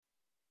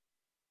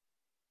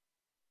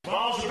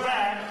Balls are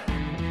back.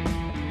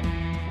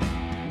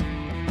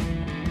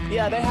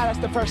 Yeah, they had us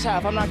the first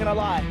half, I'm not gonna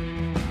lie.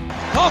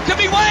 Oh, could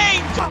be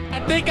Wayne! I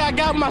think I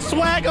got my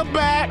swagger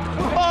back.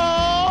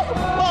 Oh!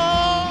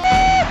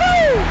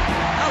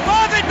 I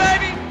love it,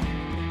 baby!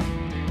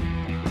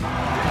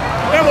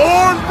 Them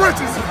orange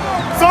britches.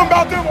 Something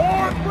about them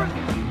orange britches.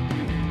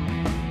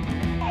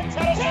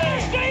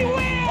 Tennessee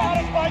wins!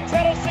 Got it by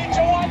Tennessee,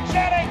 Jawan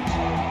Jennings.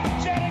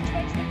 Jennings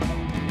makes the...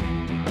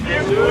 We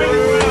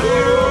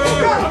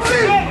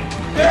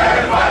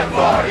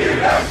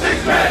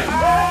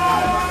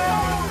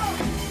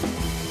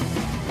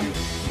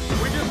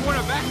just won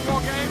a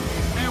basketball game,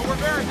 and we're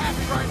very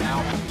happy right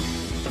now.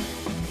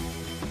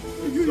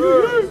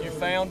 You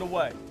found a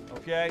way,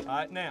 okay? All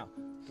right, now,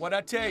 what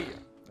I tell you,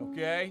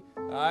 okay?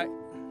 All right,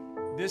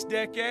 this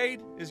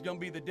decade is going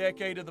to be the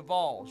decade of the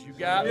Vols. You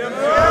got me?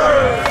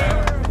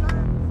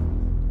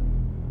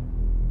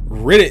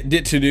 Reddit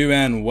dit to do,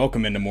 and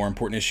welcome into More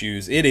Important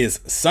Issues. It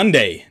is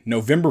Sunday,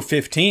 November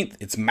 15th.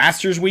 It's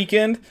Masters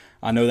weekend.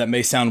 I know that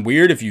may sound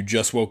weird if you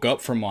just woke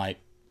up from like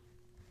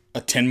a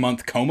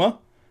 10-month coma.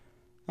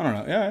 I don't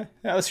know.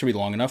 Yeah, this should be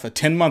long enough. A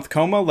 10-month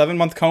coma,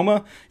 11-month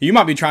coma. You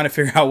might be trying to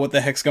figure out what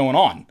the heck's going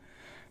on.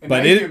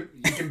 But you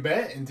can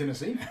bet in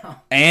Tennessee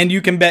now. And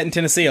you can bet in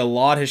Tennessee. A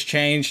lot has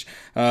changed.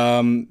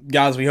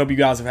 Guys, we hope you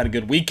guys have had a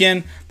good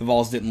weekend. The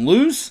Vols didn't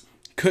lose.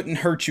 Couldn't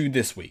hurt you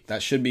this week.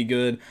 That should be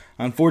good.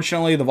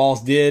 Unfortunately, the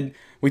Vols did.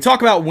 We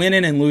talk about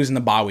winning and losing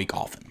the bye week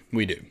often.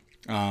 We do.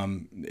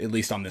 At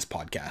least on this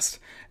podcast.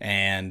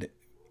 And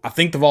I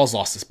think the Vols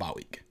lost this bye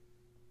week.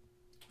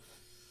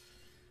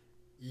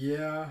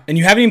 Yeah. And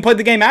you haven't even played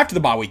the game after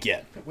the bye week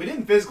yet. We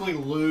didn't physically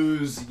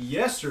lose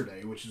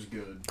yesterday, which is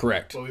good.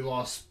 Correct. But we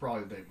lost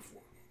probably the day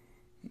before.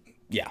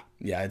 Yeah.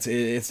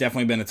 It's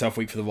definitely been a tough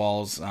week for the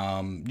Vols.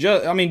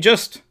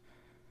 Just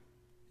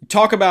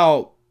talk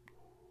about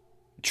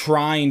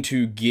trying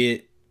to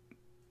get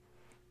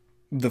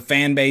the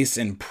fan base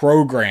and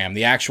program,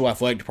 the actual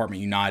athletic department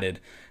united.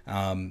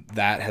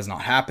 That has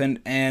not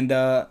happened, and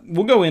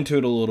we'll go into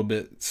it a little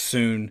bit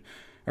soon,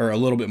 or a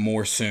little bit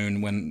more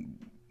soon when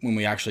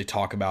we actually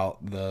talk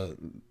about the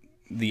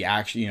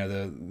action,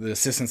 the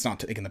assistants not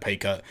taking the pay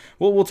cut.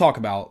 We'll talk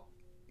about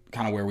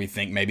kind of where we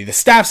think maybe the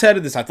staff's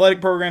headed, this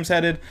athletic program's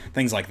headed,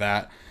 things like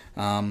that.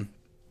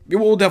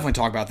 We'll definitely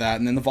talk about that,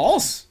 and then the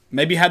Vols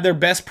maybe had their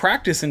best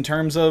practice in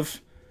terms of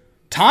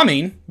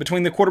timing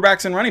between the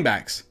quarterbacks and running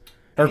backs,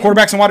 or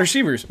quarterbacks and wide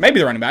receivers. Maybe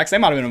the running backs, they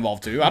might have been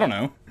involved too. I don't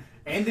know.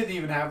 And didn't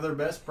even have their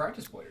best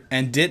practice player.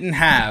 And didn't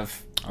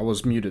have. I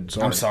was muted.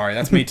 Sorry. I'm sorry.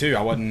 That's me too.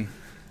 I wasn't.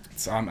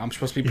 I'm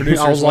supposed to be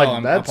producer. I was as well. like,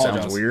 I that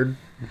apologize. sounds weird.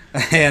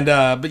 And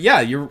but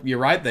yeah, you're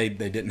right. They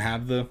didn't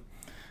have the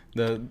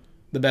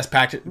best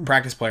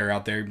practice player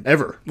out there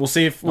Ever. We'll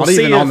see if Not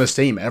even on this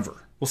team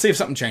ever. We'll see if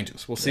something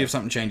changes. We'll see if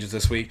something changes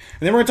this week.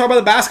 And then we're gonna talk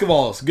about the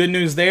basketballs. Good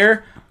news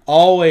there.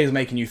 Always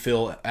making you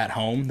feel at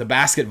home. The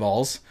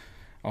basketballs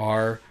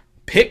are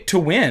picked to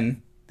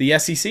win the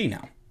SEC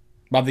now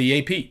by the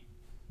AP.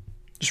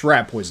 Just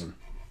rat poison.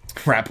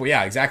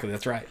 Yeah, exactly.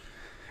 That's right.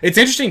 It's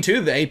interesting,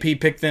 too, the AP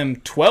picked them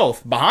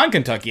 12th behind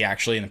Kentucky,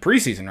 actually, in the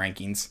preseason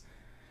rankings.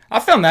 I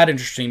found that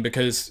interesting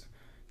because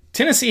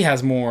Tennessee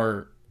has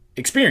more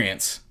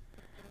experience,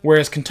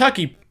 whereas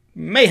Kentucky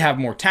may have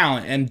more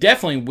talent and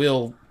definitely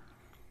will,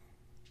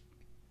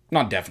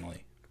 not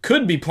definitely,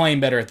 could be playing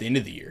better at the end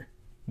of the year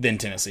than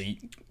Tennessee.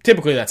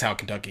 Typically, that's how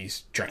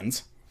Kentucky's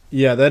trends.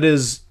 Yeah, that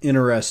is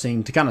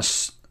interesting to kind of...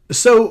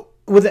 So,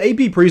 with the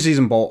AP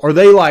preseason bowl, are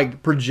they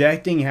like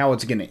projecting how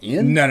it's going to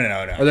end? No.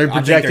 Are they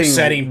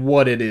projecting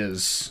what it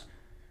is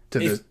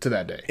to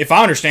that day? If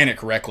I understand it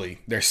correctly,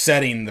 they're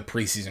setting the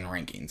preseason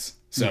rankings.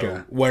 So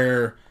Okay.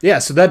 where... Yeah,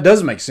 so that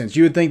does make sense.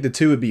 You would think the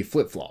two would be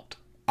flip-flopped.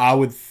 I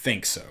would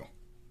think so.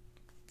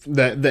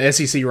 The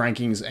SEC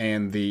rankings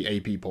and the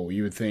AP poll.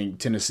 You would think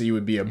Tennessee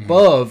would be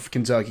above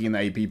Kentucky in the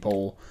AP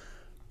poll,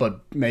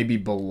 but maybe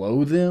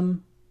below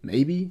them?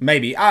 Maybe.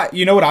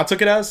 You know what I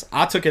took it as?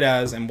 I took it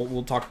as, and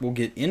we'll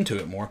get into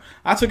it more.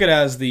 I took it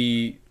as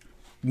the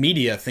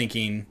media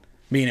being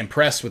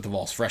impressed with the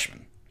Vols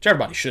freshmen, which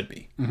everybody should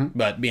be.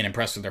 But being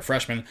impressed with their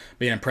freshmen,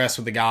 being impressed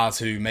with the guys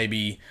who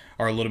maybe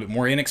are a little bit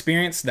more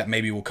inexperienced, that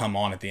maybe will come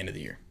on at the end of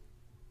the year.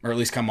 Or at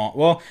least come on.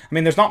 Well, I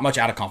mean, there's not much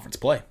out of conference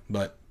play,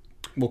 but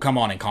will come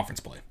on in conference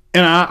play.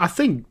 And I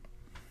think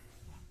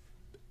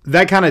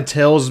that kind of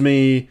tells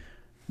me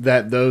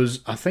that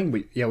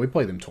we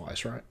played them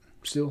twice, right?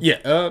 Still? Yeah,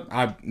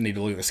 I need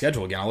to look at the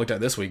schedule again. I looked at it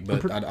this week,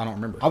 but I don't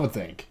remember. I would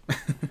think.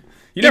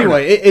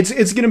 Anyway, it's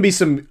going to be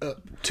some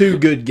two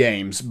good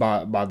games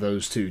by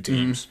those two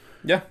teams.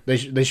 Yeah, they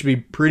should be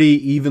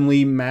pretty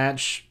evenly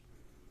matched.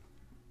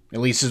 At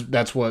least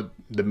that's what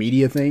the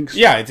media thinks.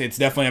 Yeah, it's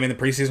definitely. I mean, the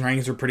preseason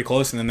rankings were pretty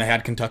close, and then they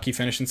had Kentucky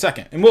finish in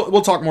second. And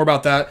we'll talk more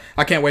about that.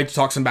 I can't wait to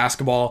talk some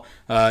basketball.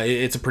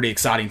 It's a pretty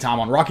exciting time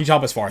on Rocky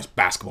Top as far as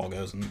basketball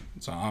goes, and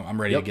so I'm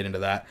ready to get into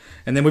that.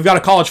 And then we've got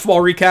a college football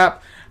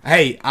recap.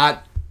 Hey, I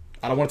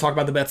don't want to talk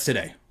about the bets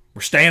today.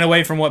 We're staying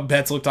away from what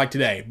bets looked like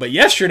today. But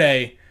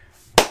yesterday,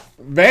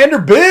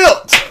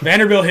 Vanderbilt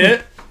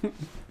hit.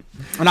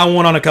 And I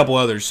won on a couple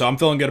others, so I'm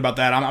feeling good about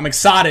that. I'm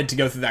excited to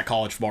go through that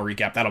college football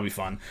recap. That'll be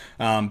fun.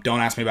 Don't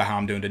ask me about how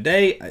I'm doing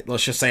today.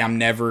 Let's just say I'm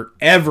never,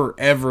 ever,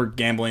 ever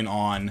gambling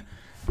on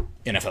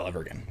NFL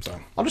ever again. So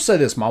I'll just say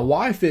this: my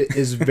wife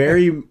is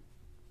very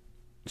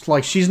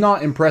like she's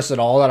not impressed at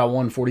all that I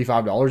won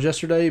 $45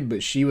 yesterday,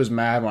 but she was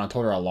mad when I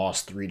told her I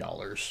lost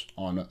 $3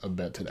 on a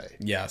bet today.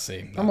 yeah,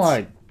 see, I'm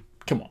like,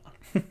 come on.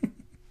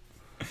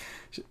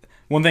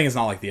 one thing is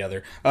not like the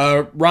other.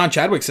 Ron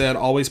Chadwick said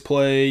always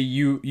play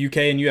UK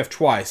and UF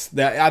twice.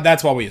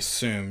 That's why we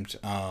assumed.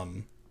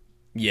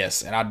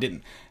 Yes, and I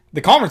didn't.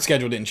 The conference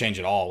schedule didn't change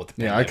at all with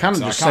the Yeah, I pandemic, kind of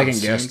so just kinda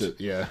second guessed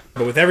assumed. it. Yeah,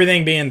 But with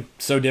everything being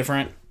so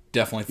different,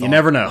 definitely thought. you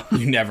never know.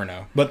 You never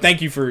know. But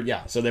thank you for,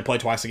 so they play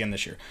twice again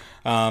this year.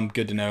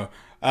 Good to know.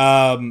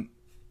 What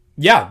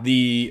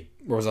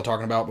was I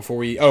talking about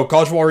before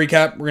college football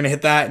recap. We're going to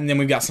hit that, and then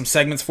we've got some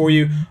segments for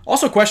you.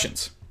 Also,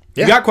 questions. If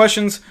you got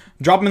questions,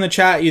 drop them in the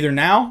chat either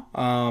now.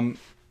 And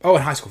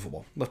high school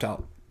football. Left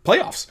out.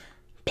 Playoffs.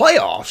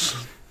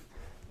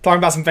 Talking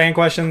about some fan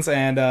questions,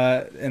 and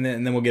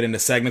then we'll get into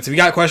segments. If you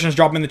got questions,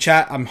 drop them in the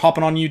chat. I'm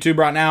hopping on YouTube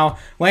right now.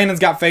 Landon's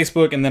got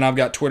Facebook, and then I've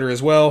got Twitter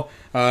as well.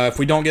 If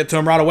we don't get to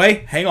them right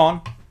away, hang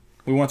on.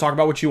 We want to talk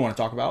about what you want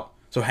to talk about.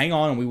 So hang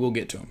on, and we will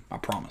get to them. I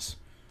promise.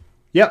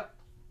 Yep.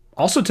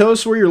 Also, tell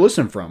us where you're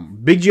listening from.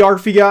 Big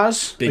geography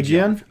guys. Big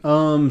again.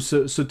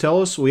 So tell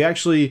us. We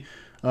actually,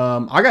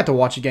 I got to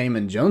watch a game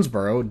in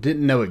Jonesboro.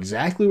 Didn't know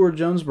exactly where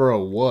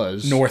Jonesboro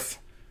was. North.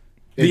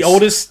 The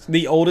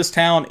oldest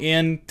town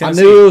in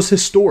Tennessee. I knew it was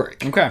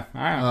historic. Okay.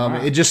 All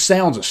right. It just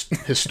sounds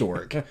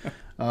historic.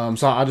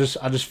 So I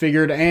just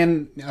figured,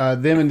 and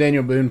them and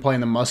Daniel Boone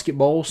playing the Musket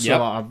Bowl,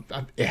 so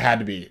it had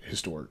to be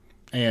historic.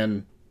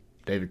 And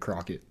David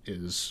Crockett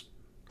is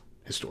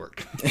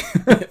historic.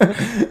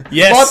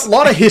 Yes. A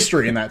lot of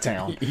history in that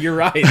town. You're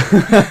right.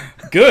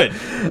 Good.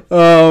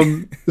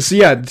 So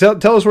yeah,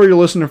 tell us where you're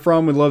listening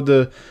from. We'd love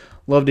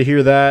to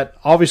hear that.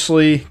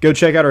 Obviously, go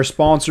check out our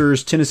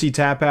sponsors, Tennessee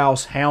Tap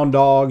House, Hound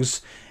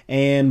Dogs,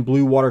 and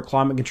Blue Water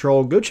Climate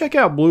Control. Go check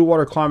out Blue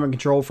Water Climate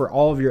Control for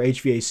all of your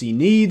HVAC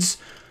needs.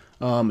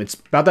 It's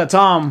about that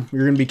time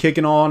you're going to be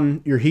kicking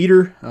on your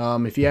heater.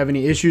 If you have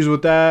any issues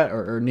with that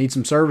or need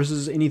some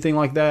services, anything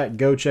like that,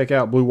 go check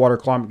out Blue Water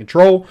Climate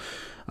Control.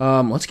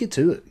 Let's get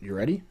to it. You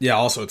ready? Yeah,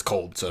 also it's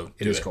cold, so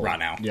do it cold right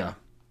now. Yeah.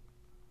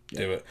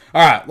 Do it.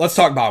 All right, let's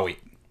talk bye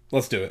week.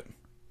 Let's do it.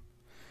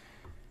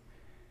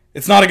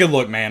 It's not a good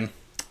look, man.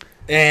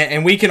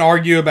 And we can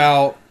argue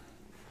about...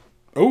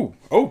 Oh.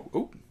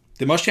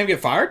 Did Muschamp get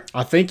fired?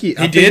 I think he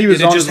did. He was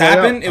Did it on just his way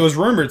happen? out. It was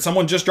rumored.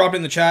 Someone just dropped it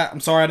in the chat. I'm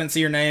sorry I didn't see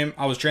your name.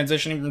 I was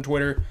transitioning from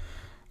Twitter.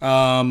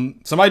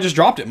 Somebody just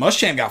dropped it.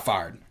 Muschamp got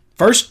fired.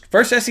 First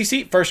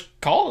SEC, first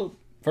college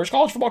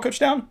football coach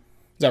down. Is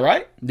that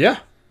right? Yeah.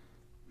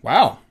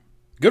 Wow.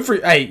 Good for...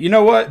 Hey, you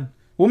know what?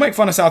 We'll make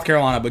fun of South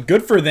Carolina, but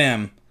good for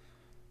them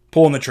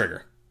pulling the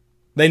trigger.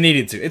 They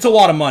needed to. It's a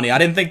lot of money. I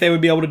didn't think they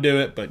would be able to do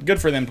it, but good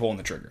for them pulling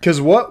the trigger.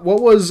 Because what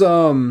was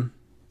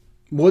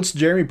what's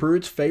Jeremy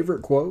Pruitt's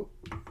favorite quote?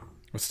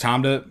 It's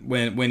time to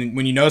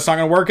when you know it's not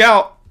going to work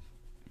out.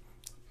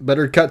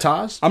 Better cut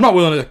ties. I'm not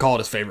willing to call it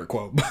his favorite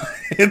quote, but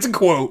it's a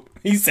quote.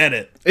 He said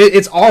it.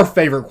 It's our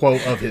favorite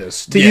quote of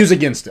his to use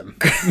against him.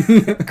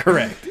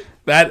 Correct.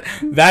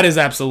 That is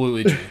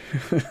absolutely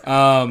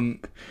true.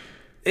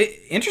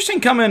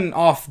 Interesting coming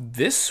off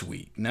this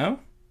week. No.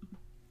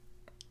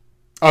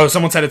 Oh,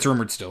 someone said it's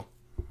rumored still.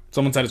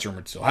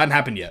 Hadn't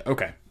happened yet.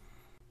 Okay.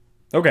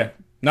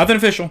 Nothing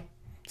official.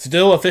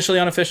 Still officially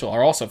unofficial.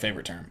 Our also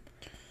favorite term.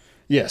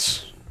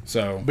 Yes.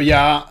 So, But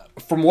yeah,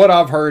 from what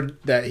I've heard,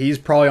 that he's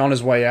probably on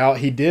his way out.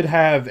 He did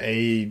have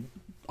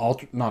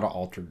not an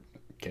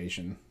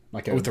altercation,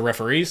 like with the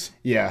referees.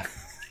 yeah,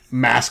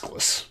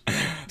 maskless.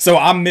 So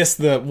I missed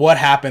what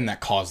happened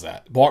that caused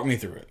that. Walk me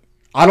through it.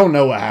 I don't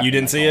know what happened. You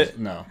didn't see it?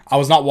 No. I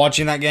was not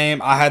watching that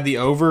game. I had the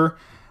over.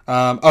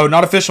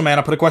 Not official, man.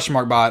 I put a question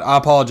mark by it. I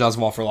apologize,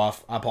 Wall for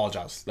Life. I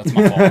apologize. That's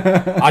my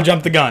fault. I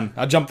jumped the gun.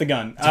 It's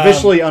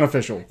officially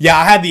unofficial. Yeah,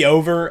 I had the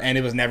over, and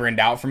it was never in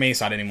doubt for me,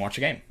 so I didn't even watch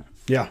the game.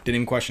 Yeah. Didn't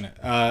even question it.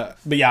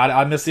 But yeah,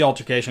 I missed the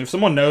altercation. If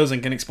someone knows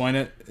and can explain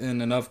it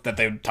in enough that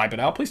they would type it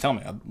out, please tell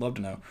me. I'd love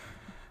to know.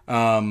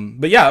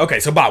 But yeah,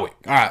 okay, so bye week.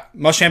 All right,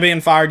 Muschamp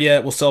ain't fired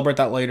yet. We'll celebrate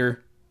that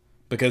later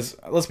because,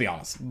 let's be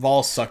honest,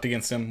 Vols sucked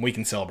against him. We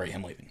can celebrate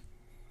him leaving.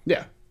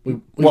 Yeah. We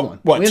won.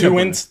 What, We ended two up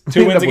wins? winning. Two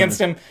We ended wins up against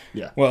winning. him?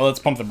 Yeah. Well, let's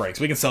pump the brakes.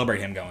 We can celebrate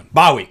him going.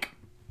 Bye week.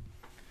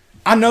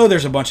 I know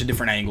there's a bunch of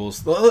different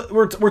angles.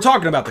 We're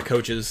talking about the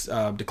coaches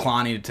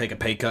declining to take a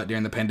pay cut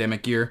during the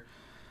pandemic year.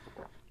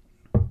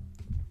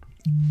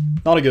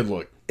 Not a good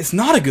look. It's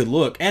not a good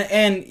look.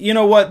 And you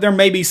know what? There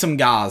may be some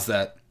guys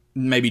that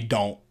maybe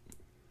don't.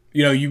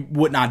 You know, you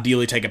wouldn't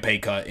ideally take a pay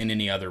cut in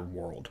any other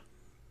world.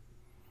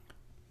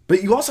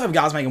 But you also have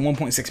guys making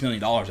 $1.6 million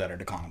that are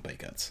declining pay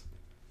cuts.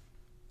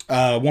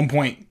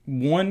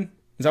 1.1?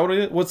 Is that what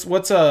it is?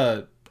 What's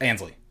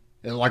Ansley?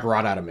 It's like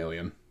right at $1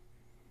 million.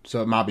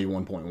 So it might be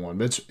 1.1.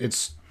 But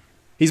it's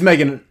he's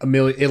making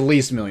at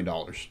least $1 million.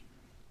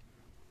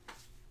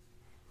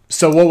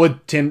 So what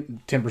would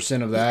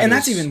 10% of that? And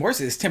that's even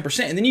worse. It's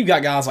 10%. And then you've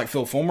got guys like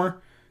Phil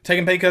Fulmer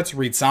taking pay cuts,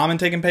 Reed Simon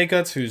taking pay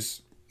cuts,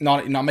 who's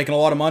not making a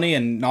lot of money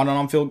and not an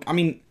on-field. I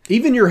mean,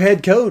 even your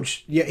head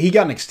coach, yeah, he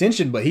got an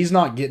extension, but he's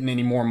not getting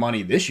any more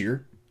money this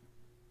year.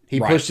 He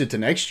pushed it to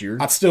next year.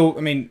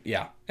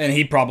 Yeah. And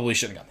he probably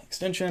shouldn't have gotten the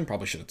extension,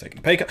 probably should have taken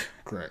a pay cut.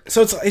 Correct.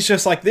 So it's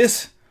just like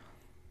this.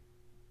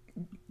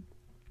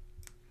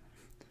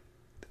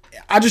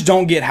 I just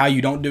don't get how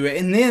you don't do it.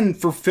 And then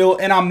for Phil,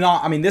 and I'm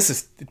not, I mean,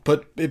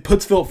 it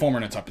puts Philip Fulmer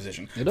in a tough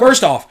position.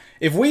 First off,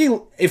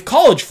 if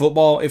college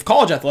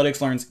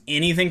athletics learns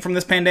anything from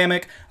this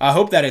pandemic, I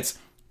hope that it's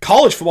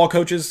college football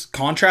coaches'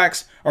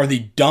 contracts are the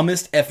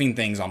dumbest effing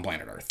things on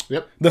planet Earth.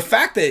 Yep. The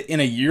fact that in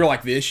a year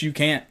like this, you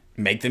can't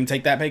make them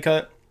take that pay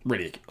cut,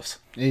 ridiculous.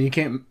 And you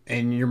can't,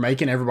 and you're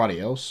making everybody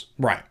else.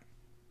 Right.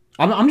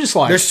 I'm just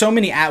like, there's so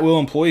many at-will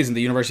employees in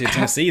the University of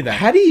Tennessee that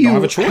how do you don't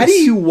have a choice. How do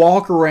you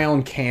walk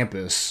around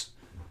campus?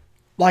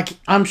 Like,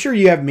 I'm sure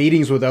you have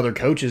meetings with other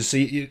coaches.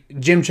 See,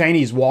 Jim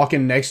Chaney's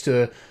walking next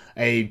to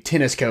a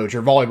tennis coach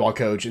or volleyball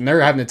coach, and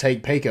they're having to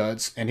take pay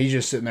cuts, and he's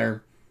just sitting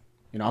there.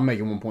 You know, I'm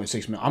making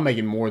 1.6 million. I'm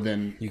making more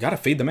than. You got to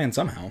feed the man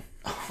somehow.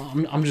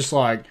 I'm just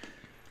like,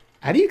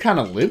 how do you kind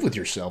of live with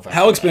yourself?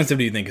 How expensive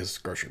do you think his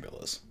grocery bill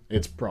is?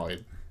 It's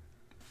probably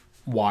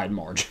wide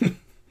margin.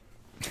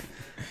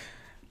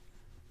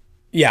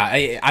 Yeah,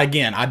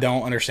 I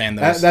don't understand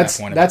those.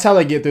 That's how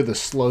they get through the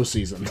slow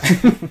season.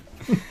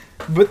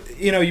 But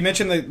you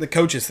mentioned the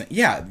coaches thing.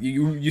 Yeah,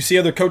 you see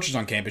other coaches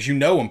on campus. You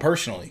know them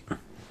personally,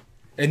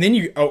 and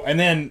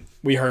then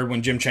we heard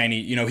when Jim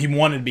Chaney, he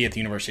wanted to be at the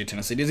University of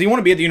Tennessee. Does he want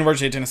to be at the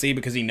University of Tennessee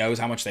because he knows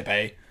how much they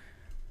pay?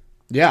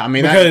 Yeah, I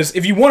mean, because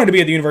if you wanted to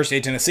be at the University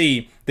of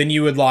Tennessee, then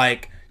you would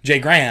like Jay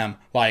Graham,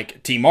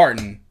 like T.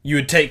 Martin. You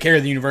would take care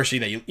of the university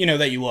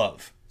that you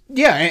love.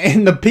 Yeah,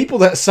 and the people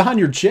that sign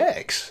your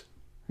checks.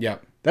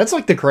 Yep. That's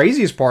like the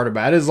craziest part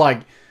about it is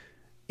like,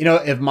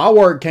 if my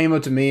work came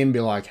up to me and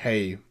be like,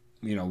 hey,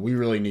 we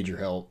really need your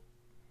help.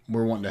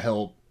 We're wanting to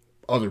help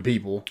other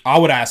people. I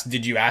would ask,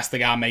 did you ask the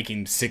guy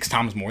making 6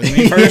 times more than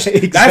me first?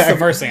 Exactly. That's the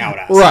first thing I would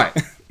ask.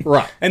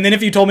 Right. And then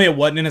if you told me it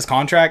wasn't in his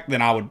contract,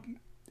 then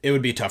it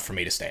would be tough for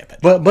me to stay at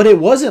that. But it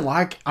wasn't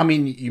like, I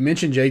mean, you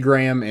mentioned Jay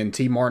Graham and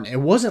T. Martin.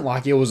 It wasn't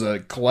like it was a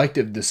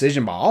collective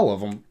decision by all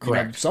of them.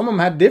 Correct. Some of them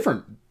had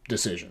different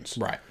decisions.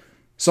 Right.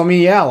 So, I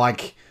mean, yeah,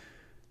 like,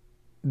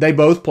 they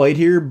both played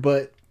here,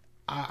 but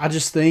I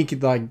just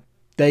think, like,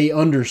 they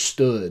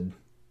understood,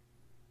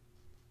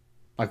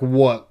 like,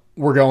 what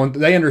we're going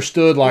through. They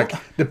understood, like,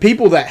 the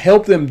people that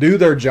help them do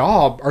their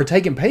job are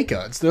taking pay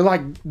cuts. They're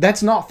like,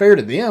 that's not fair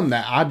to them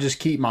that I just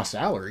keep my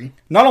salary.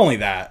 Not only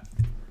that,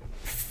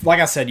 like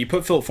I said, you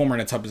put Philip Fulmer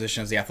in a tough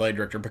position as the athletic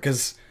director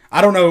because,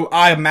 I don't know,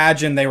 I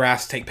imagine they were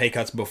asked to take pay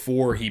cuts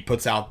before he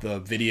puts out the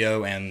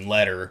video and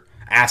letter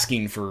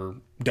asking for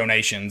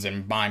donations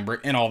and buying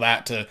and all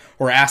that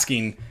or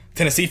asking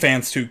Tennessee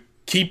fans to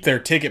keep their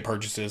ticket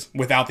purchases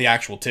without the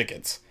actual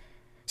tickets.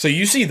 So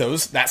you see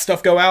that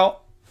stuff go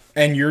out,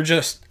 and you're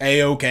just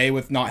A-okay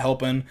with not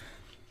helping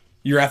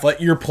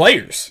your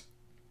players.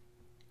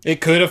 It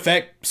could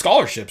affect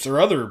scholarships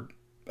or other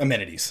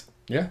amenities.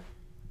 Yeah.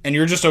 And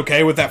you're just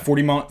okay with that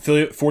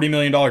 $40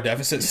 million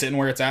deficit sitting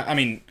where it's at. I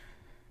mean,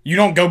 you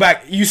don't go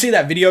back. You see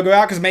that video go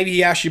out because maybe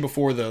he asked you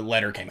before the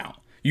letter came out.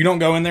 You don't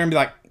go in there and be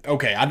like,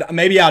 okay,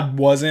 maybe I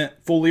wasn't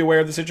fully aware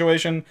of the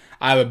situation.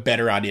 I have a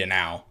better idea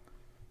now.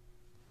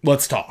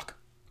 Let's talk.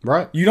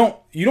 Right. You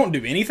don't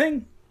do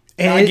anything.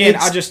 And again,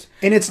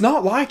 and it's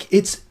not like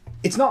it's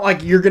not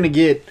like you're gonna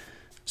get.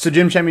 So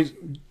Jim Chaney's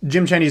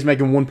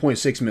making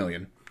 $1.6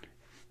 million.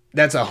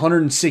 That's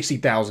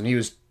 $160,000. He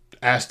was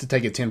asked to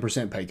take a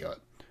 10% pay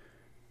cut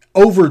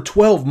over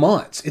 12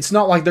 months. It's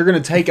not like they're gonna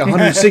take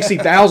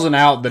 $160,000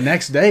 out the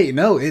next day.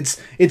 No, it's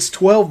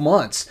 12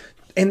 months.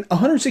 And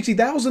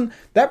 $160,000,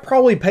 that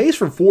probably pays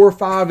for 4 or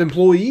 5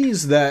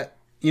 employees that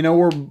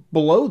were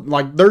below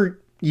like their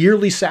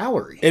yearly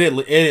salary. It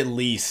at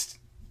least,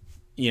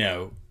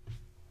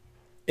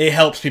 it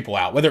helps people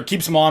out. Whether it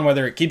keeps them on,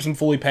 whether it keeps them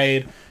fully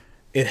paid,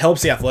 it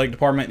helps the athletic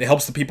department. It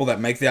helps the people that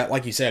make that,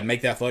 like you said,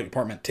 make the athletic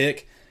department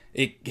tick.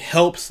 It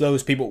helps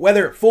those people,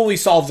 whether it fully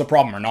solves the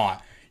problem or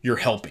not. You're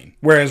helping.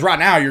 Whereas right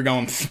now you're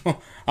going,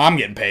 I'm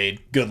getting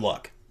paid. Good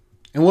luck.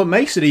 And what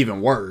makes it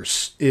even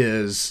worse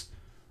is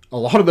a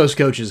lot of those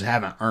coaches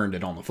haven't earned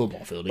it on the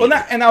football field. Well,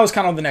 that was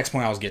kind of the next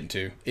point I was getting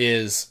to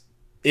is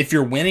if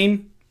you're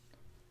winning,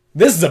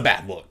 this is a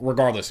bad look.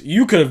 Regardless,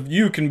 you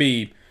can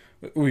be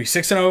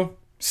 6-0,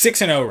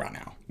 6-0 right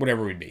now,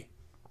 whatever we'd be.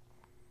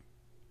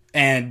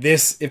 And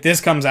if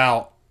this comes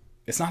out,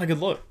 it's not a good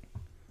look.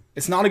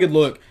 It's not a good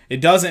look.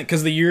 It doesn't,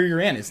 because the year you're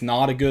in, it's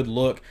not a good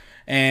look.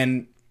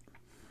 And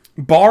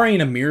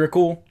barring a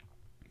miracle,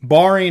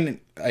 barring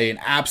an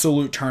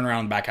absolute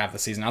turnaround back half of the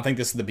season, I think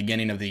this is the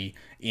beginning of the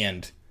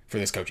end for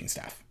this coaching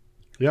staff.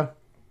 Yeah.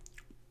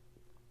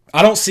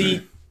 I don't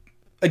see,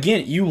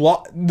 again,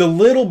 the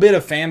little bit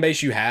of fan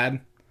base you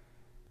had,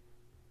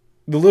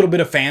 the little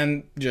bit of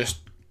just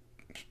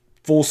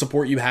full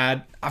support you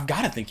had, I've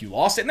got to think you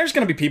lost it. And there's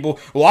going to be people,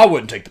 well, I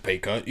wouldn't take the pay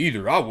cut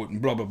either. I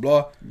wouldn't, blah, blah,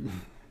 blah.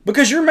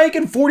 Because you're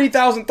making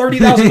 $40,000,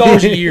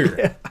 $30,000 a year.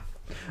 Yeah.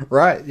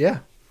 Right, yeah.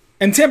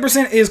 And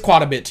 10% is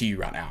quite a bit to you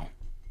right now.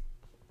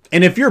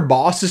 And if your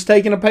boss is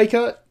taking a pay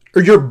cut,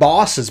 or your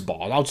boss's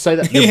boss, I'll say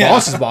that your Yeah.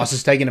 boss's boss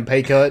is taking a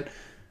pay cut,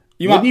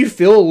 wouldn't might- you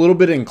feel a little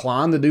bit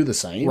inclined to do the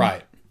same?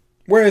 Right.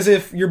 Whereas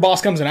if your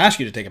boss comes and asks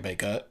you to take a pay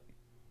cut,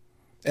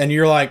 and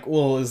you're like,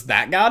 well, is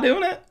that guy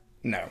doing it?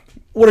 No.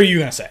 What are you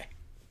going to say?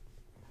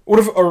 What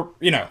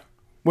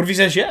if he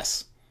says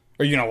yes?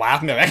 Are you going to laugh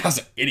and be like, that guy's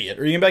an idiot?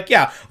 Or are you going to be like,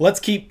 yeah, let's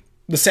keep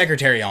the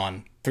secretary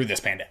on through this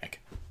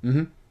pandemic.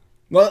 Mm-hmm.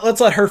 Well,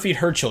 let's let her feed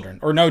her children.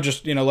 Or no,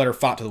 just, let her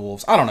fight to the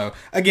wolves. I don't know.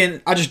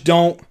 Again, I just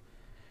don't.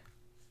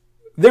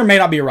 There may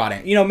not be a right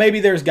answer. Maybe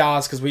there's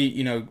guys, because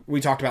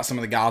we talked about some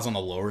of the guys on the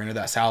lower end of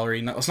that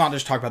salary. Let's not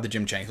just talk about the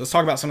Jim Chains. Let's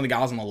talk about some of the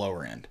guys on the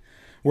lower end,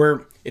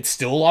 where it's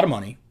still a lot of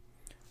money.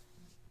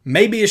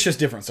 Maybe it's just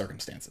different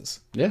circumstances.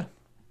 Yeah.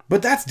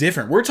 But that's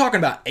different. We're talking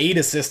about 8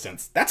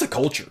 assistants. That's a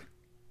culture.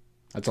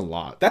 That's a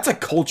lot. That's a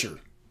culture.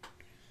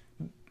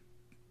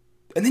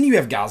 And then you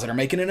have guys that are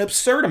making an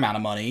absurd amount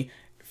of money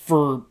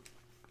for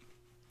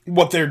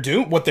what they're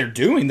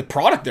doing, the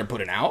product they're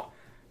putting out.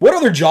 What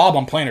other job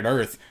on planet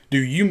Earth do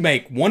you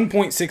make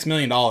 $1.6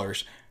 million?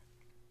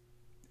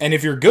 And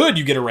if you're good,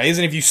 you get a raise.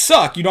 And if you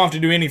suck, you don't have to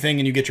do anything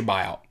and you get your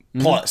buyout.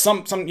 Plus,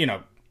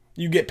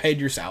 you get paid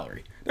your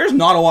salary. There's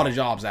not a lot of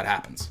jobs that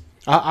happens.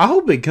 I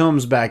hope it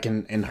comes back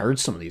and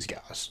hurts some of these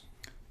guys.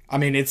 I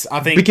mean, I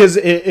think Because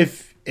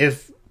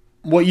if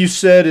what you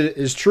said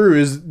is true,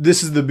 is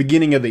this is the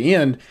beginning of the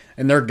end,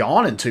 and they're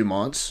gone in 2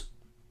 months,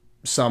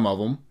 some of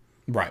them,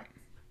 right.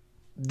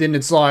 then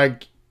it's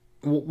like,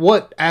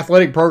 what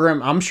athletic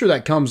program, I'm sure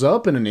that comes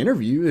up in an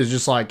interview, is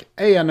just like,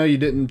 hey, I know you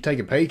didn't take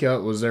a pay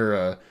cut. Was there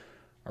a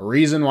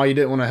reason why you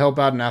didn't want to help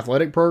out an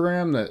athletic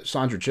program that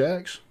signed your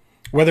checks?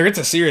 Whether it's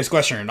a serious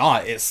question or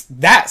not,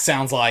 that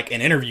sounds like an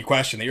interview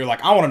question that you're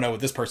like, I want to know what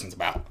this person's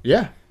about.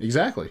 Yeah,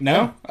 exactly.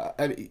 No?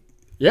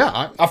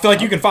 Yeah. I feel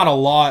like you can find a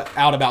lot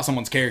out about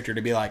someone's character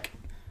to be like,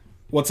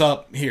 what's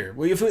up here?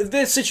 Well, if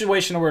this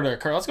situation were to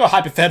occur, let's go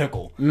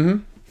hypothetical.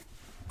 Mm-hmm.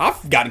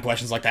 I've gotten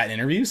questions like that in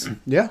interviews.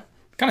 Yeah.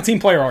 What kind of team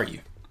player are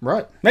you?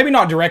 Right. Maybe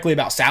not directly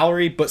about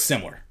salary, but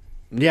similar.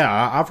 Yeah,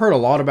 I've heard a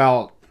lot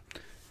about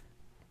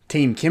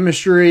team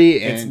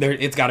chemistry and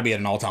It's got to be at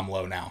an all-time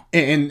low now.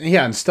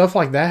 and stuff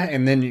like that.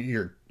 And then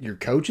your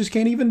coaches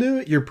can't even do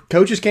it. Your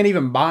coaches can't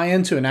even buy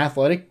into an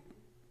athletic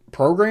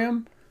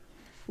program.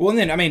 Well, and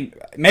then, I mean,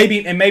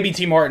 maybe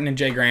T. Martin and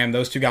Jay Graham,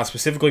 those two guys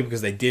specifically, because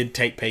they did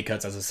take pay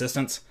cuts as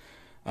assistants.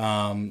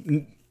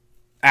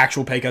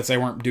 Actual pay cuts, they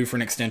weren't due for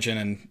an extension.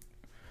 And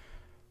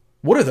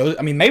what are those?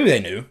 I mean, maybe they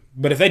knew,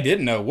 but if they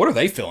didn't know, what are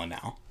they feeling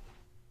now?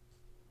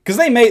 Because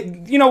they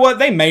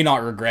may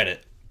not regret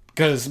it.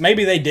 Because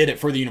maybe they did it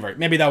for the university.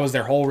 Maybe that was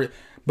their whole...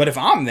 But if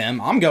I'm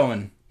them, I'm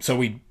going, so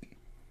we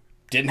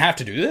didn't have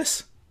to do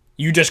this?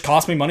 You just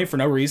cost me money for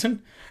no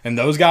reason? And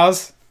those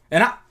guys...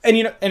 And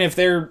if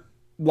they're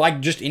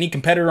like just any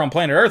competitor on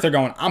planet Earth, they're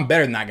going, I'm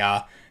better than that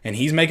guy, and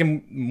he's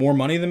making more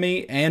money than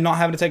me and not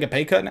having to take a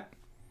pay cut.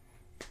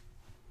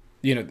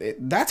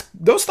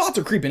 Those thoughts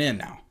are creeping in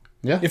now.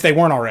 Yeah. If they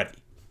weren't already.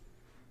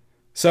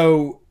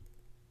 So,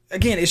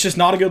 again, it's just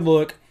not a good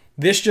look.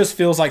 This just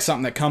feels like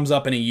something that comes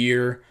up in a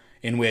year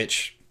in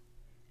which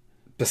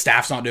the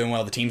staff's not doing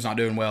well, the team's not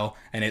doing well,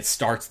 and it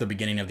starts the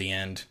beginning of the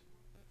end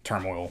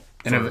turmoil.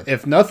 And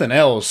if nothing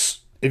else,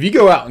 if you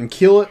go out and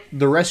kill it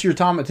the rest of your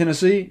time at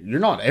Tennessee, you're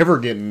not ever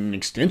getting an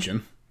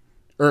extension.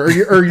 Or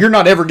you're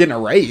not ever getting a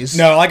raise.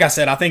 No, like I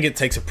said, I think it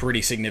takes a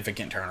pretty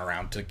significant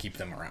turnaround to keep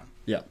them around.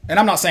 Yeah. And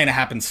I'm not saying it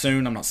happens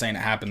soon. I'm not saying it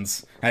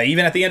happens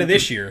even at the end of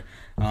this year.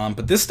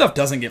 But this stuff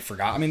doesn't get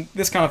forgotten. I mean,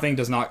 this kind of thing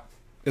is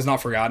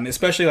not forgotten,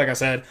 especially, like I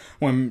said,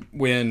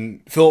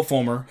 when Philip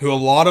Fulmer, who a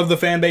lot of the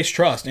fan base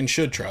trust and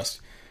should trust,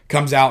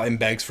 comes out and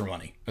begs for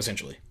money,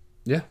 essentially.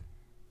 Yeah.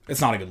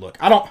 It's not a good look.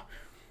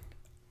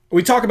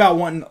 We talk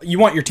about you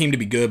want your team to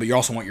be good, but you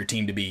also want your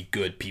team to be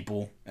good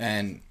people.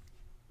 And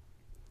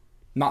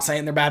not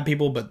saying they're bad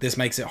people, but this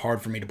makes it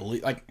hard for me to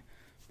believe. Like,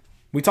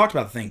 we talked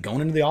about the thing, going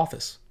into the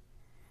office.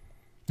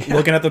 Yeah.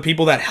 Looking at the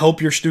people that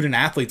help your student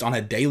athletes on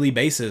a daily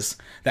basis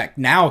that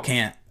now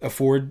can't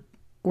afford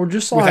Or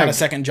just without like a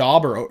second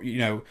job or,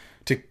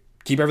 to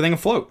keep everything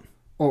afloat.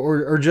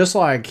 or just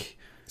like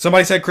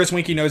Somebody said Chris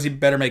Winkie knows he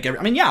better make every...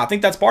 I mean, yeah, I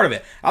think that's part of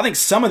it. I think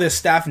some of this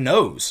staff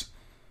knows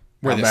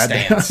where how this bad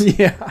they stands.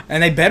 are. Yeah.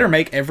 And they better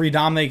make every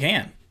dime they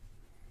can.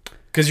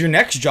 Because your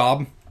next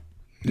job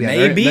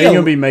They're going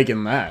to be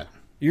making that.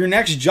 Your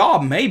next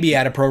job may be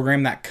at a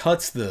program that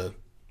cuts the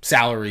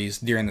salaries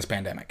during this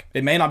pandemic.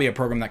 It may not be a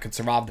program that could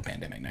survive the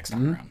pandemic next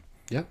time around.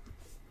 Yep.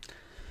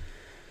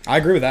 I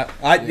agree with that.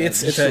 It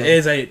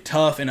is a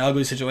tough and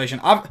ugly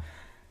situation.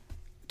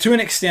 To an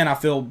extent, I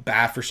feel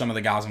bad for some of the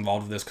guys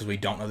involved with this because we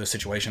don't know the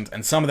situations,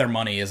 and some of their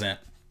money isn't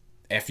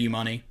FU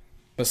money,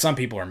 but some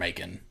people are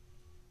living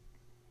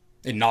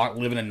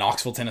in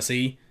Knoxville,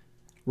 Tennessee,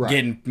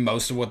 getting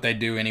most of what they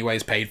do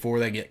anyways paid for.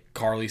 They get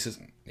car leases.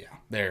 Yeah,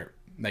 they're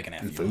making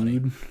FU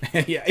money.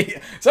 yeah.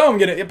 Some of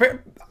them get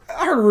it.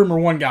 I heard a rumor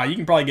one guy, you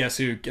can probably guess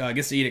who,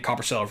 gets to eat at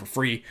Copper Cellar for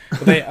free,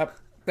 but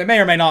they may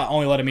or may not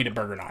only let him eat at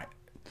Burger Night.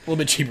 A little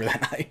bit cheaper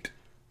that night.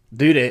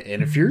 Dude,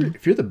 and if you're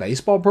the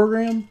baseball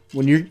program,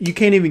 when you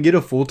can't even get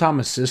a full-time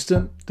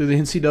assistant through the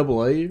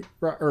NCAA,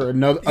 right, or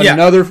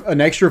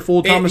an extra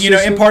full-time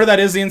assistant, and part of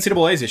that is the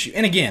NCAA's issue.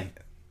 And again,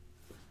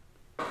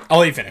 I'll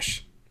let you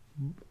finish.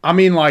 I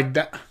mean, like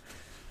that,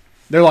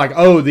 they're like,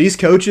 oh, these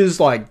coaches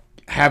like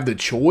have the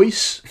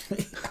choice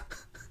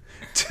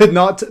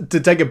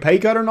to take a pay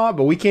cut or not,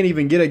 but we can't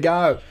even get a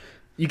guy.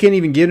 You can't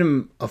even get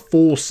him a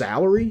full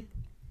salary.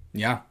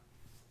 Yeah.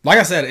 Like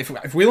I said,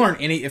 if we learn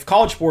if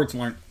college sports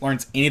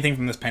learns anything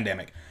from this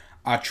pandemic,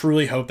 I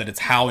truly hope that it's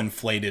how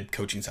inflated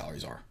coaching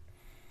salaries are.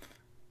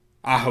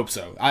 I hope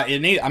so. I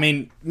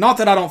mean, not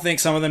that I don't think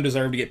some of them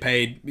deserve to get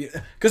paid,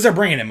 because they're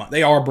bringing in money.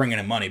 They are bringing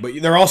in money, but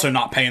they're also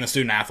not paying the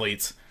student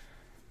athletes.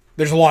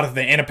 There's a lot of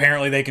things, and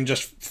apparently they can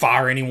just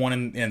fire anyone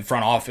in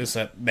front office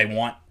that they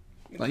want.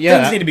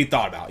 Yeah, things need to be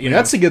thought about. You know?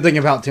 That's the good thing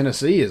about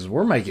Tennessee is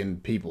we're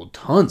making people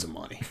tons of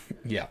money.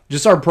 Yeah,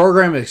 just our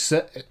program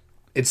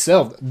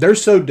itself, they're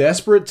so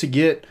desperate to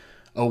get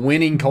a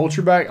winning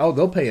culture back. Oh,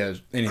 they'll pay a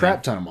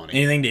crap ton of money.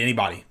 Anything to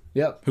anybody.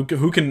 Yep.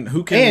 Who can?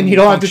 And you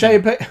don't have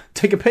to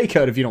take a pay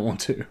cut if you don't want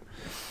to.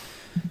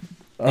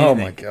 Oh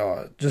my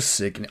God, just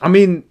sickening. I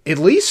mean, at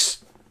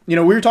least we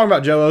were talking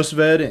about Joe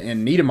Osved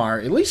and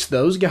Niedermeyer. At least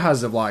those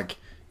guys have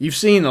you've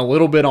seen a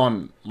little bit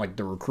on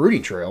the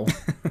recruiting trail.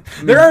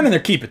 They're earning their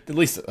keep at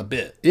least a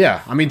bit.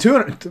 Yeah, I mean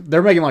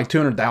they're making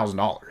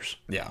 $200,000.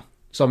 Yeah.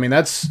 So, I mean,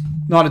 that's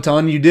not a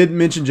ton. You did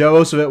mention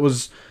Joe Osved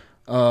was,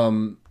 a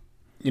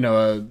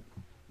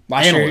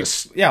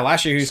analyst.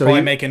 Last year he was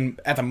probably making,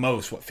 at the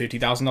most,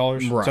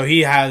 $50,000? Right. So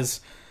he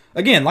has,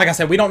 again, like I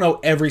said, we don't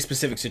know every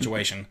specific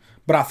situation,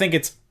 but I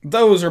think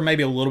those are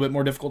maybe a little bit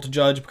more difficult to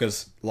judge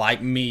because,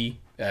 like me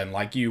and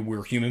like you,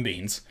 we're human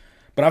beings.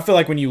 But I feel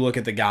like when you look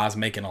at the guys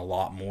making a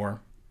lot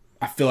more,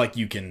 I feel like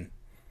you can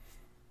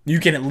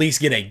at least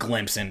get a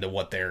glimpse into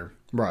what their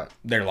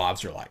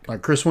lives are like.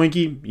 Like Chris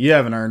Winkie, you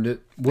haven't earned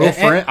it. Will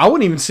Friend, I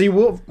wouldn't even see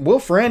Will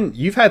Friend.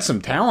 You've had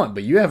some talent,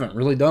 but you haven't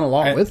really done a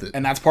lot with it.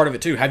 And that's part of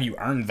it too. Have you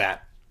earned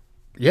that?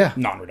 Yeah,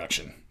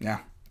 non-reduction. Yeah,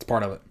 it's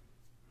part of it.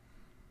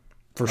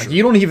 For sure.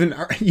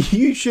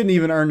 You shouldn't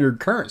even earn your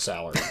current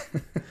salary.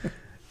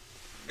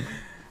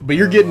 But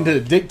you're getting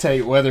to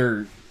dictate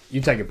whether you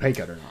take a pay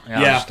cut or not.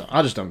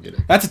 I just don't get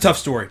it. That's a tough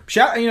story.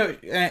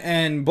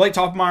 And Blake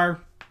Toppmeyer,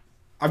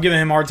 I've given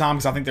him a hard time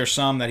because I think there's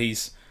some that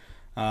he's.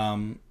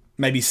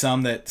 Maybe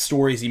some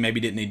stories he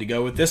maybe didn't need to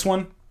go with. This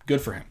one,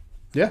 good for him.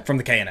 Yeah. From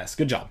the KNS.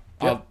 Good job.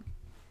 Yeah.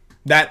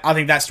 I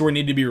think that story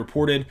needed to be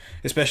reported,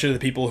 especially to the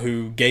people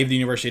who gave the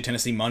University of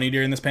Tennessee money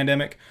during this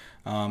pandemic,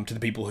 to the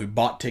people who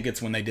bought tickets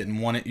when they didn't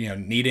want it,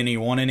 need any,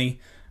 want any,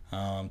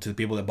 to the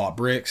people that bought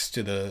bricks,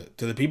 to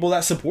the people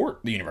that support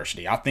the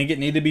university. I think it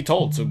needed to be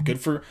told. So good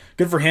for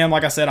him.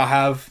 Like I said,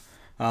 I've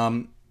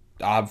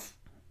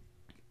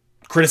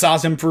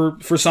criticized him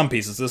for some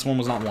pieces. This one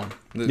was not one.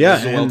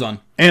 This is well done.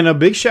 And a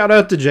big shout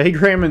out to Jay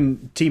Graham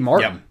and T.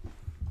 Martin. Yep,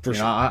 for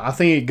sure. I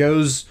think it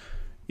goes,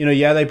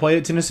 they played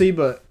at Tennessee,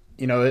 but,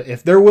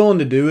 if they're willing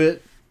to do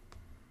it,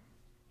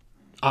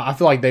 I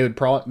feel like they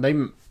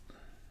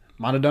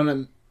might have done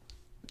it.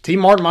 T.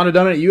 Martin might have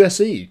done it at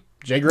USC.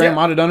 Jay Graham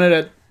might have done it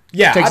at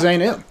Texas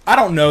A&M. I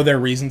don't know their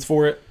reasons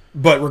for it,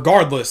 but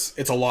regardless,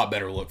 it's a lot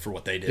better look for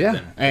what they did.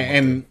 Yeah,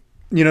 and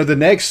the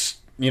next...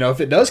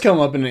 if it does come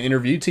up in an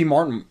interview, T.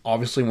 Martin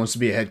obviously wants to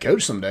be a head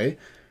coach someday.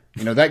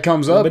 That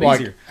comes up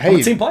easier. Hey, I'm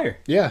a team player.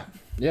 Yeah.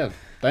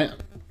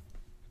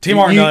 T.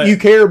 Martin, you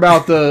care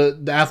about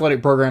the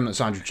athletic program that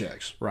signed your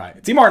checks,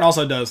 right? T. Martin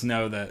also does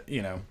know that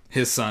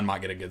his son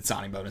might get a good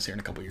signing bonus here in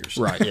a couple years,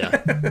 right?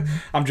 Yeah.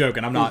 I'm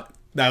joking. I'm not.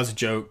 That was a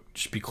joke.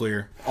 Just be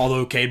clear.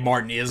 Although Cade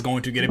Martin is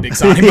going to get a big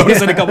signing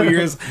bonus in a couple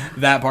years,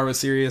 that part was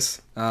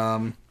serious.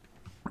 You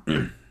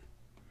know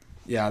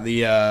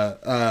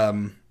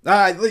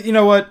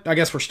what? I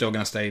guess we're still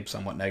going to stay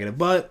somewhat negative,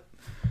 but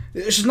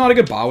it's just not a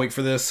good bye week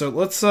for this. So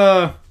let's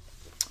all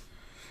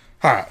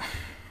right.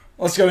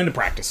 Let's go into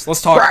practice.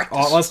 Let's talk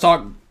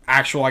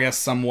actual, I guess,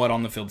 somewhat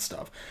on the field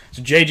stuff.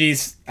 So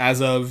JG's,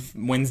 as of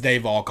Wednesday,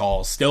 vol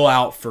calls, still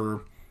out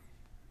for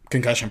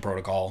concussion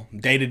protocol.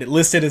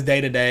 Listed as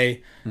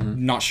day-to-day.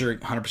 Mm-hmm. Not sure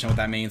 100% what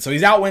that means. So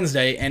he's out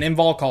Wednesday, and in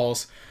vol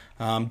calls,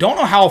 don't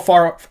know how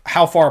far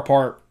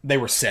apart they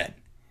were set.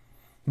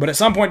 But at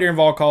some point during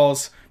vol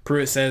calls,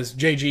 Pruitt says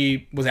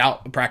JG was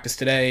out of practice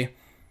today.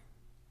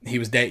 He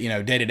was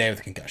day-to-day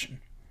with a concussion.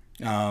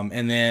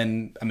 And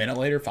then a minute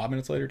later, 5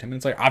 minutes later, 10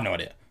 minutes later, I have no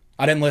idea.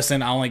 I didn't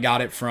listen. I only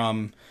got it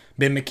from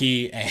Ben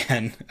McKee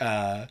and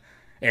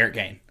Eric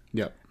Kane.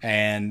 Yep.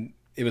 And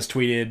it was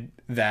tweeted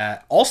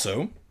that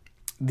also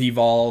the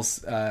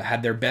Vols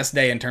had their best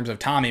day in terms of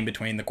timing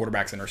between the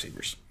quarterbacks and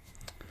receivers.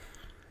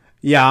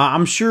 Yeah,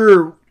 I'm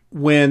sure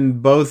when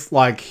both,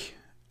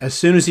 as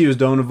soon as he was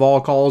doing the vol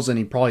calls and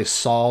he probably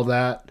saw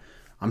that,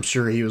 I'm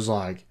sure he was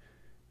like,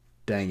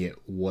 dang it,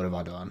 what have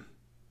I done?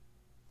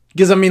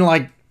 Because,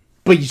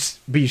 but you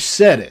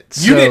said it.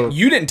 So.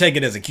 You didn't take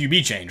it as a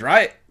QB change,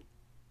 right?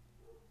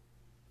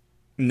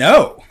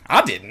 No,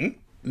 I didn't.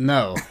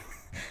 No.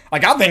 I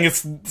think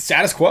it's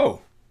status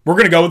quo. We're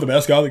going to go with the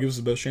best guy that gives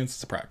us the best chances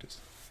to practice.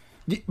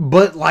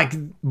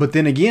 But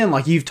then again,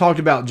 like you've talked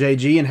about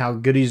JG and how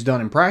good he's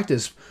done in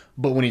practice,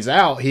 but when he's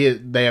out,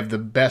 they have the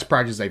best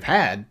practice they've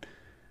had.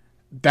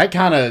 That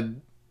kind of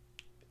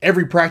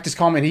every practice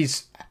comment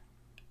he's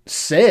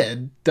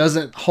said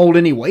doesn't hold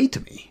any weight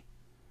to me.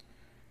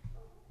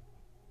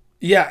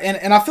 Yeah,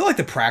 and I feel like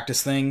the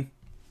practice thing.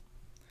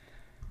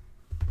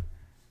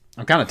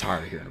 I'm kind of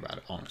tired of hearing about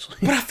it, honestly.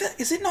 But I feel,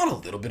 is it not a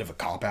little bit of a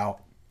cop out?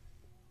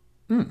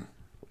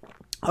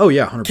 Oh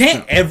yeah, 100%.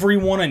 Can't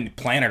everyone on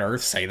planet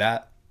Earth say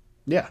that?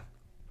 Yeah.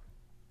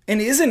 And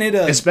isn't it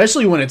a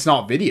Especially when it's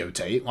not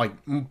videotape. Like,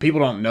 people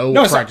don't know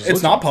no? what It's not, practice it's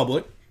looks not like.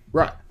 public.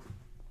 Right.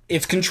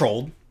 It's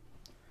controlled,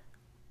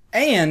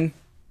 and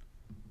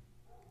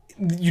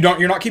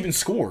you're not keeping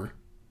score.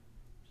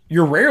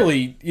 You're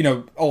rarely,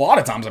 a lot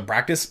of times in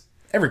practice,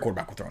 every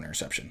quarterback will throw an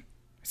interception.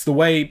 It's the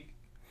way.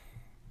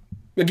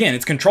 Again,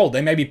 it's controlled.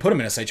 They maybe put them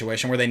in a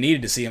situation where they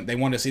needed to see them. They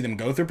wanted to see them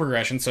go through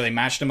progression, so they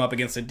matched them up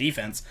against a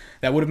defense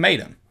that would have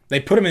made them. They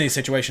put them in these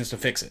situations to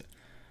fix it.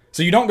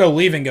 So you don't go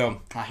leave and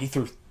go, he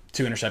threw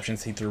 2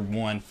 interceptions, he threw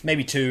 1,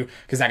 maybe 2,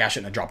 because that guy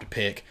shouldn't have dropped a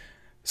pick.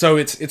 So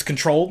it's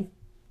controlled.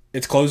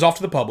 It's closed off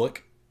to the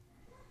public.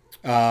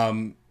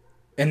 And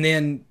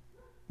then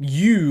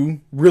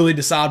you really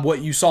decide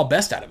what you saw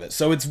best out of it.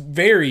 So it's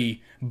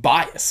very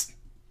biased.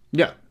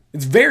 Yeah.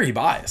 It's very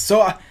biased.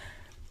 So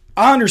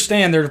I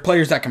understand there are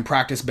players that can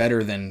practice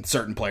better than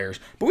certain players,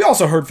 but we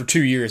also heard for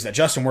 2 years that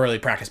Justin Worley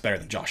practiced better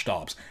than Josh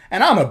Dobbs.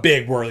 And I'm a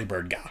big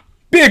Whirlybird guy.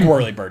 Big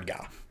Whirlybird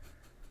guy.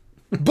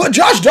 But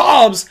Josh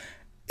Dobbs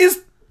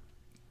is...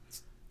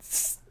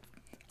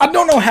 I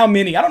don't know how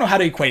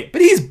to equate it,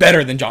 but he's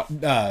better than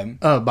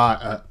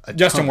By a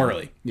Justin ton.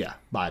 Worley. Yeah,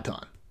 by a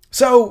ton.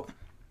 So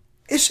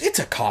it's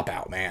a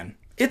cop-out, man.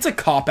 It's a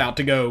cop-out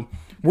to go,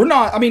 we're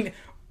not... I mean,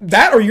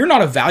 that or you're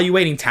not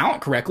evaluating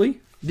talent correctly.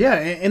 Yeah,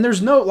 and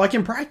there's no, like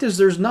in practice,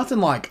 there's nothing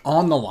like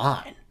on the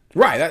line.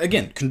 Right.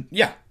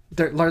 Yeah.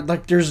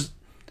 There's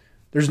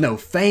no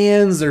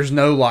fans. There's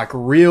no like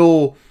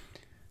real,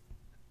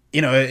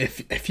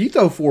 if you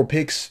throw 4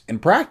 picks in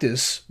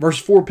practice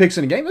versus 4 picks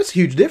in a game, that's a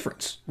huge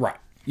difference. Right.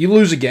 You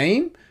lose a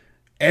game,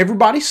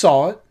 everybody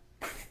saw it.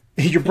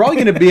 You're probably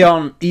going to be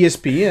on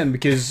ESPN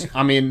because,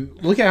 I mean,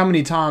 look at how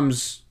many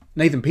times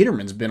Nathan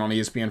Peterman's been on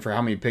ESPN for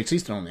how many picks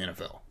he's thrown in the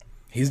NFL.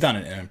 He's done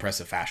it in an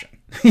impressive fashion.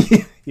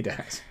 He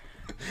does.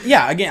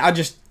 Yeah, I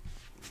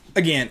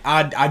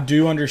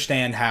do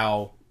understand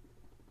how.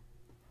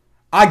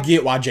 I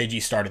get why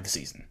JG started the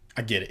season.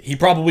 I get it. He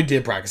probably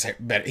did practice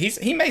better.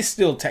 He may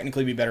still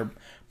technically be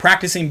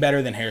practicing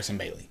better than Harrison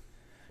Bailey.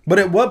 But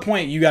at what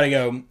point you got to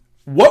go,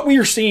 what we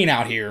are seeing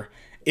out here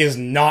is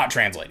not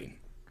translating.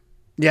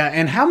 Yeah,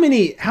 and how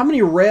many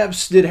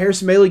reps did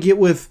Harrison Bailey get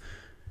with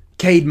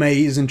Cade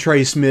Mays and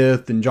Trey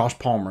Smith and Josh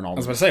Palmer and all I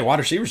was that? about to say, wide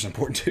receivers is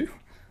important too.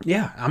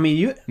 Yeah, I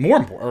mean, More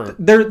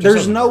important.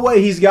 there's no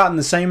way he's gotten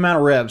the same amount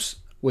of reps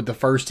with the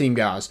first team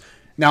guys.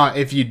 Now,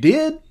 if you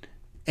did,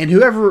 and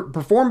whoever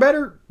performed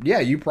better, yeah,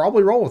 you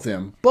probably roll with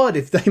them. But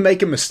if they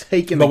make a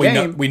mistake in the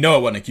game, we know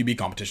it wasn't a QB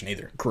competition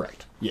either.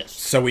 correct. Yes,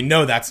 So we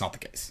know that's not the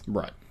case.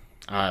 right.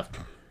 I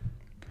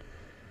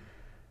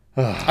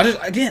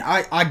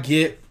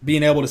get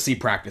being able to see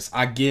practice.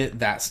 I get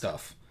that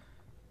stuff.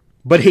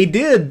 But he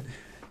did.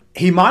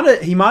 He might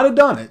have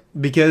done it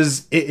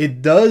because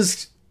it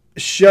does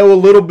show a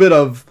little bit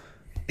of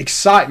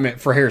excitement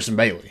for Harrison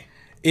Bailey.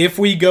 If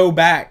we go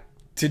back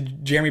to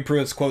Jeremy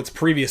Pruitt's quotes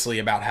previously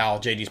about how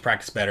JG's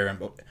practiced better,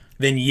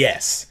 then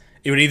yes,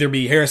 it would either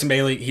be Harrison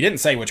Bailey. He didn't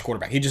say which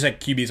quarterback. He just said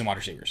QBs and wide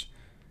receivers.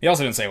 He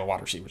also didn't say what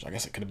wide receivers. I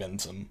guess it could have been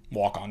some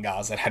walk-on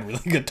guys that had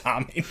really good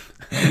timing.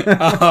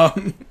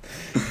 They're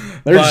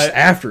just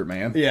after it,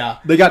 man. Yeah.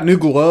 They got new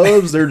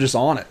gloves. They're just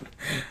on it.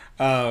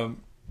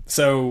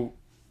 So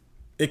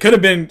it could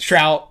have been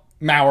Trout,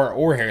 Maurer,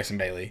 or Harrison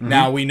Bailey. Mm-hmm.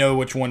 Now we know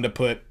which one to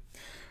put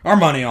our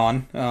money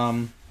on,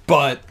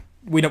 but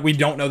we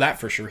don't know that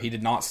for sure. He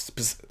did not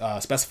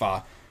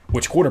specify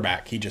which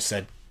quarterback. He just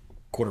said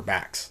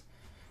quarterbacks.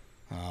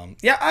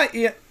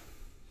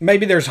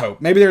 Maybe there's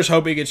hope. Maybe there's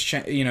hope it gets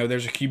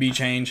there's a QB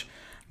change,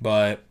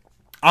 but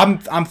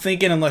I'm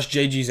thinking unless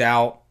JG's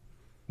out,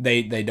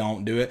 they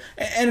don't do it.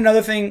 And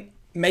another thing,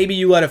 maybe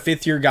you let a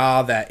 5th-year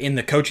guy that in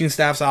the coaching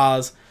staff's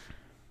eyes,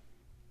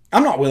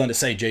 I'm not willing to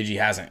say JG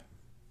hasn't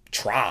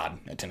tried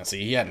at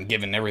Tennessee. He hadn't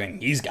given everything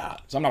he's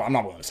got. So I'm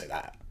not willing to say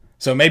that.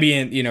 So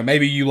maybe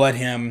maybe you let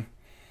him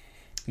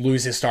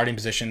lose his starting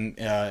position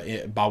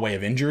by way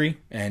of injury,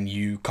 and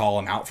you call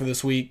him out for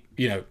this week.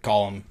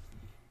 Call him.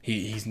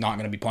 He's not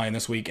going to be playing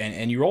this week,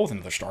 and you roll with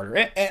another starter.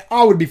 And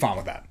I would be fine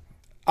with that.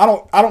 I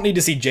don't need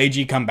to see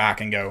JG come back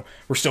and go,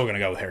 we're still going to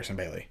go with Harrison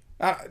Bailey.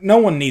 No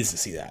one needs to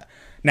see that.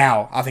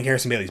 Now, I think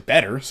Harrison Bailey's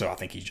better, so I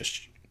think he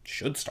just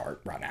should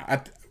start right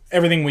now.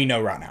 Everything we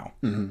know right now.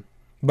 Mm-hmm.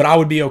 But I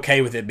would be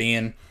okay with it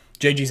being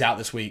JG's out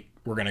this week.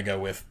 We're going to go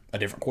with a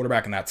different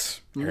quarterback, and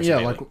that's Harrison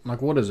Bailey.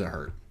 like what does it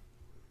hurt?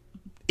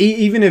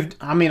 Even if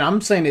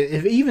I'm saying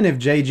even if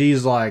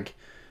JG's like,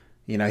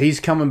 he's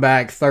coming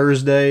back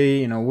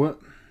Thursday, what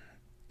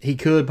he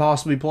could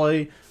possibly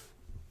play.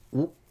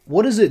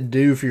 what does it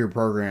do for your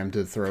program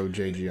to throw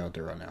JG out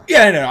there right now?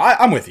 Yeah, no,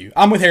 I'm with you.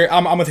 I'm with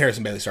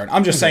Harrison Bailey starting.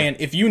 I'm just saying,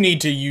 if you need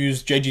to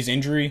use JG's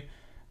injury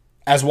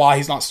as why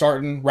he's not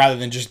starting rather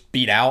than just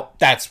beat out,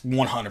 that's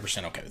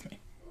 100% okay with me.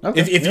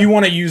 Okay, if you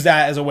want to use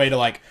that as a way to,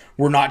 like,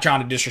 we're not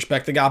trying to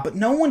disrespect the guy, but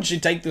no one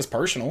should take this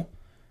personal.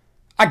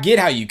 I get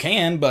how you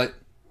can, but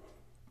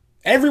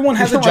everyone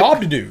has a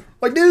job to do.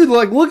 Like, dude,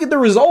 like, look at the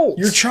results.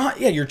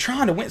 You're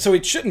trying to win, so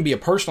it shouldn't be a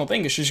personal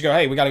thing. It's just go,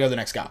 hey, we got to go to the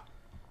next guy.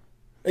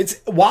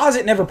 Why is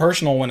it never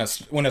personal when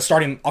a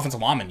starting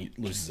offensive lineman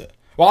loses it?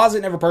 Why is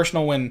it never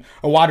personal when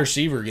a wide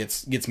receiver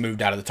gets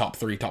moved out of the top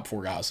 3, top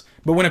 4 guys?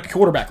 But when a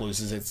quarterback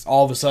loses, it's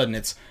all of a sudden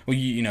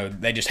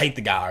they just hate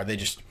the guy, or they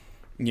just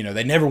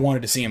they never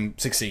wanted to see him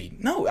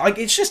succeed. No, like,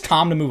 it's just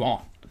time to move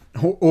on.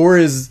 Or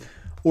is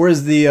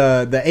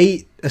the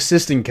 8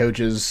 assistant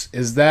coaches,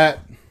 is that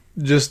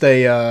just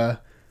a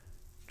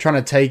trying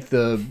to take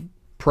the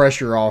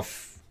pressure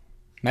off?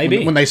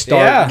 Maybe when they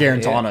start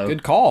Garantano.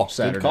 Good call.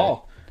 Saturday. Good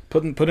call.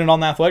 Putting it on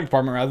the athletic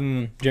department rather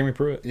than Jeremy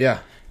Pruitt. Yeah.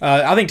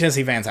 I think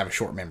Tennessee fans have a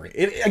short memory.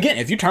 Again,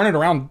 if you turn it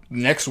around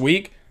next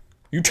week,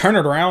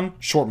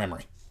 short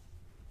memory.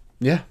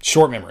 Yeah.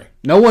 Short memory.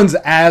 No one's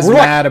as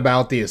mad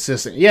about the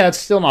assistant. Yeah, it's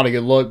still not a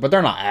good look, but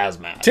they're not as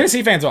mad.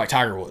 Tennessee fans are like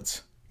Tiger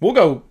Woods.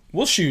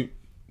 We'll shoot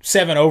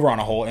 7 over on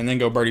a hole and then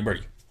go birdie.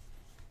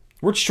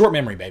 We're short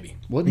memory, baby.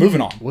 Moving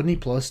on. Wasn't he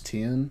plus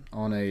 10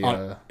 on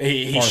a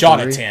he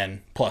shot a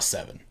 10 plus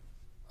 7.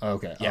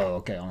 Okay. Yeah. Oh,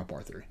 okay, on a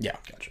par 3. Yeah.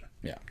 Gotcha.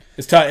 Yeah.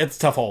 It's tough. It's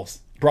tough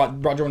holes.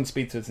 Brought Jordan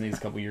Spieth to its knees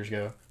a couple years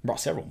ago.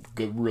 Brought several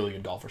really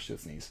good golfers to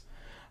its knees.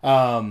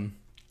 Where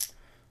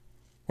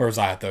was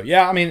I at, though?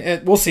 Yeah, I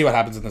mean, we'll see what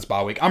happens in this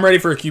bye week. I'm ready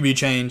for a QB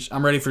change.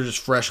 I'm ready for just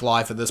fresh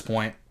life at this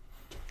point.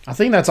 I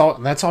think that's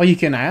all you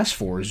can ask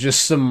for is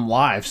just some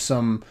life,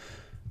 some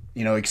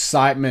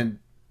excitement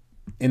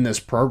in this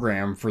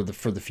program for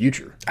the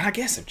future. I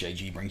guess if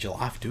JG brings you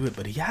life, do it,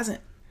 but he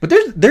hasn't. But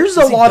there's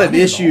a lot of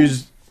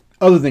issues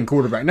other than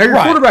quarterback. Now,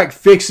 your quarterback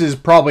fixes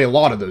probably a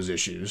lot of those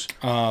issues.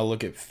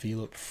 Look at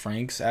Philip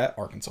Franks at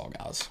Arkansas,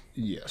 guys.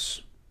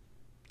 Yes.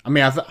 I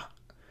mean, oh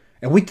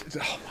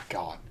my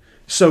God.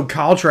 So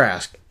Kyle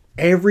Trask,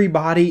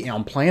 everybody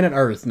on planet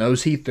Earth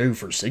knows he threw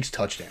for 6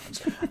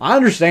 touchdowns. I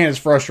understand it's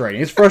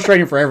frustrating. It's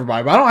frustrating for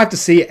everybody, but I don't have to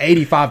see it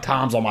 85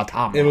 times on my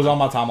timeline. It was on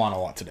my timeline a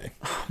lot today.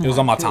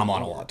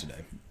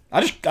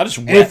 I just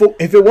went.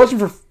 If it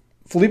wasn't for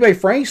Felipe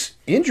Franks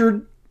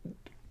injured,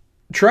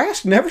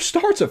 Trask never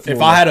starts at 4.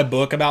 If I had a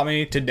book about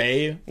me,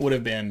 today would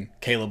have been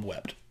Caleb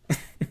wept.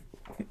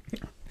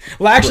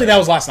 Well, actually, that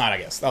was last night, I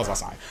guess. That was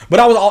last night.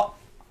 But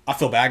I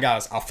feel bad,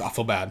 guys. I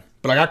feel bad.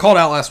 But I got called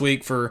out last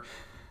week for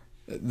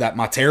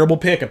my terrible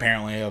pick,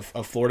 apparently,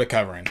 of Florida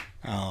covering.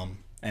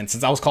 And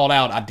since I was called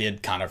out, I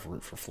did kind of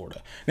root for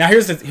Florida. Now,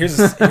 here's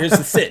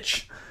the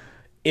sitch.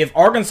 If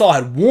Arkansas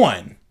had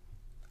won,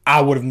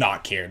 I would have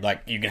not cared.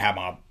 Like, you can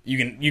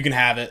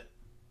have it.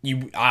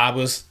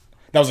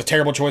 That was a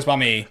terrible choice by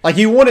me. Like,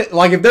 you want it,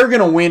 like, if they're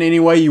gonna win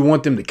anyway, you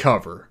want them to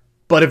cover.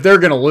 But if they're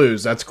gonna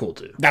lose, that's cool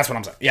too. That's what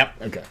I'm saying. Yep.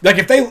 Okay. Like,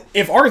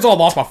 if Arkansas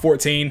lost by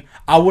 14,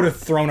 I would have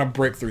thrown a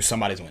brick through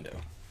somebody's window.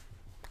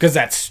 Because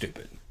that's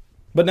stupid.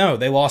 But no,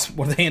 they lost.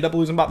 What did they end up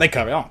losing by? They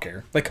covered. I don't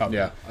care. They covered.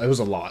 Yeah, it was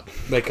a lot.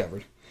 They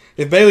covered.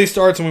 If Bailey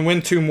starts and we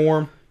win 2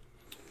 more,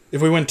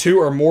 if we win 2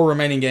 or more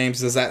remaining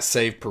games, does that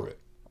save Pruitt?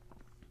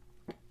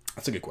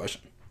 That's a good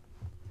question.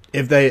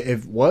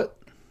 If what?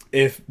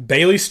 If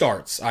Bailey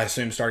starts, I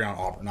assume starting on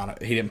Auburn.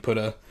 He didn't put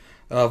a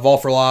Vol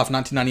for Life,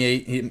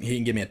 1998. He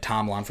didn't give me a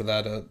timeline for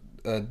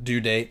that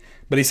due date.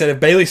 But he said if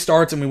Bailey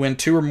starts and we win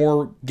 2 or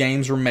more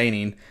games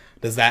remaining,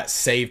 does that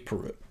save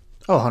Pruitt?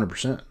 Oh,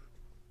 100%.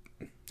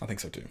 I think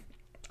so too.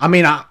 I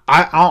mean, I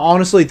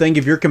honestly think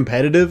if you're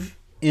competitive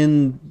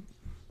in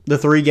the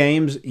 3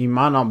 games, you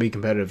might not be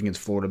competitive against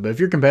Florida. But if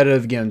you're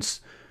competitive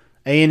against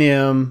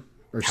A&M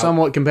or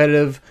somewhat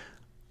competitive,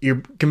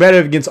 you're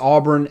competitive against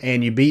Auburn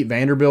and you beat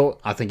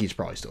Vanderbilt, I think he's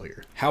probably still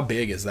here. How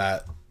big is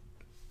that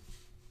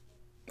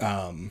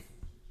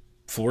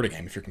Florida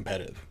game if you're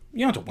competitive?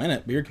 You don't have to win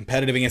it, but you're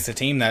competitive against a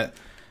team that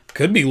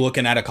could be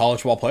looking at a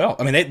college football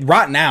playoff. I mean,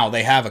 right now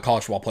they have a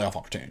college football playoff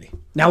opportunity.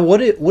 Now,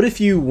 what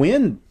if you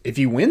win? If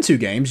you win 2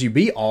 games, you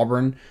beat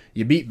Auburn,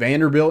 you beat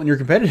Vanderbilt, and you're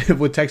competitive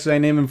with Texas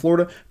A&M and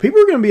Florida.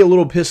 People are going to be a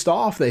little pissed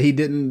off that he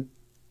didn't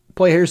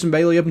play Harrison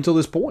Bailey up until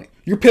this point.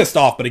 You're pissed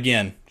off, but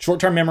again,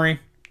 short-term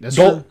memory. That's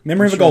true.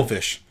 Memory of a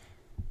goldfish.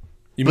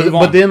 You move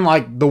on. But then,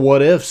 like, the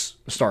what ifs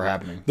start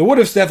happening. The what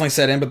ifs definitely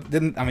set in, but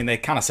didn't. I mean, they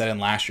kind of set in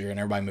last year, and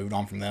everybody moved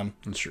on from them.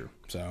 That's true.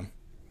 So,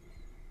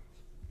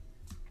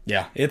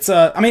 yeah, it's.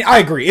 I mean, I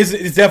agree.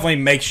 It definitely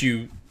makes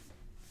you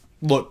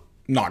look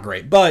not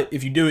great, but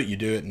if you do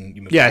it, and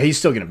you move. Yeah, on. he's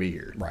still going to be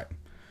here. Right.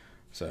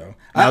 So,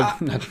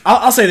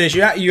 I'll say this: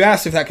 you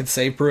asked if that could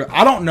save Pruitt.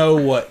 I don't know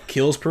what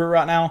kills Pruitt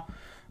right now.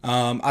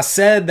 I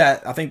said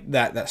that I think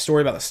that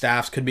story about the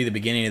staffs could be the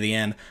beginning of the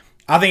end.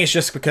 I think it's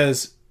just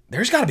because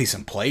there's got to be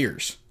some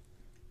players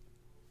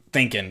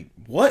thinking,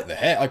 what the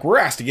heck? Like, we're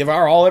asked to give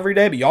our all every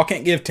day, but y'all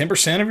can't give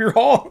 10% of your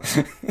all?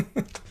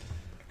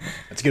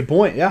 That's a good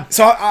point. Yeah.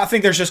 So I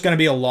think there's just going to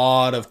be a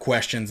lot of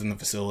questions in the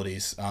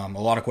facilities, a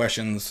lot of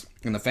questions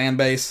in the fan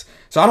base.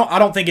 So I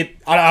don't think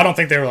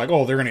they were like,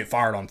 oh, they're going to get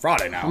fired on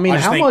Friday now. I mean,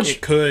 just how think much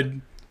it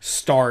could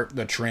start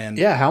the trend?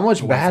 Yeah. How much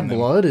away bad from them.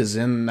 blood is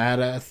in that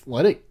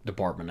athletic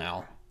department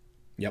now?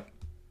 Yep.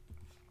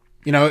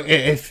 You know,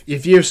 if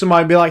you have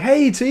somebody be like,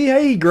 hey T,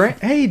 hey Grant,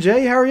 hey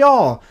Jay, how are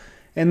y'all?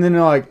 And then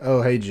they're like,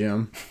 oh hey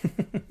Jim,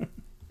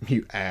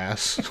 you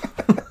ass.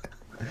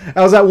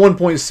 How's that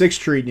 1.6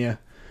 treating you?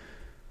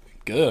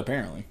 Good,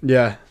 apparently.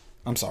 Yeah.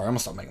 I'm sorry. I'm going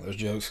to stop making those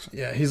jokes.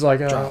 Yeah, he's like,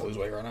 Trying to lose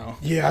weight right now.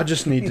 yeah, I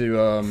just need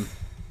to,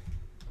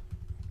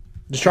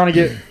 just trying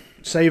to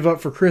save up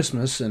for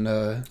Christmas, and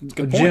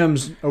point.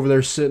 Jim's over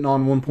there sitting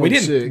on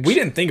 1.6. We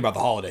didn't think about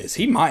the holidays.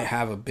 He might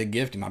have a big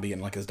gift. He might be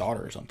getting like his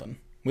daughter or something.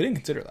 We didn't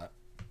consider that.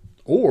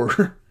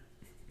 Or,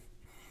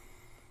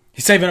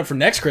 He's saving up for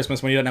next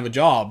Christmas when he doesn't have a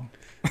job.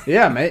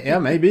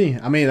 maybe.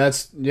 I mean,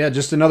 that's,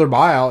 just another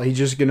buyout. He's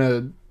just going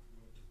to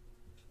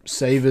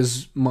save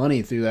his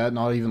money through that,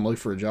 not even look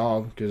for a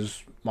job,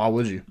 because why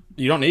would you?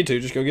 You don't need to.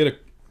 Just go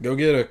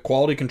get a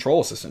quality control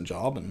assistant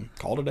job and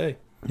call it a day.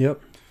 Yep.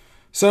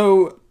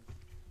 So,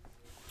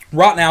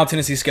 right now,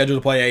 Tennessee's scheduled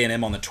to play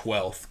A&M on the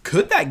 12th.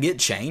 Could that get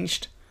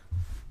changed?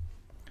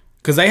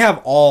 Because they have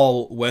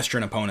all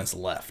Western opponents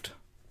left.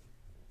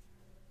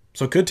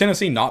 So, could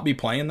Tennessee not be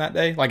playing that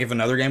day? Like, if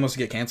another game was to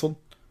get canceled?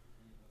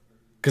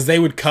 Because they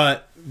would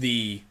cut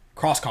the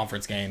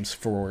cross-conference games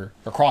or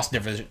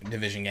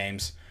cross-division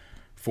games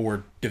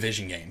for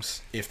division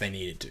games if they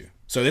needed to.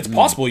 So, it's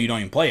possible you don't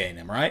even play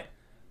A&M, right?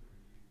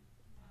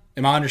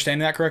 Am I understanding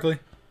that correctly?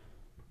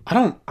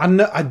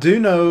 I do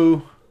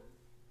know.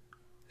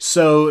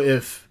 So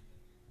if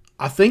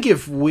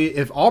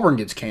Auburn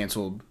gets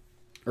canceled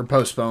or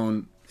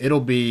postponed, it'll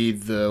be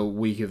the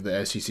week of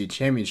the SEC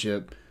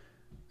championship,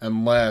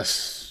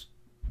 unless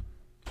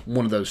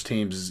one of those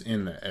teams is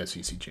in the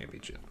SEC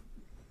championship.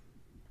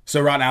 So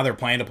right now they're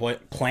planning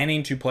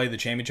to play the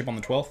championship on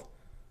the 12th,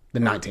 The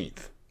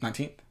 19th.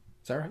 19th.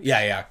 Is that right?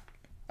 Yeah.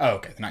 Oh,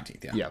 okay, the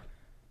 19th. Yeah. Yeah.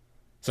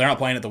 So they're not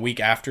playing it the week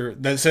after.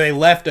 So they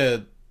left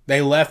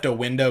a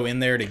window in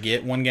there to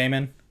get one game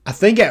in. I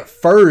think at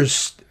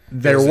first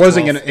it was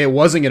the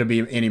wasn't gonna be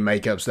any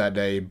makeups that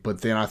day,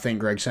 but then I think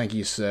Greg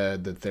Sankey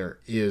said that there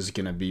is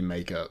gonna be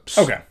makeups.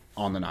 Okay.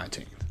 On the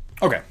 19th.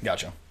 Okay,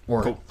 gotcha.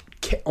 Or Cool.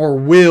 or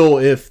will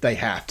if they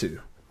have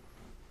to.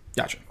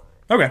 Gotcha.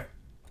 Okay,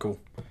 cool.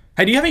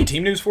 Hey, do you have any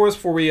team news for us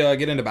before we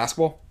get into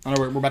basketball? I know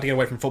we're about to get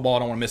away from football. I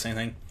don't want to miss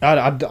anything.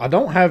 I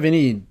don't have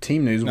any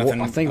team news.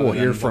 Nothing I think other we'll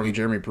hear than from what we-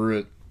 Jeremy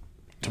Pruitt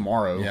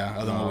tomorrow. Yeah,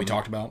 other than what we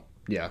talked about.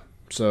 Yeah.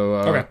 So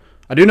Okay.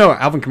 I do know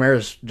Alvin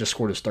Kamara just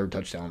scored his third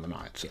touchdown of the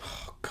night. So.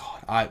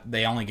 God,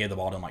 they only gave the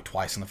ball to him like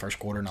twice in the first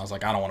quarter, and I was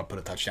like, I don't want to put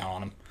a touchdown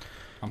on him.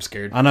 I'm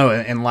scared. I know.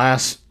 And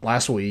last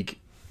week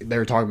they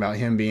were talking about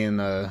him being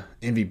the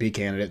MVP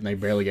candidate, and they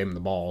barely gave him the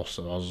ball.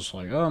 So I was just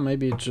like, oh,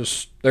 maybe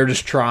it's they're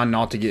just trying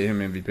not to get him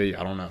MVP.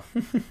 I don't know.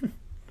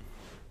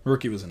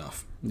 Rookie was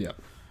enough. Yeah.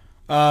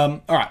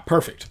 All right,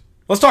 perfect.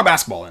 Let's talk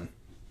basketball then.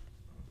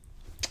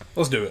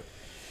 Let's do it.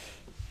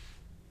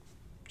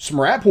 Some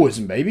rat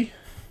poison, baby.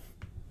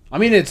 I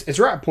mean, it's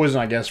rat poison,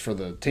 I guess, for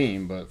the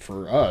team, but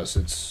for us,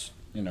 it's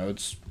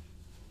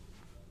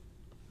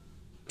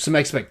some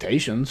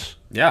expectations.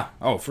 Yeah.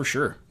 Oh, for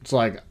sure. It's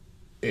like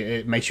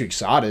it makes you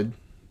excited.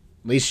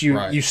 At least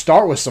Right. you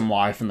start with some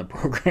life in the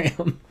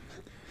program.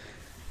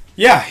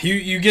 Yeah,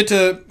 you get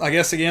to, I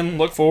guess, again,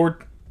 look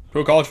forward to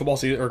a college football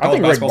season or I college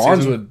think Rick basketball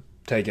Barnes season. would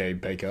take a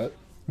pay cut.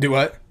 Do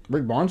what?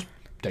 Rick Barnes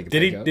take a Did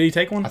pay he? cut. Did he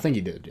take one? I think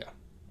he did. Yeah.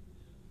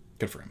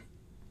 Good for him.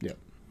 Yep.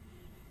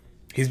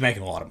 He's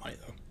making a lot of money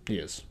though. He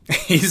is.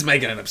 He's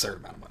making an absurd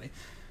amount of money.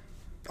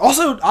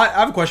 Also, I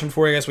have a question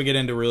before I guess we get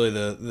into really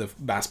the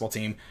basketball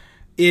team.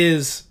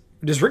 Does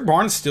Rick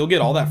Barnes still get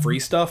all that free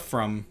stuff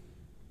from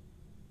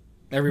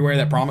everywhere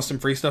that promised him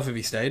free stuff if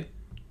he stayed?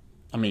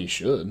 I mean, he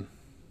should.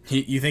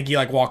 You think he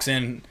like walks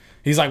in?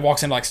 He's like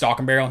walks in like Stock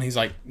and Barrel, and he's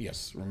like,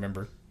 "Yes,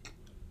 remember."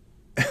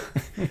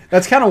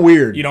 That's kind of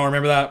weird. You don't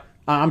remember that?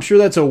 I'm sure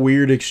that's a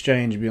weird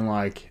exchange, being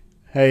like,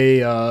 "Hey,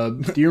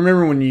 do you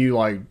remember when you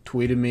like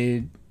tweeted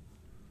me?"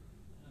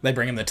 They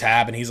bring him the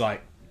tab, and he's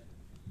like,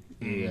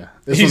 Yeah,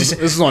 this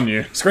is on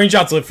you.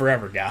 "Screenshots live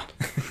forever, guy."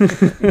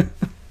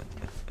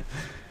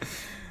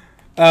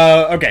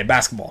 Okay,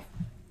 basketball.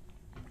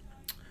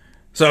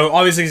 So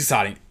obviously it's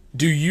exciting.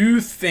 Do you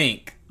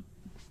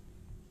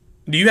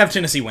have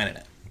Tennessee winning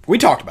it? We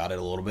talked about it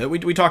a little bit.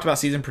 We talked about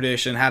season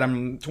prediction. Had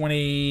them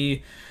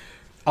 20.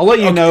 I'll let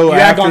you know you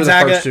had after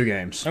Gonzaga- the first two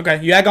games.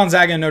 Okay, you had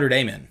Gonzaga and Notre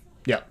Dame in.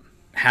 Yep.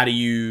 Do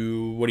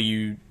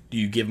you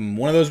give them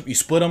one of those? You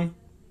split them?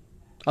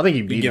 I think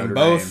he beat give Notre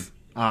them both?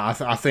 Dame.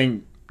 I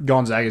think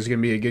Gonzaga is going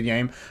to be a good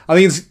game. I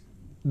think it's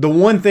the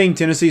one thing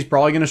Tennessee's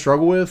probably going to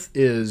struggle with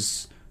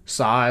is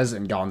size,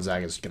 and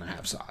Gonzaga is going to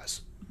have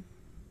size.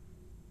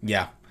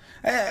 Yeah.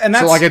 And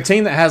that's So like a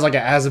team that has like a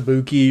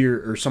Azubuike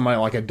or somebody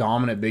like a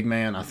dominant big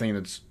man, I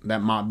think that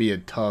might be a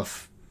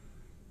tough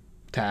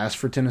task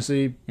for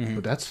Tennessee. Mm-hmm.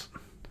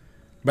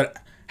 But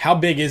how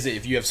big is it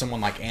if you have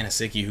someone like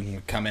Anasicki who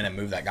can come in and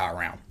move that guy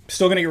around?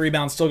 Still going to get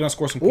rebounds, still going to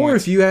score some points. Or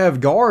if you have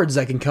guards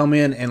that can come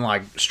in and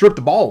like strip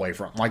the ball away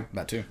from, like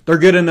that too. They're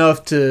good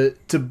enough to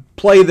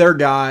play their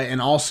guy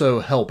and also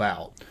help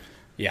out.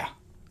 Yeah.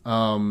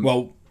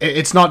 Well,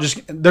 It's not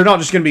just they're not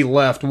just going to be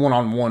left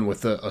 1-on-1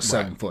 with a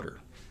 7-footer.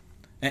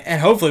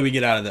 And hopefully we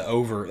get out of the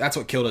over. That's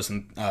what killed us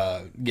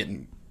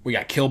in we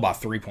got killed by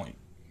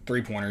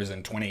 3-pointers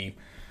in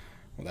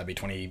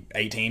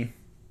 2018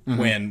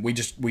 when we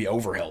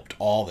overhelped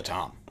all the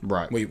time.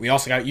 Right. We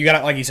also got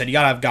like you said, you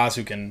got to have guys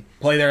who can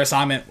play their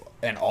assignment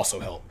and also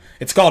help.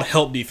 It's called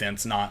help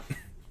defense, not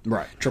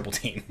triple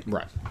team.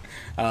 Right.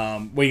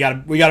 We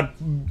got to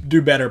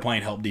do better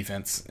playing help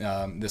defense.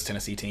 This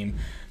Tennessee team.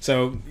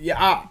 So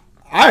yeah,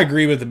 I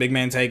agree with the big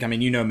man take. I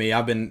mean, you know me,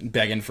 I've been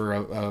begging for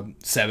a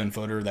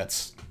 7-footer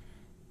that's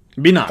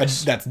be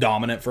nice. That's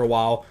dominant for a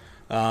while.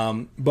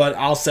 But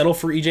I'll settle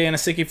for EJ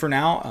Anasicki for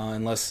now,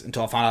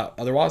 until I find out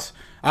otherwise.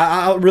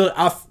 I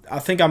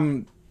think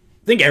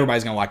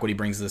everybody's gonna like what he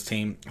brings to this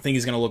team. I think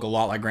he's gonna look a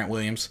lot like Grant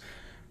Williams.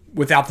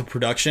 Without the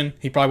production,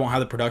 he probably won't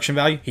have the production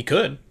value. He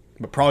could,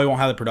 but probably won't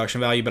have the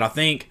production value. But I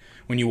think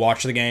when you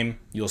watch the game,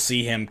 you'll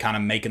see him kind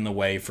of making the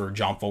way for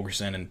John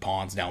Fulkerson and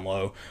Pons down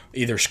low,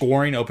 either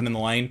scoring, opening the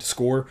lane to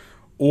score,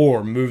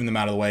 or moving them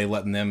out of the way,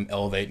 letting them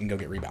elevate and go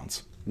get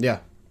rebounds. Yeah,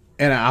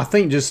 and I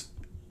think just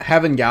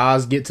having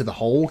guys get to the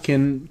hole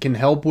can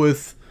help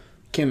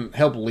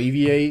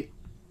alleviate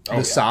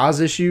the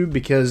size issue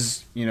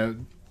because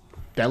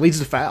that leads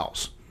to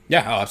fouls.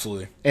 Yeah, oh,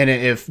 absolutely. And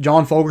if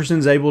John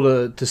Fulkerson's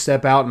able to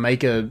step out and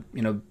make a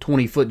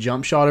 20-foot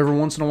jump shot every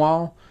once in a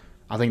while,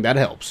 I think that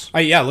helps.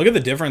 Yeah, look at the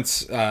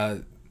difference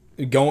having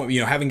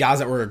guys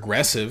that were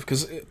aggressive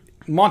because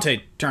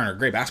Monte Turner,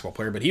 great basketball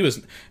player, but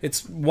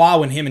it's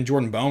wild when him and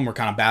Jordan Bone were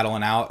kind of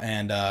battling out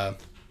and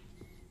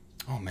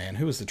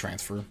who was the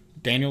transfer?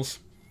 Daniels?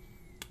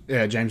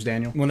 Yeah, James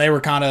Daniel. When they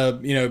were kind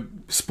of,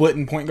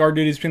 splitting point guard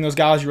duties between those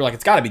guys, you were like,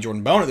 it's got to be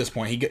Jordan Bone at this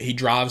point. He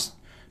drives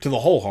to the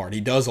hole hard.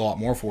 He does a lot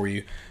more for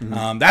you.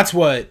 Mm-hmm. That's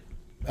what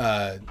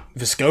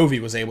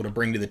Vescovi was able to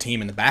bring to the team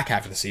in the back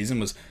half of the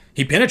season was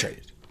he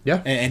penetrated.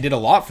 Yeah. And did a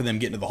lot for them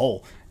getting to the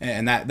hole.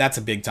 And that's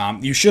a big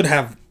time. You should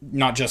have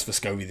not just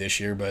Vescovi this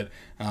year, but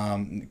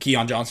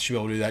Keon Johnson should be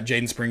able to do that.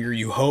 Jaden Springer,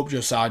 you hope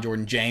Josiah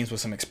Jordan-James with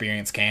some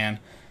experience can.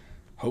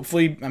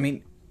 Hopefully,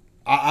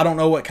 I don't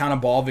know what kind of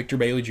ball Victor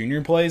Bailey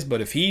Jr. plays,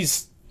 but if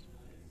he's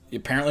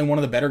apparently one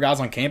of the better guys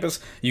on campus,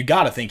 you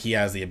got to think he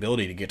has the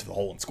ability to get to the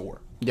hole and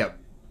score. Yep.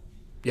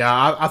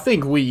 Yeah, I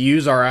think we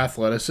use our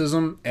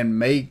athleticism and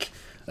make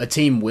a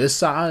team with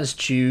size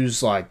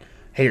choose like,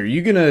 hey, are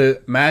you going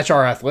to match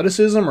our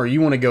athleticism or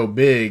you want to go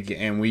big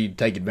and we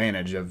take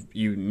advantage of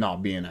you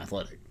not being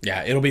athletic?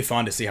 Yeah, it'll be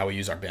fun to see how we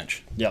use our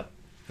bench. Yep.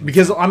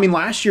 Because,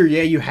 last year,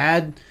 you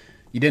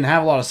didn't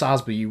have a lot of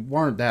size, but you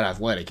weren't that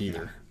athletic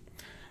either.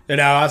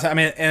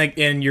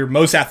 And your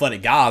most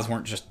athletic guys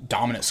weren't just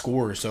dominant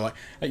scorers. So,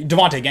 like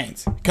Devontae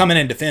Gaines, come in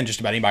and defend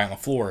just about anybody on the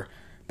floor,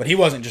 but he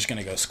wasn't just going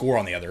to go score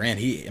on the other end.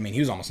 He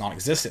was almost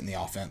non-existent in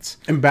the offense.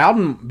 And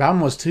Bowden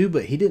was too,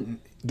 but he didn't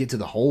get to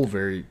the hole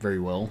very, very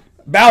well.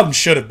 Bowden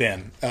should have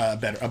been a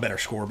better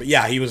scorer, but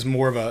yeah, he was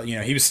more of a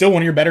he was still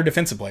one of your better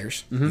defensive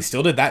players. Mm-hmm. He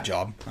still did that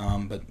job,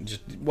 but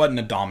just wasn't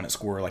a dominant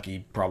scorer like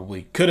he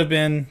probably could have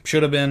been,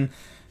 should have been,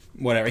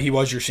 whatever. He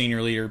was your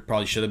senior leader,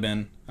 probably should have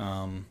been.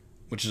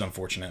 Which is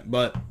unfortunate,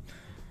 but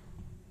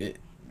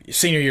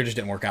senior year just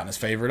didn't work out in his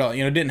favor at all. It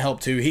didn't help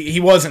too. He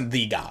wasn't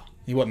the guy.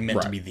 He wasn't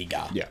meant to be the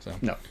guy. Yeah. So.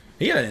 No.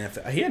 He had an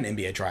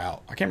NBA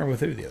tryout. I can't remember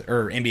with who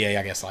or NBA.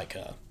 I guess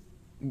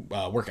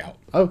workout.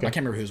 Okay. I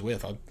can't remember who he was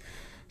with. I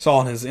saw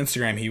on his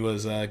Instagram he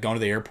was going to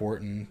the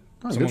airport and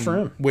good for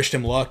him. Wished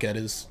him luck at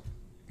his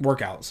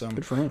workout. So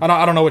good for him.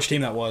 I don't know which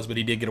team that was, but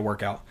he did get a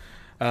workout.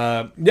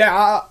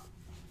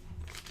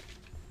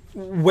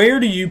 Where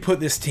do you put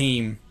this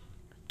team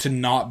to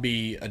not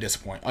be a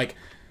disappointment? Like,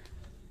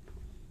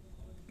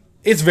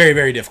 it's very,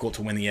 very difficult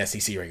to win the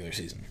SEC regular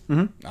season.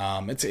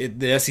 Mm-hmm.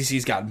 The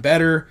SEC's gotten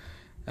better.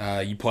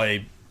 You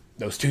play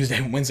those Tuesday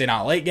and Wednesday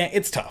night late game.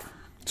 It's tough.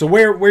 So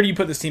where do you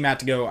put this team at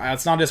to go?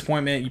 It's not a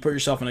disappointment. You put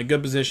yourself in a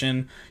good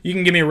position. You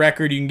can give me a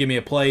record. You can give me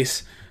a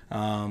place.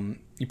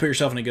 You put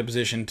yourself in a good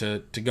position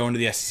to go into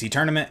the SEC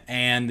tournament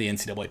and the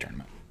NCAA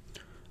tournament.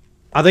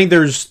 I think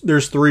there's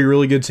 3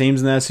 really good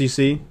teams in the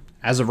SEC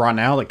as of right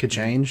now. That could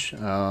change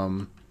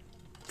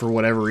for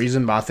whatever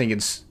reason, but I think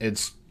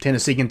it's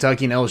Tennessee,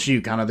 Kentucky, and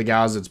LSU, kind of the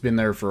guys that's been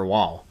there for a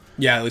while.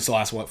 Yeah, at least the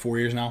last 4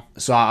 years now.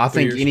 So I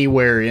think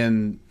anywhere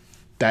in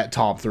that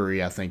top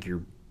 3, I think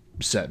you're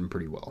setting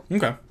pretty well.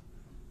 Okay.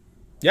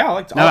 Yeah, I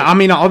like to.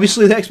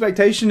 Obviously the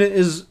expectation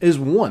is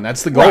 1.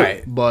 That's the goal.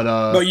 Right.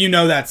 But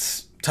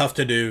that's tough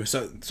to do.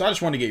 So I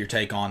just wanted to get your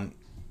take on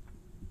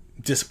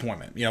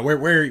disappointment.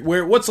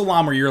 Where what's the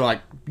line where you're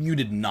like, you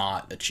did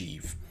not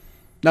achieve?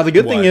 Now the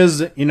good thing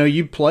is,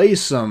 you play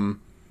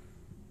some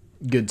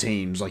good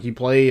teams. Like you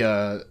play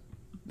the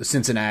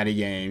Cincinnati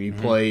game, you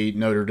play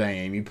Notre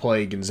Dame, you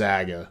play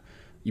Gonzaga,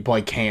 you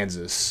play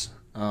Kansas.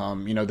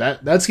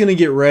 That's going to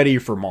get ready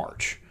for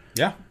March.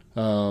 Yeah.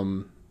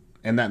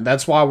 And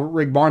that's why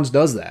Rick Barnes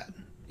does that.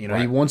 You know,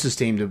 Right. he wants his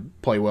team to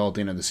play well at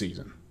the end of the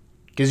season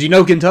because you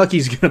know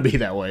Kentucky's going to be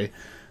that way.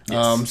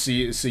 Yes.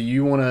 So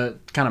you want to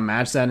kind of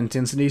match that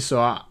intensity.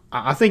 So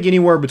I think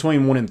anywhere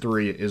between 1 and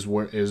 3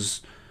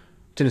 is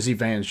Tennessee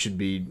fans should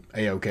be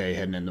A-OK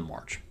heading into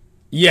March.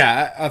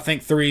 Yeah, I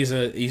think 3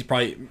 he's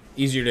probably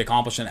easier to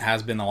accomplish than it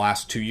has been the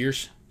last 2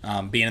 years,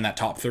 being in that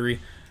top 3.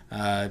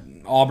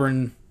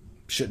 Auburn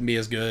shouldn't be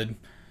as good.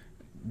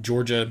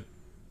 Georgia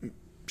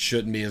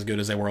shouldn't be as good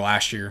as they were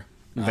last year.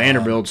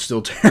 Vanderbilt's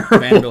still terrible.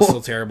 Vanderbilt's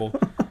still terrible.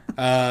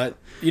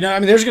 You know, I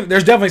mean, there's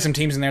definitely some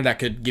teams in there that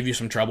could give you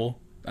some trouble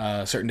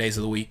certain days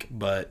of the week,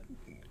 but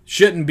they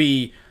shouldn't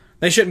be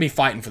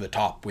fighting for the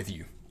top with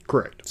you.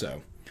 Correct.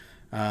 So,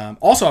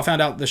 also, I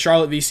found out the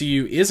Charlotte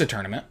VCU is a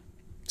tournament.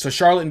 So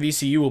Charlotte and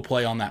VCU will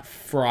play on that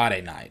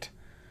Friday night.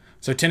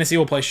 So Tennessee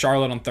will play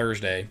Charlotte on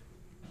Thursday.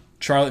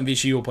 Charlotte and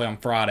VCU will play on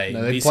Friday.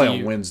 No, they VCU, play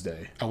on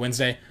Wednesday. A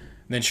Wednesday.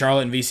 Then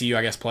Charlotte and VCU,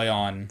 I guess, play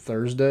on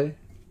Thursday?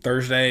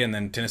 Thursday, and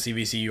then Tennessee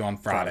VCU on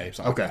Friday.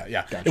 So, Okay.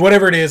 yeah. Gotcha.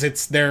 Whatever it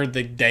is, they're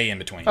the day in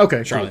between.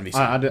 Okay, Charlotte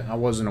cool. and VCU. I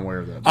wasn't aware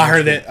of that. I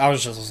heard that. I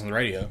was just listening to the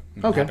radio.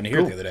 And Okay, happened to hear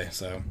cool. it the other day.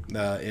 So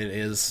that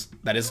is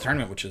a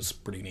tournament, which is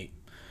pretty neat.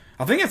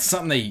 I think it's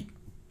something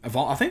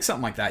I think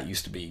something like that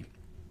used to be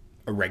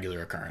a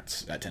regular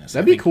occurrence at Tennessee.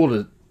 That'd be cool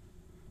to,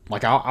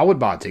 like, I would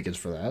buy tickets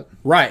for that.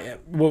 Right.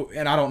 Well,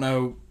 and I don't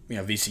know. You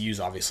know, VCU's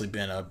obviously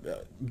been a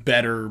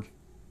better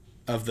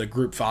of the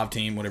Group 5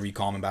 team, whatever you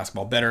call them in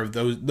basketball, better of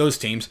those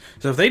teams.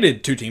 So if they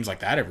did 2 teams like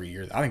that every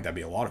year, I think that'd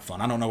be a lot of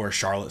fun. I don't know where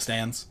Charlotte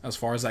stands as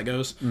far as that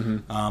goes,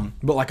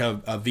 but like a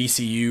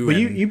VCU. But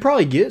and, you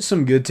probably get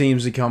some good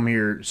teams to come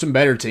here, some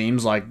better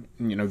teams, like,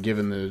 you know,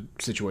 given the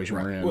situation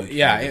we're in. well,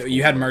 yeah,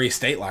 you had Murray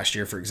State last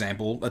year, for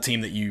example, a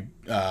team that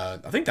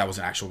I think that was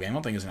an actual game. I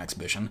don't think it was an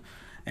exhibition.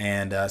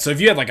 And so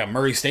if you had like a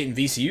Murray State and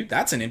VCU,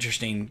 that's an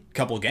interesting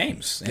couple of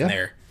games in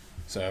there.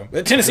 So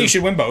Tennessee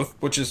should win both,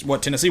 which is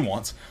what Tennessee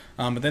wants.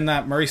 But then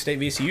that Murray State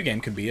VCU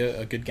game could be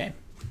a good game.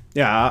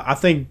 Yeah, I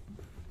think,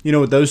 you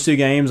know, with those 2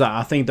 games,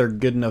 I think they're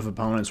good enough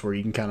opponents where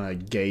you can kind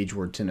of gauge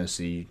where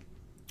Tennessee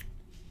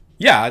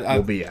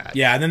will be at.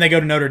 Yeah, and then they go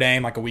to Notre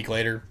Dame like a week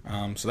later.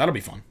 So that'll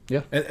be fun.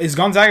 Yeah. Is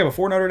Gonzaga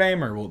before Notre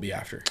Dame or will it be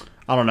after?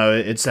 I don't know.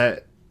 It's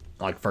that,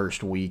 like,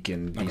 first week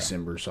in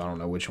December, so I don't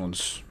know which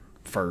one's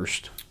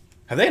first.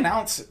 Have they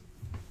announced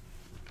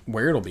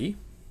where it'll be?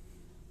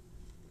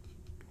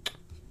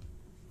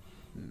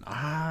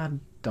 I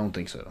don't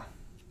think so.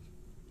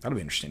 That'll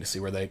be interesting to see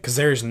where because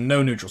there's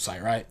no neutral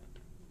site, right?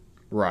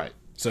 Right.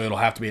 So it'll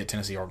have to be at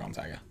Tennessee or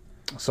Gonzaga.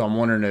 So I'm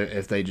wondering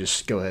if they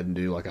just go ahead and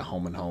do, like, a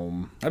home and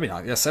home. That'd be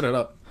nice. Yeah, set it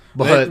up.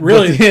 But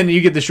really, but then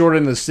you get the short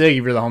end of the stick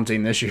if you're the home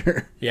team this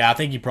year. yeah, I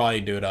think you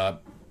probably do it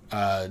up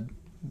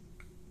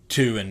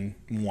 2 and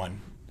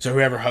 1. So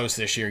whoever hosts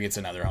this year gets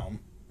another home,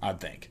 I'd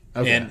think.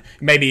 Okay. And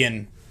maybe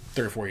in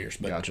 3 or 4 years,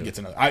 but Gotcha. gets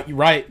another.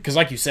 Right, because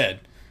like you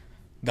said,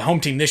 the home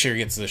team this year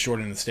gets the short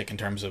end of the stick in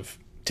terms of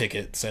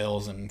ticket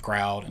sales and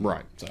crowd. And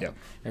Right, So yep.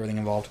 everything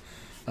involved.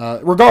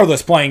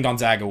 Regardless, playing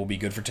Gonzaga will be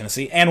good for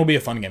Tennessee and will be a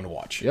fun game to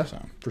watch. Yeah,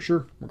 So, for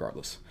sure.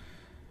 regardless.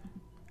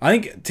 I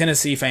think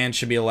Tennessee fans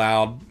should be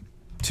allowed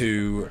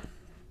to...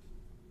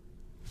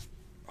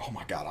 Oh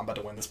my God, I'm about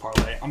to win this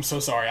parlay. I'm so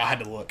sorry. I had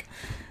to look.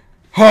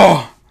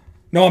 Oh,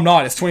 no, I'm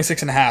not. It's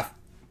 26.5.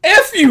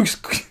 F you,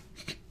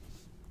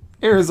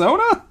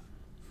 Arizona?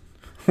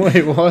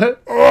 Wait,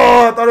 what?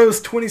 Oh, I thought it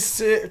was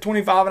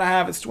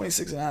 25.5. It's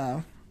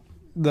 26.5.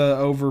 The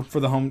over for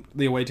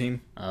the away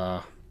team.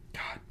 God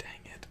dang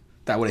it.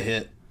 That would have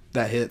hit.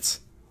 That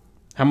hits.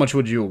 How much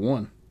would you have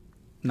won?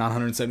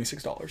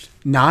 $976.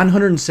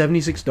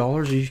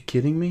 $976? Are you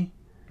kidding me?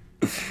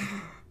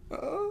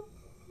 Oh.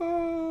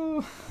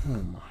 Oh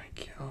my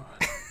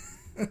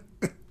God.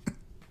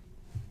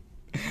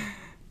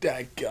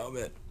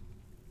 Dadgummit.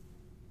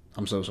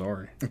 I'm so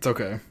sorry. It's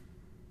okay.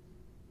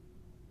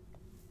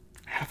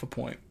 Half a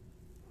point.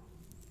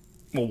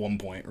 Well, 1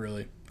 point,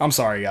 really. I'm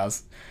sorry,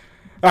 guys.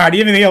 All right, do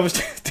you have anything else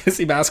to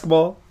Tennessee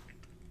basketball?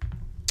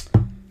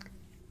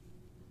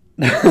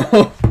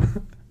 No.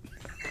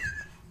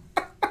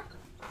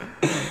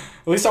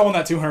 At least I won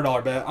that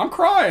 $200 bet. I'm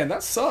crying.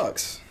 That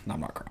sucks. No,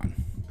 I'm not crying.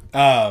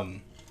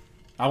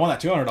 I won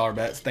that $200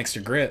 bet thanks to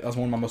Grit. That was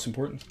one of my most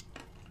important.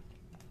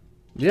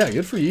 Yeah,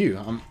 good for you.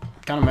 I'm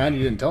kind of mad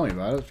you didn't tell me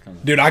about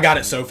it. Dude, I got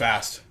it so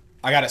fast.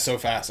 I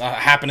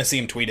happened to see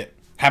him tweet it.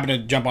 Happened to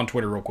jump on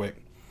Twitter real quick.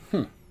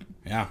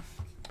 Yeah.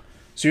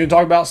 So you're going to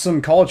talk about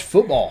some college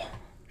football.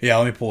 Yeah,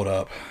 let me pull it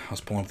up. I was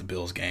pulling up the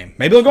Bills game.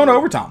 Maybe they'll go into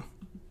overtime.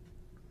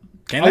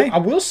 Can they? I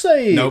will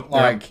say, Nope.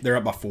 like, They're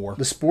up by 4.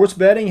 the sports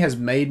betting has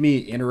made me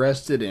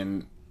interested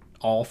in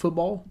all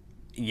football.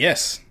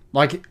 Yes.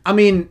 Like, I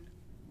mean,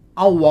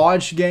 I'll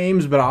watch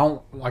games, but I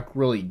don't, like,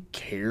 really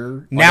care.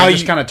 Like, Now I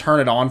just you- kind of turn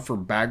it on for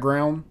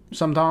background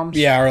sometimes.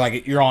 Yeah, or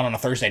like you're on a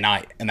Thursday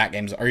night and that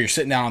game's, or you're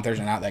sitting down on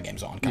Thursday night, that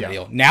game's on kind of Yeah.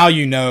 deal. Now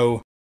you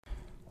know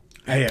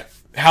Hey,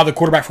 how the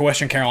quarterback for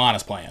Western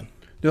Carolina's playing.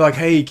 they're like,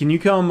 hey, can you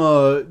come,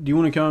 do you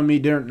want to come and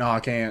meet dinner? No, I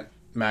can't.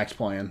 Max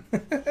playing.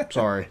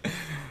 Sorry.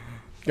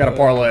 Got a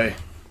parlay.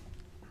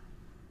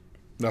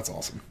 That's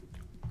awesome.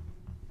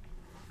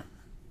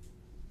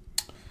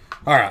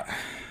 All right.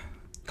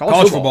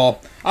 College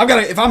football. I've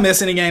got if I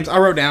miss any games, I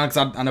wrote down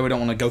because I know we don't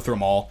want to go through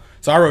them all.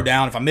 So I wrote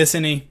down if I miss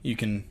any, you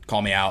can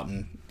call me out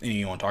and any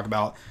you want to talk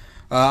about.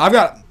 I've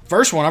got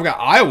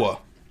Iowa.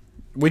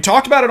 We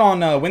talked about it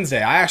on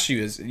Wednesday. I asked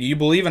you, do you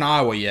believe in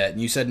Iowa yet?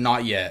 And you said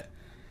not yet.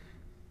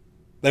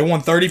 They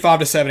won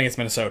 35-7 against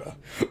Minnesota.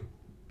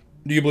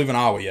 Do you believe in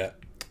Iowa yet?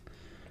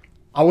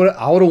 I would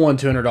have won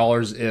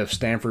 $200 if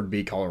Stanford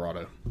beat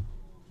Colorado.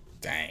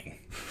 Dang.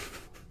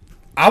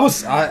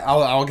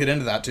 I'll get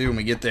into that too when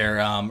we get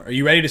there. Are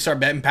you ready to start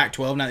betting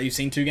Pac-12 now that you've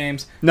seen 2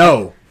 games?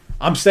 No.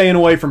 I'm staying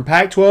away from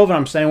Pac-12 and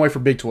I'm staying away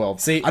from Big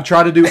 12. See, I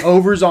try to do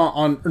overs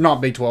on or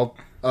not Big 12.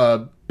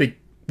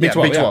 Big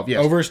 12,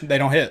 yes. Overs, they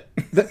don't hit.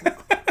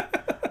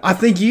 I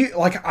think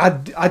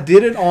I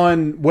did it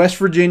on West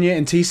Virginia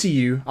and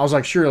TCU. I was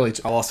like, surely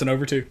I lost an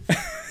over too.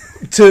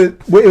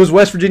 it was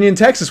West Virginia and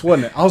Texas,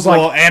 wasn't it? I was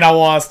like, and I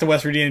lost to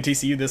West Virginia and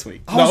TCU this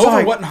week. The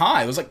over wasn't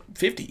high. It was like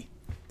 50.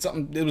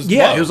 Something. It was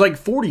low. It was like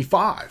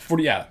 45.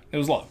 40. Yeah, it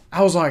was low.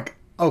 I was like,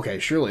 okay,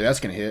 surely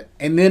that's gonna hit.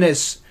 And then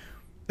it's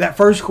that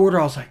first quarter.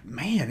 I was like,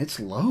 man, it's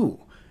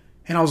low.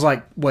 And I was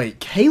like, wait,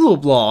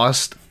 Caleb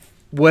lost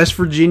West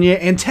Virginia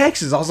and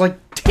Texas. I was like,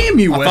 damn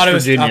you, West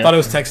Virginia. I thought it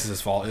was Texas's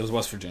fault. It was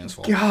West Virginia's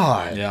fault.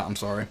 God. Yeah, I'm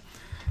sorry.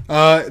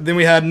 Then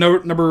we had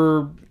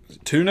number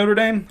 2 Notre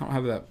Dame. I don't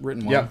have that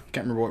written one. Yeah.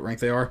 Can't remember what rank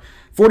they are.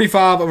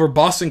 45 over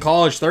Boston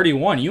College,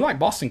 31. You like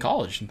Boston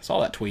College. I saw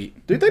that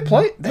tweet. Dude, they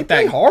play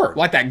hard.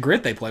 Like that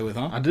grit they play with,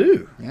 huh? I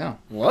do. Yeah.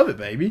 Love it,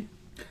 baby.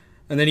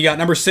 And then you got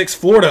number 6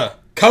 Florida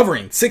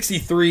covering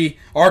 63,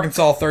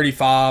 Arkansas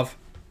 35.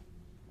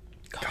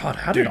 God,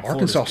 how did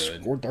Arkansas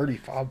score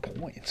 35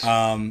 points?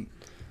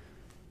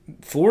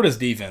 Florida's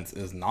defense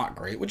is not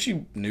great, which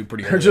you knew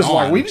pretty early They're just on.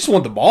 like, we just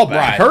want the ball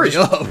back. Right. Hurry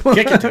up.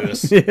 Kick it to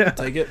us. Yeah.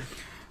 Take it.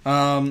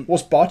 We'll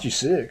spot you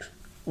 6.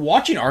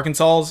 Watching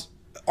Arkansas's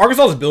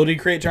ability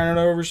to create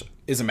turnovers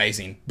is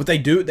amazing, but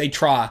they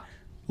try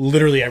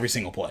literally every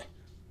single play.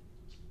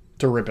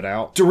 To rip it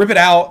out.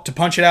 To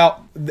punch it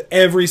out,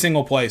 every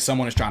single play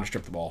someone is trying to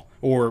strip the ball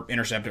or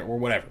intercept it or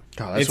whatever.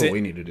 God, that's what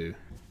we need to do.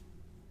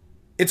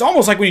 It's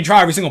almost like when you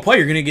try every single play,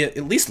 you're going to get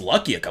at least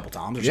lucky a couple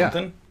times or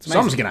something.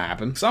 Something's going to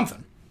happen.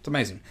 Something. It's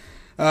amazing.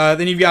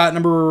 Then you've got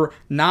number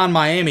 9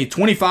 Miami,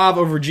 25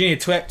 over Virginia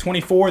Tech,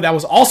 24. That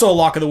was also a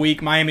lock of the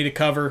week, Miami to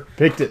cover.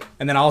 Picked it.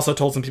 And then I also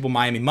told some people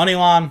Miami money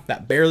line.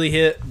 That barely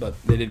hit,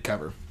 but they did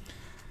cover.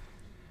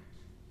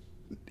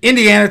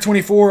 Indiana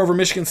 24 over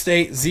Michigan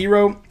State,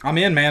 0. I'm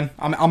in, man.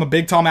 I'm a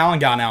big Tom Allen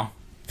guy now.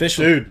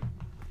 Official. Dude,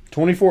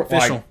 24.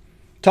 Official. Like,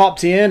 top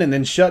 10 and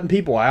then shutting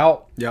people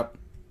out. Yep.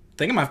 I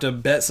think I'm going to have to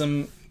bet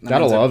some.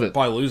 Gotta love it.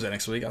 Probably lose that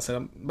next week. But I think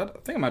I'm going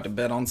to have to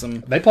bet on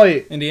some They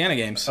play Indiana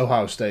games.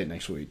 Ohio State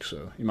next week,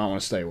 so you might want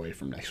to stay away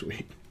from next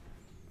week.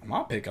 I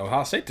might pick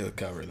Ohio State to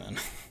cover then.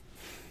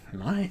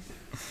 Might.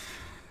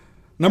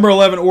 Number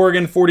 11,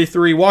 Oregon,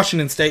 43.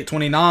 Washington State,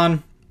 29.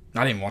 I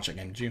didn't even watch that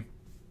game, did you?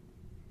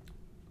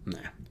 Nah.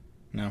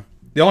 No.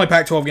 The only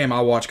Pac-12 game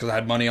I watched because I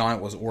had money on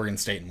it was Oregon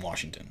State and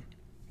Washington.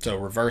 So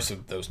reverse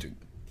of those two.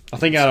 I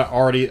think I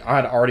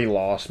had already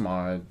lost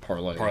my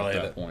parlay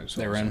at that point.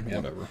 So they were in. Yeah.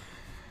 Whatever.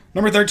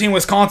 Number 13,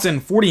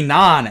 Wisconsin,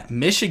 49.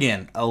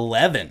 Michigan,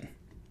 11.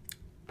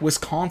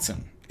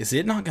 Wisconsin, is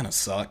it not going to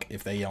suck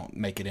if they don't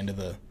make it into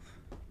the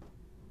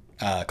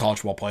college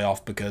football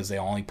playoff because they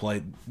only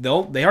played – they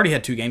already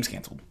had 2 games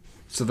canceled.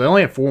 So they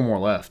only have 4 more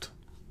left.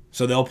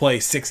 So they'll play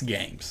 6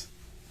 games.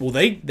 Well,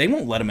 they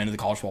won't let them into the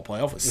college football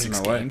playoff with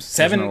 6 games.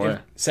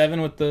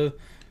 7 with the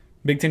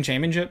Big Ten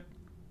championship.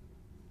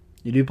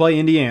 You do play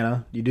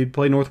Indiana. You do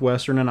play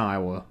Northwestern and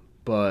Iowa.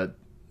 But,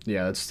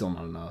 yeah, that's still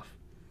not enough.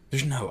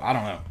 There's no – I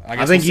don't know.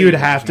 I think you would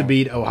have to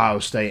beat Ohio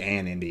State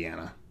and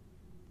Indiana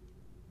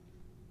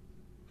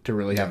to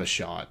really have a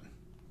shot.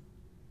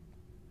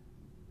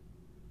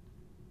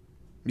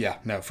 Yeah,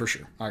 no, for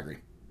sure. I agree.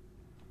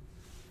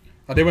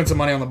 I did win some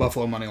money on the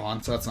Buffalo money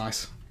line, so that's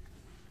nice.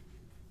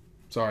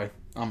 Sorry.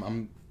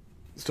 I'm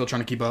still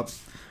trying to keep up.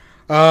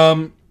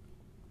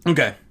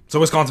 Okay, so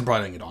Wisconsin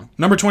probably didn't get on.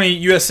 Number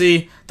 20,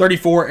 USC,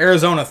 34.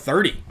 Arizona,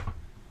 30.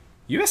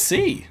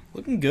 USC,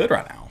 looking good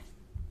right now.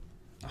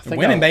 They're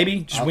winning,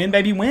 baby. Just win,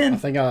 baby, win. I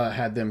think I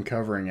had them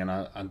covering, and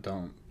I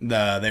don't.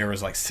 There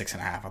was like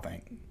 6.5, I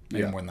think.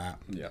 Maybe more than that.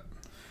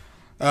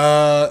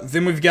 Yeah.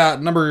 Then we've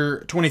got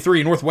number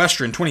 23,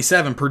 Northwestern,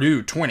 27.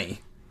 Purdue, 20.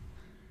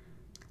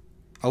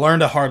 I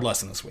learned a hard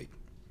lesson this week.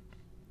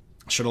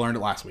 I should have learned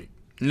it last week.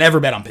 Never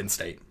bet on Penn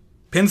State.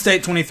 Penn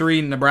State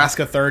 23,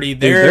 Nebraska 30.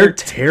 They're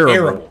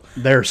terrible.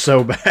 They're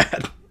so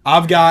bad.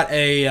 I've got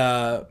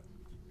a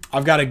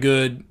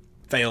good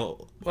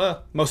fail.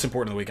 Well, most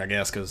important of the week, I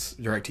guess, because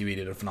DirecTV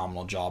did a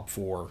phenomenal job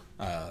for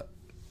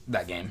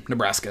that game,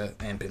 Nebraska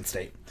and Penn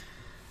State.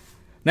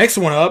 Next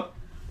one up.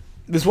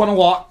 This wasn't a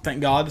lock. Thank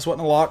God, this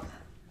wasn't a lock.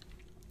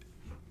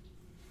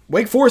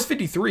 Wake Forest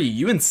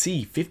 53,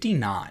 UNC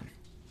 59.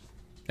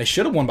 They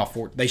should have won by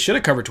 4. They should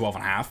have covered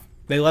 12.5.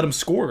 They let them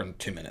score in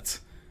 2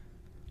 minutes.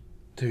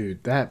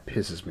 Dude, that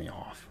pisses me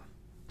off.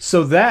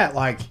 So that,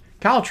 like,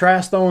 Kyle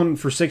Trask throwing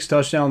for 6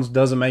 touchdowns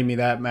doesn't make me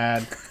that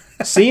mad.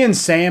 seeing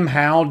Sam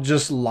Howell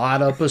just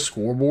light up a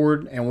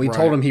scoreboard and we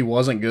told Right. him he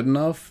wasn't good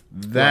enough,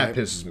 that Right.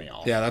 pisses me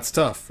off. Yeah, that's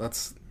tough.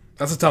 That's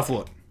a tough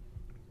look.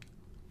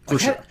 For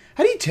Like, sure.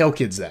 How do you tell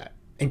kids that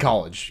in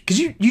college? Because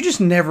you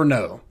just never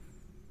know.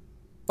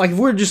 Like, if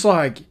we're just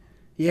like,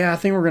 yeah, I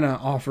think we're going to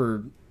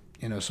offer,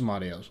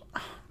 somebody else.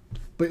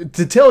 But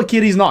to tell a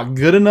kid he's not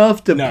good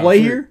enough to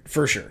play here?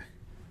 For sure.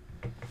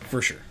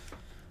 For sure.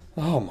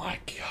 Oh, my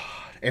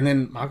God. And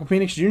then Michael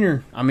Penix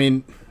Jr., I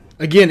mean,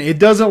 again, it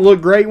doesn't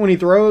look great when he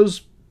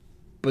throws,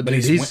 but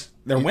dude,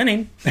 They're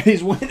winning.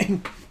 he's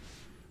winning.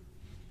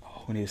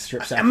 Oh, we need a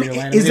strip sack. I mean,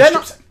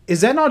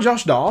 is that not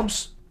Josh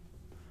Dobbs?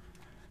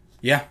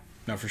 Yeah.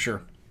 No, for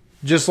sure.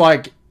 Just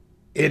like,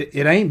 it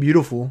ain't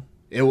beautiful.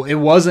 It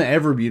wasn't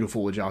ever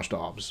beautiful with Josh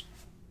Dobbs.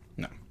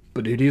 No.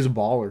 But, dude, he's a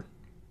baller.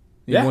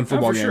 He Yeah, won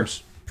football for games.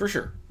 Sure. For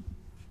sure.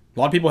 A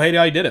lot of people hate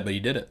how he did it, but he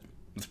did it.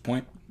 That's the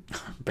point.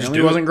 Apparently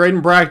he wasn't great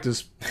in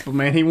practice, but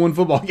man, he won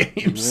football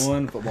games.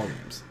 Won football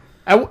games.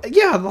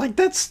 Yeah, like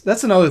that's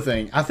another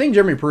thing. I think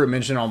Jeremy Pruitt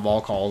mentioned on Vol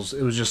Calls.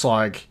 It was just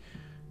like,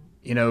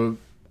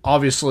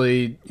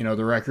 obviously,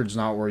 the record's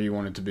not where you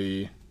want it to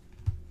be,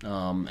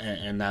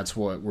 and that's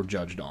what we're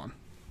judged on.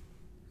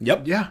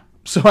 Yep. Yeah.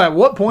 So at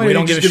what point We are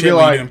don't you give a just shit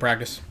gonna what be you do in like,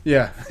 practice.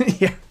 yeah,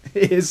 yeah,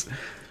 it is.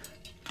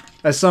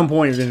 At some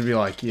point, you're going to be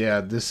like,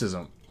 yeah, this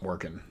isn't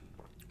working.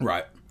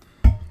 Right.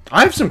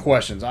 I have some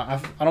questions.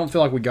 I don't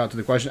feel like we got to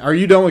the question. Are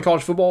you done with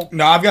college football?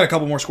 No, I've got a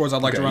couple more scores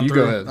I'd like to run you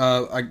through.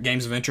 go ahead.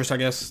 Games of interest, I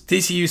guess.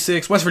 TCU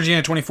 6, West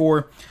Virginia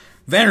 24.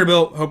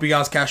 Vanderbilt, hope you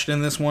guys cashed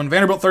in this one.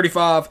 Vanderbilt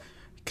 35,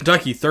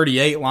 Kentucky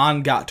 38.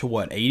 Line got to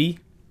what, 80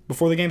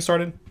 before the game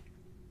started?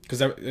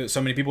 Because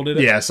so many people did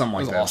it? Yeah, something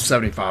like It was that. awesome.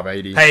 75,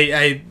 80.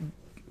 Hey,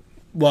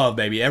 love,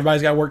 baby.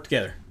 Everybody's got to work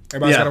together.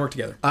 Everybody's got to work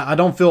together. I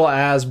don't feel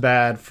as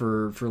bad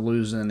for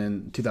losing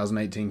in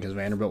 2018 because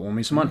Vanderbilt won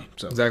me some money.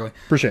 So Exactly.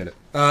 appreciate it.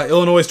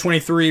 Illinois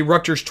 23,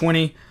 Rutgers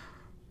 20,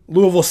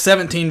 Louisville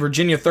 17,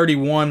 Virginia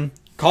 31,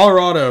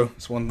 Colorado,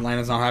 this one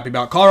Landon's not happy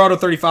about, Colorado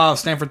 35,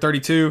 Stanford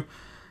 32,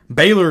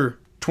 Baylor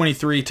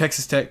 23,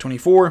 Texas Tech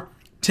 24,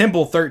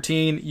 Temple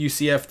 13,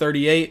 UCF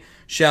 38.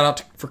 Shout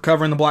out for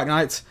covering the Black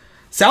Knights.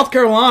 South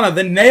Carolina,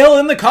 the nail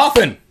in the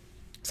coffin.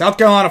 South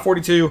Carolina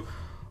 42,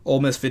 Ole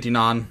Miss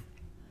 59.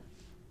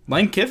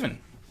 Lane Kiffin,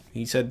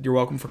 he said, "You're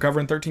welcome for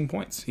covering 13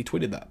 points." He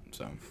tweeted that,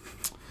 so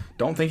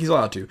don't think he's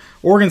allowed to.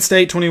 Oregon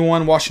State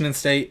 21, Washington,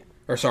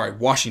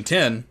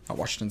 not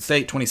Washington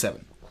State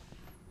 27.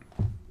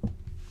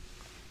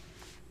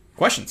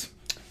 Questions?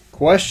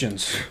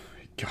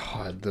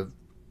 God, the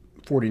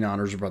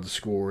 49ers are about to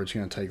score. It's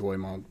going to take away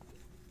my...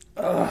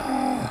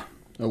 Oh,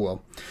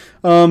 well.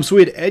 So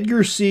we had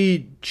Edgar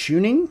C.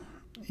 Tuning.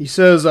 He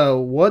says,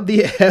 what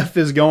the F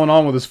is going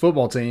on with this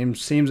football team?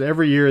 Seems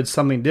every year it's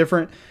something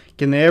different.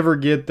 Can they ever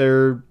get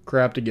their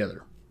crap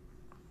together?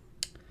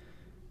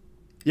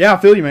 Yeah, I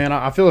feel you, man.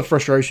 I feel the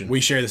frustration. We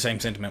share the same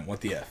sentiment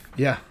with the F.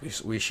 Yeah.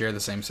 We share the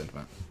same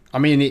sentiment. I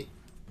mean,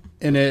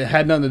 it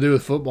had nothing to do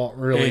with football,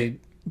 really.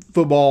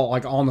 Football,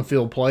 like, on the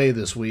field play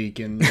this week,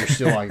 and you're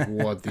still like,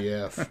 what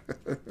the F?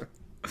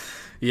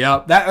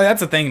 Yeah,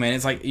 that's the thing, man.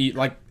 It's like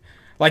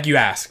you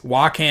ask,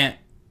 why can't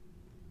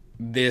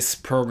this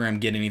program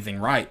get anything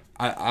right?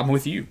 I'm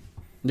with you.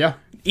 Yeah.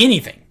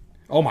 Anything.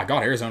 Oh, my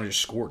God, Arizona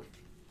just scored.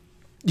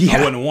 Yeah. I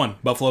wouldn't have won.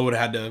 Buffalo would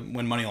have had to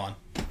win money line.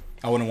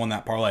 I wouldn't have won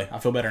that parlay. I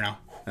feel better now.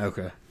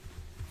 Okay.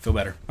 Feel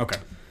better. Okay.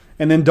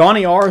 And then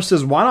Donnie R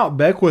says, why not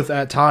Beckwith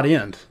at tight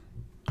end?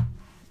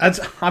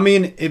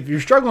 If you're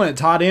struggling at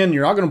tight end,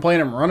 you're not going to play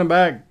him running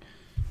back.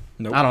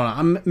 Nope. I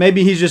don't know.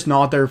 Maybe he's just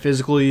not there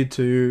physically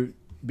to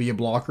be a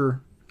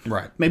blocker.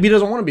 Right. Maybe he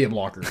doesn't want to be a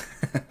blocker.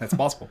 That's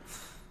possible.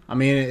 I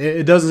mean,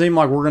 it doesn't seem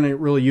like we're going to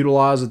really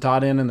utilize the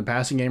tight end in the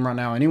passing game right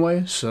now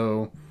anyway.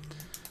 So,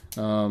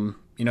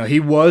 he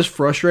was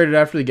frustrated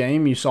after the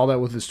game. You saw that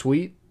with his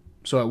tweet.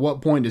 So at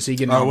what point does he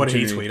get an Oh, what did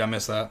he opportunity? tweet? I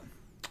missed that.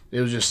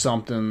 It was just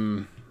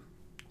something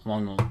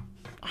along the,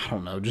 I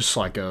don't know, just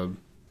like a...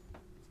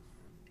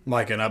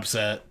 Like an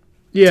upset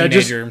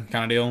teenager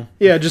kind of deal.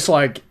 Yeah, just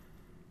like...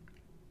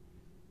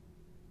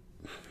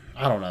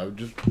 I don't know.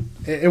 Just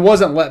it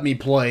wasn't let me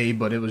play,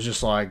 but it was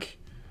just like...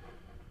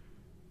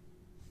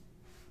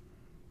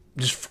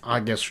 I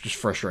guess just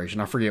frustration.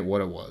 I forget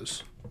what it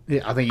was.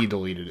 Yeah, I think he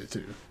deleted it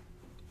too.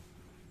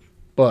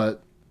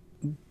 But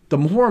the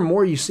more and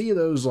more you see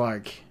those,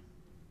 like...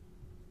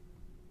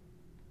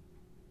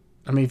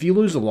 I mean, if you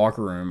lose the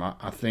locker room,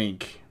 I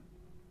think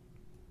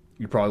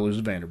you probably lose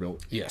to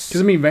Vanderbilt. Yes.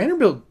 Because,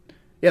 Vanderbilt,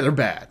 yeah, they're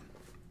bad.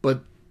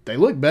 But they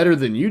look better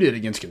than you did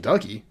against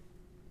Kentucky.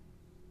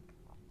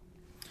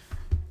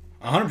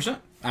 100%.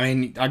 I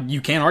mean,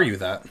 you can't argue with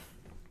that.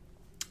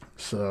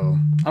 So,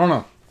 I don't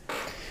know.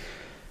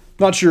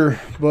 Not sure,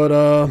 but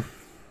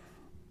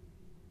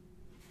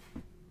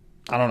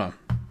I don't know.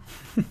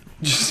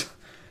 Just...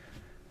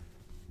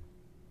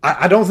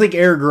 I don't think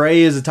Eric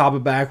Gray is the type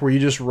of back where you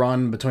just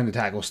run between the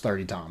tackles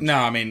 30 times. No,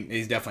 I mean,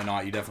 he's definitely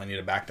not. You definitely need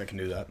a back that can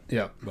do that.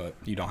 Yep. But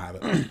you don't have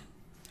it.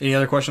 Any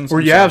other questions?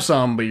 Or you have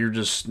some, but you're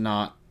just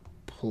not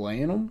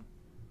playing them?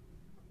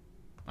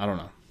 I don't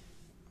know.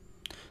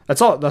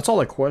 That's all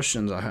the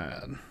questions I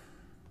had.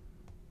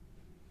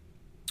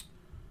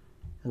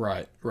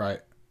 Right.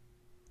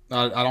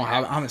 I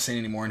haven't seen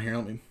any more in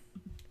here.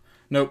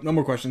 Nope, no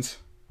more questions.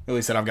 At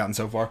least that I've gotten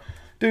so far.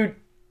 Dude,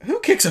 who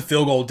kicks a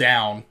field goal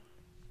down?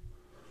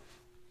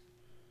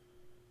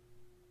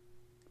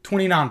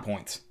 29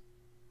 points.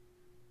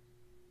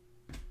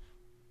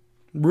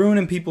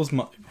 Ruining people's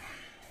money.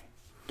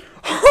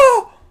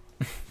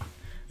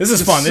 This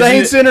is fun.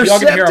 Saints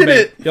intercepted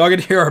it. Y'all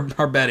get to hear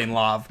our betting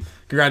live.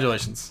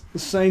 Congratulations. The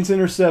Saints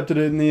intercepted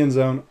it in the end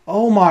zone.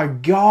 Oh my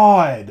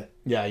God.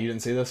 Yeah, you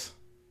didn't see this?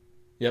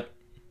 Yep.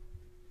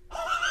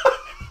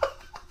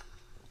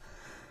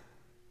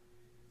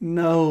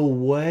 No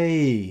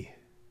way.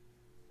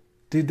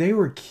 Dude, they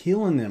were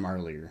killing them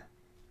earlier.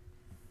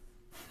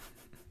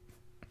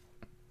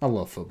 I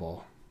love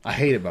football. I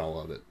hate it, but I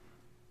love it.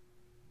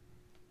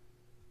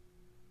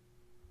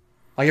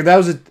 Like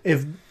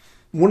if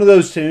one of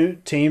those two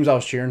teams I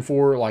was cheering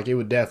for, like it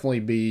would definitely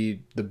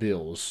be the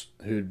Bills,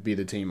 who'd be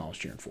the team I was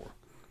cheering for.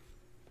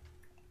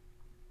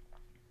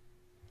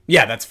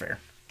 Yeah, that's fair.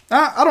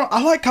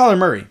 I like Kyler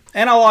Murray,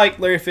 and I like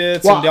Larry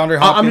Fitz and DeAndre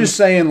Hopkins. I'm just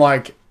saying,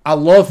 like, I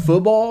love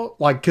football,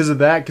 like, because of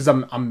that. Because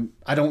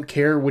I don't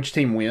care which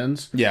team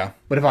wins. Yeah,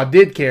 but if I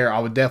did care, I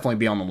would definitely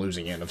be on the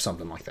losing end of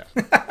something like that.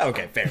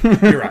 Okay, fair.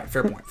 You're right.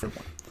 Fair point.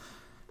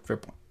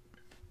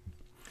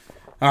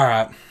 All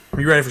right,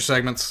 are you ready for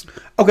segments?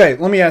 Okay,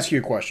 let me ask you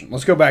a question.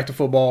 Let's go back to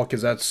football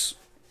because that's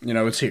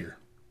it's here.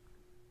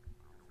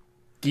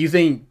 Do you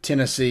think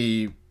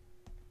Tennessee?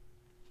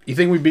 You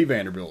think we beat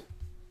Vanderbilt?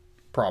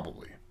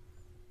 Probably.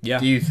 Yeah.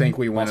 Do you think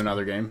we win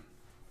another game?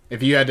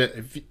 If you had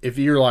to, if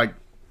you're like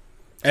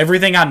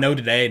everything I know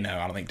today, no,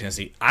 I don't think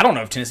Tennessee. I don't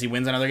know if Tennessee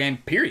wins another game.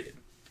 Period.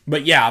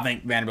 But yeah, I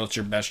think Vanderbilt's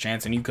your best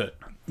chance, and you could.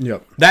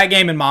 Yep. That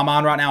game in my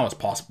mind right now is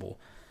possible.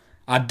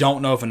 I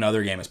don't know if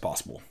another game is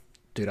possible.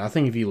 Dude, I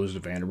think if you lose to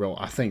Vanderbilt,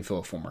 I think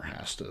Philip Fulmer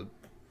has to.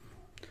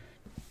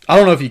 I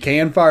don't know if you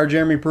can fire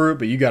Jeremy Pruitt,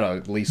 but you got to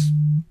at least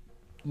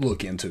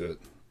look into it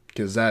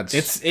because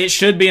it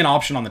should be an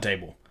option on the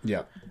table.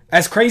 Yeah.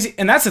 That's crazy,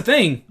 and that's the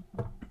thing.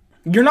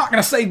 You're not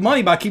going to save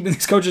money by keeping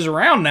these coaches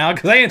around now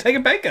because they ain't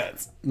taking pay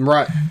cuts.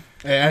 Right.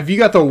 Have you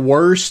got the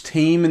worst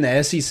team in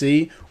the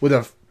SEC with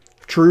a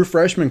true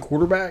freshman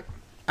quarterback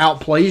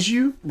outplays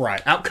you?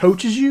 Right.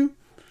 Outcoaches you?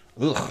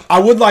 Ugh. I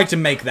would like to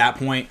make that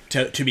point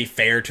to be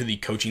fair to the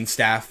coaching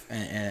staff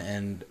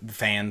and the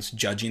fans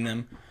judging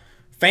them.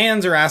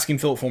 Fans are asking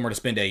Philip Fulmer to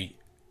spend a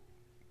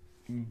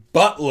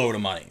buttload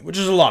of money, which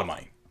is a lot of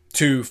money,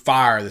 to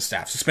fire the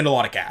staff, to spend a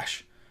lot of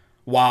cash,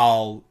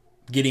 while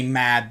getting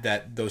mad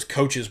that those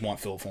coaches want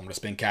Philip Fulmer to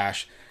spend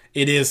cash.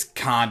 It is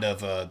kind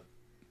of a,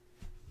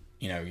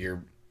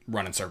 you're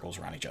running circles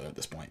around each other at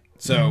this point.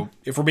 So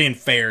if we're being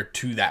fair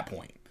to that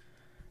point,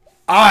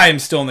 I'm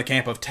still in the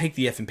camp of take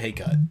the effing pay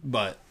cut,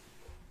 but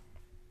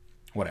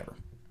whatever.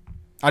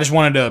 I just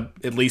wanted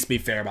to at least be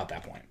fair about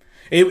that point.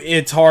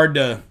 It's hard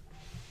to,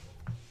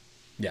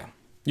 yeah,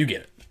 you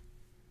get it.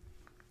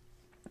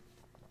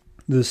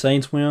 The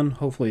Saints win.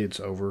 Hopefully it's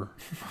over.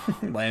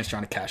 Land's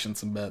trying to cash in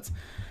some bets.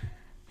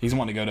 He's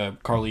wanting to go to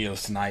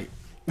Carlito's tonight.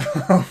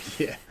 Oh,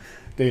 yeah.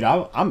 Dude,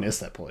 I miss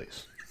that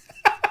place.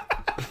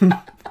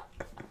 I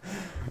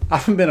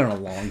haven't been in a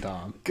long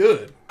time.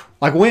 Good.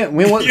 Like, when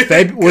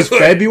was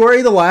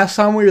February the last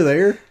time we were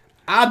there?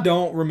 I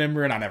don't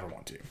remember, and I never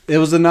want to. It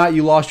was the night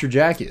you lost your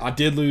jacket. I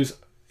did lose.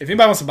 If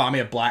anybody wants to buy me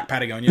a black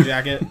Patagonia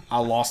jacket, I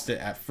lost it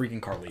at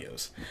freaking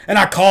Carlito's. And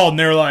I called, and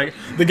they were like,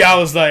 the guy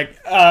was like,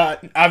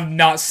 I've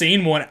not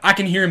seen one. I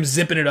can hear him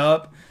zipping it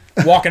up,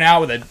 walking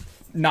out with a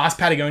nice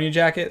Patagonia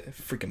jacket.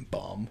 Freaking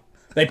bum.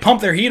 They pump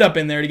their heat up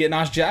in there to get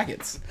nice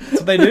jackets. That's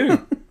what they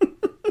do.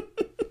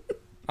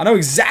 I know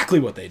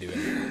exactly what they do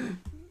in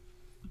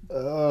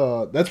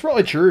there. That's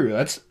probably true.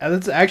 That's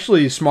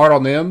actually smart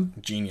on them.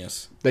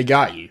 Genius. They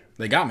got you.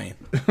 They got me.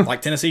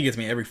 Like Tennessee gets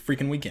me every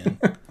freaking weekend.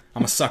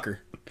 I'm a sucker.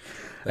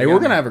 Hey, we're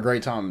going to have a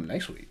great time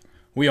next week.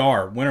 We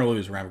are. Win or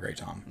lose, we're going to have a great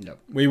time. Yep.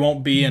 We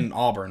won't be in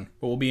Auburn,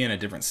 but we'll be in a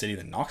different city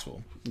than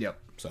Knoxville. Yep.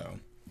 So,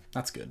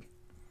 that's good.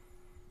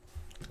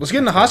 Let's get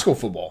into high school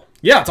football.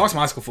 Yeah, talk some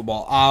high school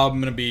football.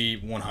 I'm going to be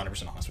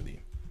 100% honest with you.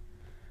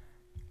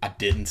 I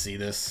didn't see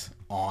this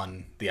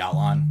on the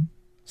outline,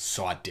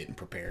 so I didn't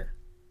prepare.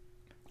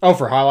 Oh,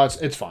 for highlights?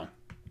 It's fine.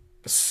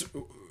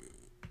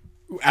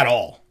 At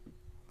all.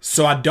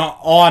 So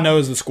all I know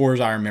is the scores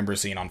I remember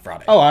seeing on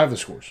Friday. Oh, I have the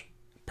scores.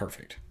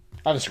 Perfect.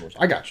 I have the scores.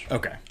 I got you.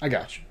 Okay. I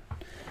got you.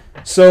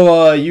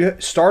 So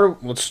let's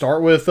start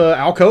with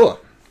Alcoa.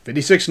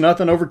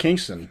 56-0 over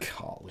Kingston.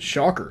 Golly.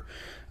 Shocker.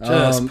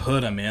 Just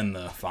put them in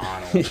the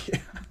final. Yeah.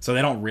 So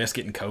they don't risk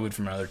getting COVID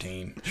from another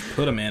team. Just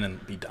put them in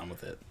and be done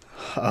with it.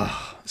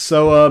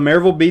 So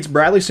Maryville beats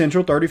Bradley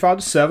Central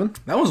 35-7.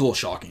 That was a little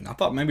shocking. I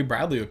thought maybe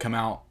Bradley would come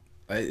out.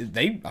 I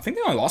think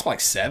they only lost by like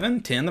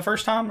 7-10 the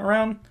first time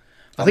around.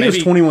 I think it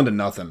was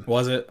 21-0.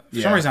 Was it?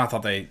 For some reason I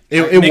thought they...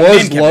 It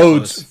was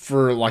loads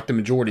for like the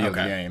majority of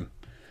the game.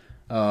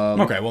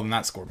 Okay, well then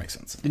that score makes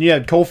sense. Then you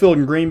had Coalfield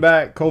and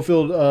Greenback.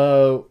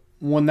 Coalfield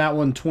won that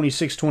one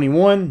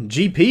 26-21.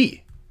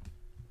 GP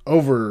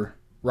over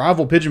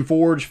rival Pigeon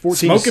Forge 14-7.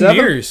 Smoke and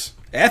mirrors.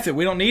 F it,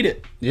 we don't need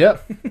it.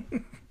 Yep.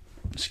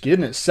 Just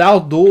getting it.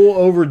 South Dual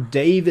over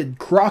David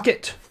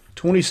Crockett,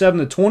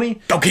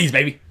 27-20. Go Keys,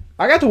 baby.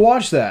 I got to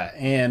watch that,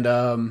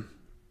 and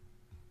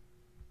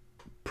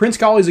Prince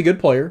Colley's a good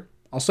player.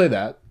 I'll say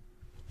that.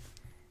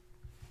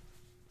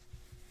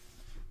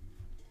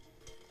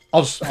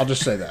 I'll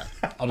just say that.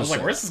 I was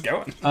like, where's this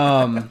going?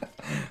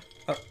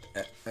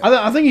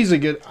 I think he's a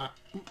good.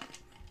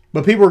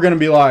 But people are going to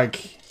be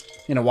like,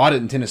 why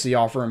didn't Tennessee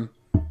offer him?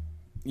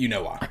 You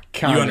know why.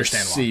 You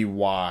understand why. see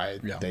why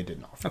they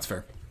didn't offer. That's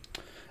fair.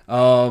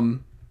 But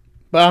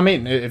I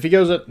mean, if he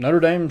goes at Notre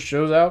Dame,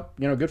 shows out,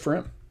 good for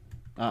him.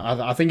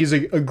 I think he's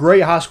a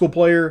great high school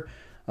player,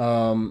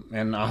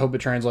 and I hope it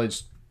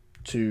translates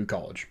to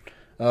college.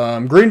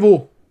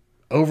 Greenville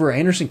over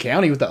Anderson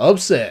County with the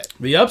upset.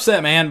 The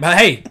upset, man. But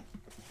hey,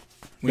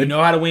 you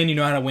know how to win. You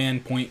know how to win.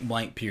 Point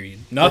blank. Period.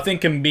 Nothing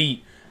can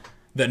beat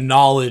the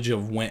knowledge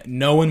of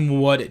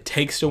knowing what it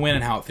takes to win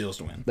and how it feels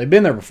to win. They've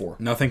been there before.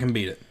 Nothing can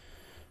beat it.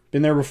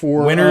 Been there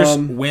before. Winners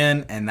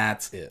win, and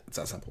that's it. It's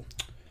that simple.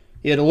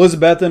 You had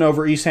Elizabethton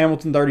over East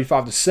Hamilton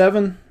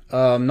 35-7.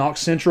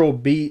 Knox Central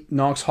beat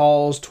Knox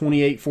Halls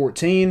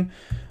 28-14.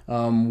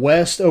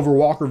 West over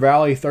Walker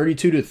Valley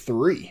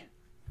 32-3.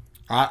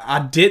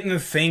 I didn't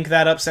think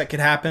that upset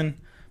could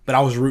happen, but I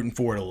was rooting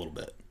for it a little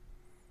bit.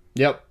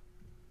 Yep.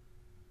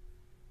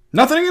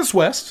 Nothing against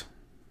West.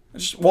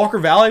 Just Walker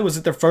Valley, was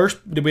it their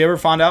first? Did we ever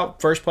find out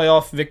first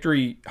playoff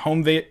victory,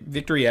 home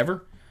victory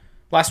ever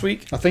last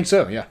week? I think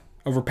so. Yeah.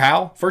 Over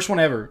Powell, first one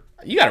ever.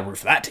 You got to root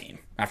for that team.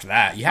 After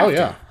that, you have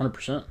to.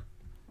 100%.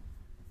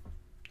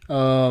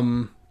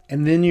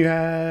 And then you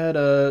had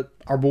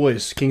our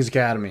boys, Kings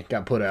Academy,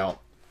 got put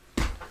out.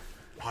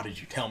 Why did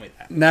you tell me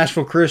that?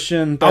 Nashville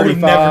Christian 35. I would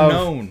have never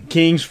known.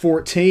 Kings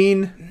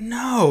 14.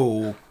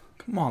 No.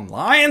 Come on,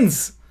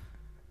 Lions.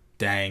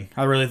 Dang.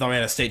 I really thought we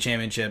had a state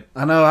championship.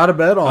 I know. I'd have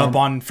bet on up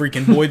on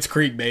freaking Boyd's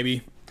Creek,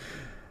 baby.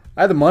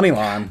 I had the money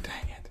line.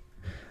 Dang it.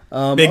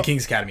 Big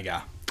Kings Academy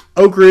guy.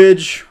 Oak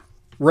Ridge,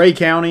 Ray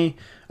County.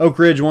 Oak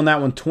Ridge won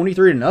that one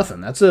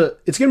 23-0.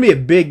 It's going to be a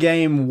big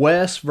game,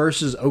 West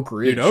versus Oak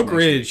Ridge. Dude, Oak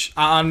Ridge,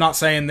 I'm not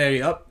saying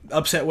they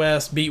upset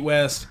West, beat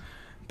West,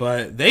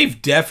 but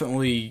they've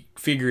definitely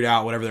figured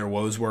out whatever their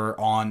woes were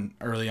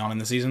early on in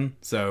the season.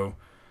 So,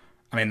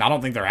 I mean, I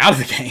don't think they're out of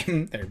the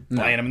game. They're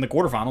playing them in the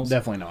quarterfinals.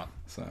 Definitely not.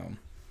 So,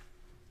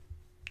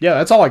 yeah,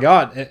 that's all I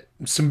got.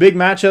 Some big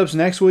matchups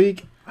next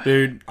week.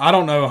 Dude, I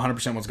don't know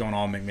 100% what's going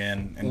on,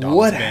 McMahon and Dobbins.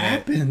 What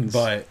happens?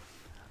 But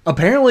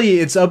apparently,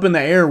 it's up in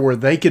the air where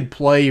they could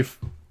play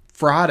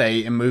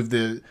Friday and move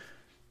the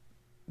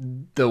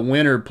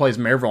winner plays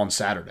Maryville on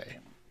Saturday.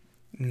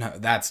 No,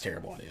 that's a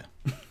terrible idea.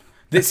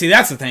 See,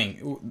 that's the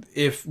thing.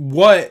 If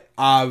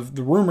the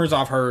rumors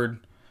I've heard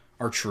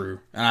are true,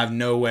 and I have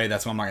no way,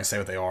 that's why I'm not going to say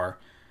what they are,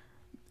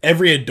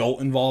 every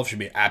adult involved should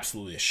be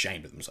absolutely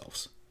ashamed of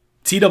themselves.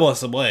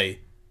 TSSAA,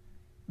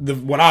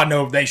 what I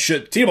know,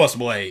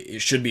 TSSAA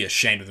should be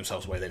ashamed of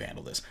themselves the way they've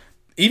handled this.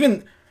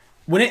 Even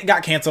when it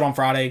got canceled on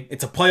Friday,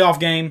 it's a playoff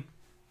game.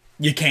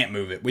 You can't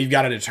move it. We've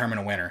got to determine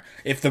a winner.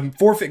 If the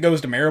forfeit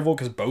goes to Maryville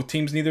because both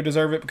teams neither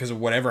deserve it because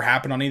of whatever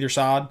happened on either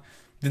side,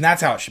 then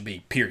that's how it should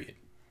be. Period.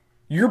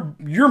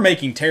 You're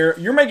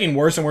making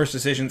worse and worse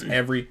decisions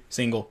every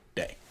single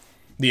day.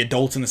 The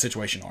adults in the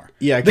situation are.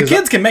 Yeah, the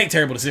kids can make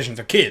terrible decisions.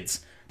 They're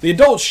kids. The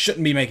adults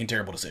shouldn't be making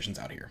terrible decisions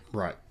out here.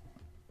 Right.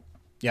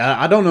 Yeah,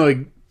 I don't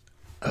know.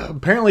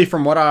 Apparently,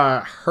 from what I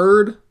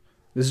heard,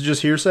 this is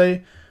just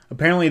hearsay.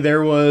 Apparently,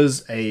 there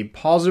was a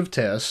positive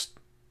test,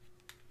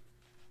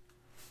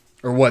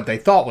 or what they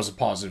thought was a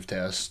positive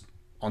test,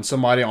 on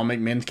somebody on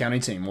McMinn County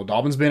team. Well,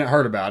 Dobbins Bennett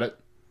heard about it.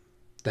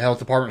 The health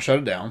department shut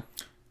it down.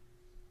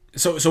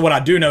 So what I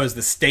do know is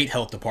the state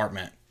health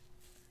department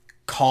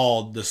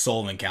called the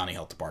Sullivan County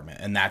Health Department,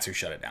 and that's who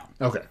shut it down.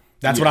 Okay.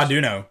 That's what I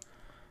do know.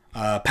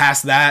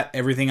 Past that,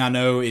 everything I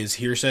know is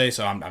hearsay,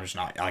 so I'm just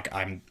not right.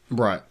 I'm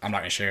not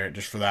going to share it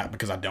just for that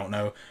because I don't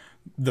know.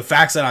 The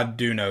facts that I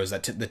do know is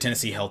that the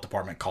Tennessee Health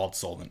Department called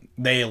Sullivan.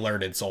 They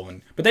alerted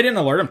Sullivan, but they didn't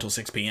alert them until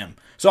 6 p.m.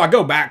 So I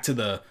go back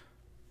to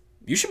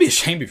you should be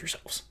ashamed of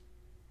yourselves.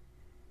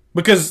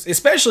 Because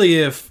especially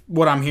if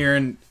what I'm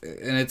hearing,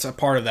 and it's a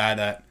part of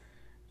that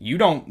you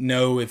don't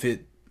know if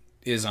it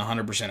is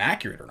 100%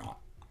 accurate or not.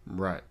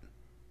 Right.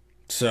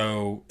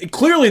 So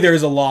clearly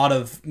there's a lot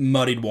of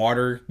muddied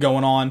water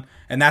going on,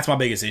 and that's my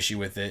biggest issue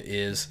with it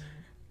is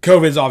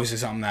COVID is obviously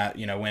something that,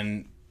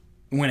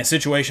 when a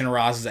situation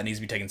arises that needs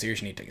to be taken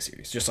serious, you need to take it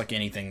serious, just like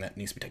anything that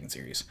needs to be taken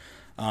serious.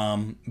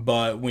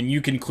 But when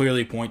you can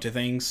clearly point to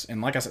things,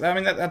 and like I said, I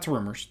mean, that's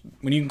rumors.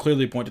 When you can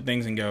clearly point to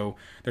things and go,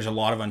 there's a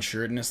lot of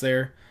unsureness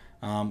there,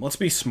 let's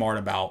be smart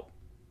about,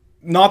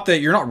 not that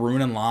you're not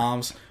ruining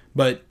lives,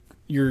 but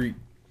you're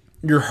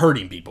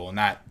hurting people, and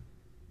that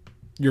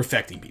you're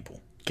affecting people.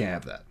 Can't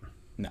have that.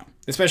 No.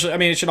 Especially, I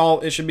mean,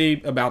 it should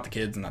be about the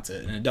kids, and that's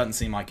it. And it doesn't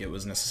seem like it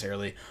was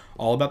necessarily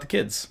all about the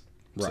kids.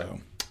 Right. So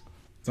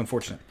it's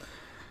unfortunate.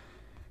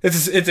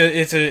 It's a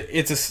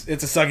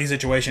sucky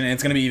situation, and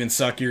it's going to be even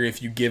suckier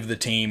if you give the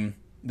team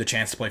the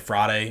chance to play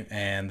Friday,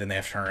 and then they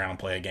have to turn around and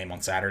play a game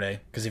on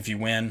Saturday. Because if you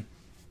win,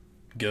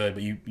 good,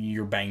 but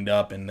you're banged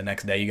up, and the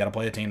next day you got to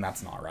play a team.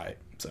 That's not right.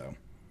 So,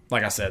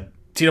 like I said,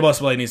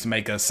 TWSLA needs to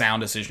make a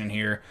sound decision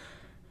here.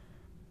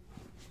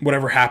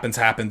 Whatever happens,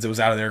 happens. It was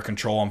out of their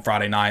control on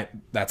Friday night.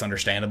 That's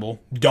understandable.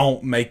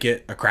 Don't make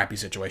it a crappy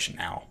situation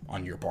now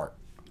on your part.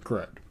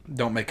 Correct.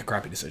 Don't make a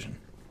crappy decision.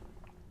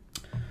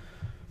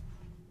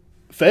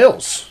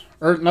 Fails.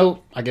 Or,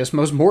 no, I guess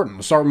most important.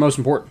 Let's start with most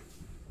important.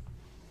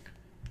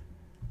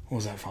 What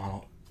was that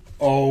final?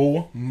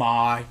 Oh,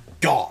 my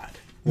God.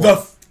 The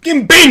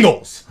fucking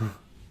Bengals.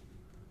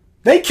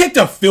 They kicked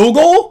a field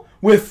goal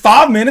with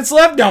 5 minutes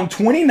left, down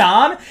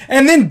 29,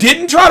 and then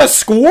didn't try to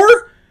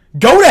score?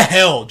 Go to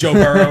hell, Joe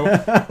Burrow.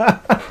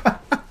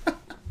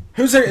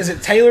 Who's there? Is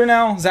it Taylor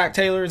now? Zach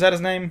Taylor? Is that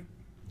his name?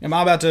 Am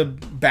I about to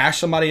bash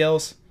somebody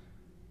else?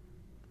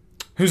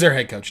 Who's their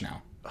head coach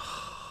now?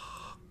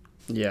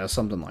 Yeah,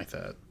 something like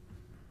that.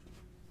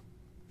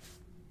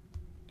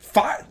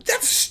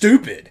 That's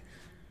stupid.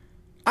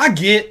 I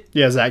get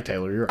Yeah, Zach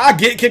Taylor, you're right. I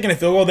get kicking a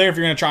field goal there if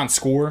you're going to try and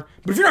score.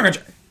 But if you're not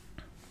going to...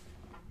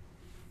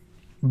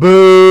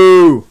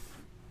 Boo!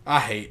 I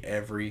hate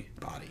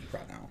everybody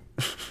right now.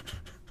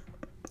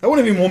 I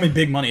wouldn't even want me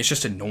big money. It's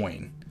just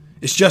annoying.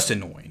 It's just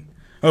annoying.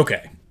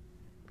 Okay.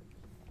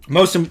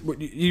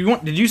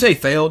 Did you say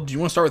failed? Do you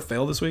want to start with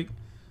fail this week?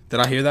 Did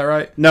I hear that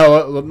right?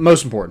 No,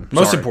 most important.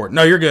 Most Sorry. important.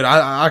 No, you're good.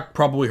 I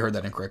probably heard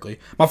that incorrectly.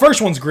 My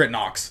first one's Grit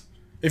Knox.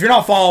 If you're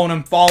not following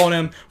him, follow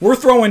him. We're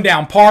throwing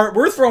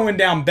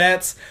down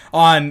bets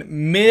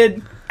on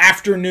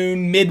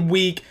mid-afternoon,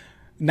 midweek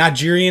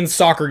Nigerian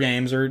soccer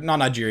games, or not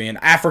Nigerian,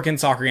 African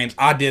soccer games.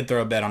 I did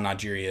throw a bet on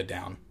Nigeria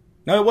down.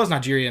 No, it was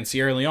Nigeria and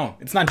Sierra Leone.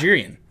 It's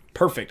Nigerian.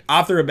 Perfect.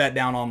 I threw a bet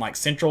down on like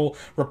Central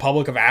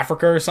Republic of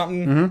Africa or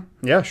something.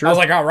 Mm-hmm. Yeah, sure. I was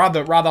like, oh, ride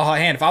the hot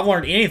hand. If I've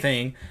learned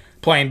anything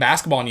playing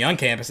basketball on Young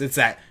Campus, it's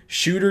that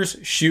shooters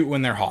shoot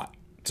when they're hot.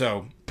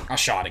 So I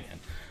shot again.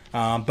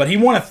 But he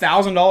won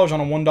 $1,000 on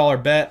a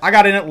 $1 bet. I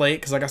got in it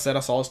late because, like I said, I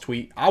saw his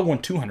tweet. I won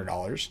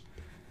 $200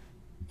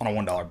 on a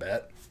 $1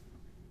 bet.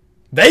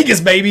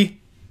 Vegas,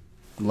 baby.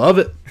 Love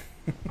it.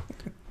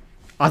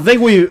 I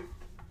think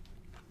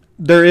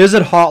there is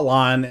a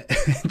hotline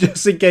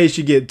just in case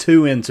you get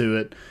too into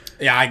it.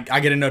 Yeah, I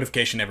get a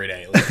notification every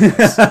day. At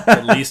least once.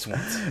 At least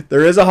once.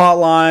 There is a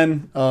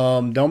hotline.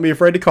 Don't be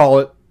afraid to call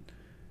it.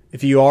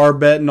 If you are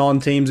betting on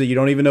teams that you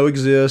don't even know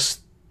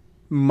exist,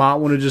 might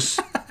want to just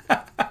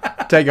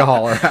take a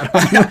holler at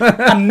them.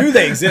 I knew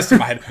they existed in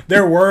my head.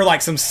 There were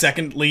like some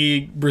second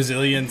league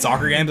Brazilian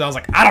soccer games. I was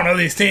like, I don't know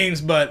these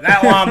teams, but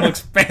that line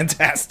looks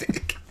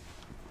fantastic.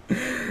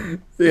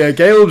 Yeah,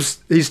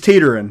 he's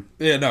teetering.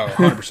 Yeah, no,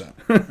 100%.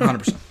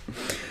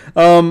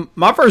 100%.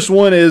 My first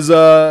one is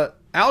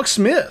Alex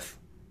Smith.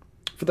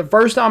 For the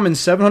first time in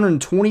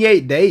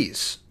 728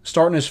 days,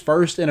 starting his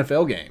first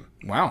NFL game.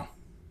 Wow.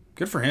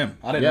 Good for him.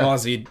 I didn't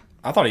realize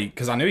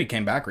because I knew he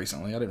came back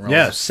recently. I didn't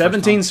realize. Yeah,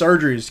 17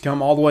 surgeries,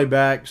 come all the way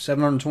back,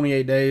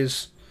 728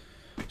 days,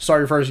 start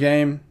your first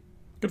game.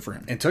 Good for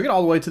him. And took it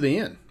all the way to the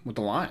end with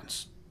the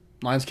Lions.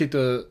 Lions kicked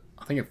a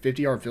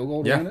 50-yard field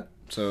goal to win it.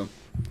 So,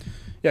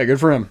 yeah, good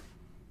for him.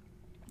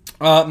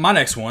 My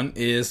next one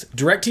is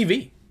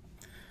DirecTV.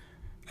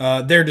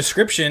 Their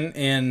description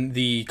in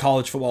the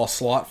college football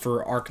slot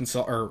for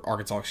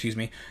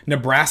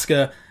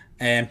Nebraska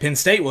and Penn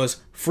State was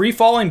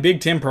free-falling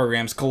Big Ten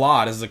programs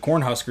collide as the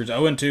Cornhuskers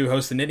 0-2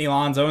 host the Nittany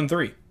Lions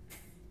 0-3.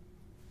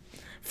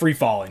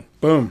 Free-falling.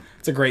 Boom.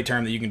 It's a great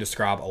term that you can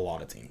describe a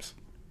lot of teams.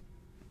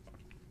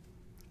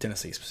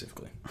 Tennessee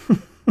specifically.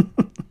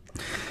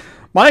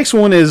 My next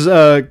one is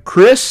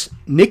Chris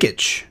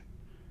Nikic.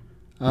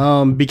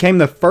 Became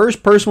the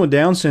first person with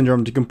Down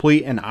syndrome to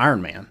complete an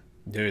Ironman.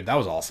 Dude, that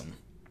was awesome.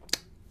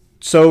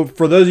 So,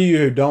 for those of you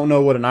who don't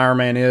know what an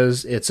Ironman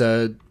is, it's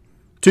a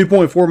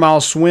 2.4-mile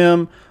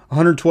swim,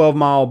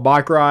 112-mile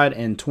bike ride,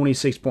 and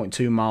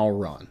 26.2-mile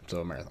run.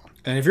 So, a marathon.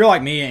 And if you're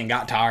like me and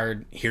got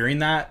tired hearing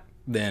that,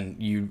 then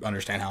you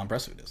understand how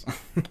impressive it is.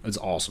 It's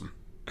awesome.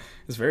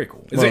 It's very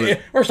cool.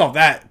 First off,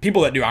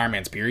 people that do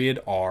Ironmans,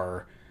 period,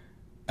 are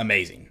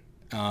amazing.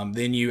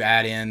 Then you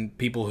add in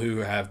people who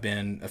have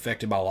been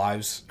affected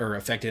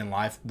in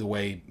life the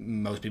way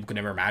most people could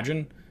never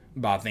imagine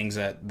by things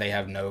that they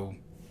have no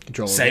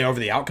Control say over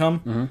the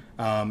outcome.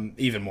 Mm-hmm.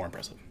 Even more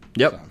impressive.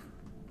 Yep. So.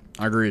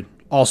 I agreed.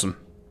 Awesome.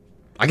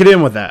 I could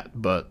end with that,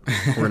 but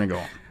we're going to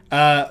go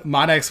on.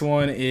 My next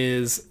one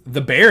is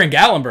the bear in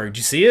Gatlinburg. Did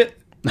you see it?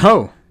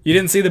 No. You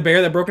didn't see the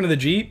bear that broke into the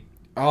Jeep?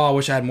 Oh, I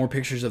wish I had more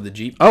pictures of the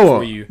Jeep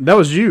for you. That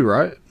was you,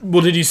 right?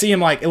 Well, did you see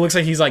him? It looks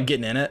like he's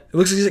getting in it. It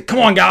looks like he's like, come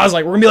on, guys,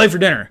 we're gonna be late for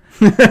dinner.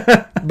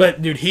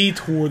 But dude, he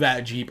tore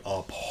that Jeep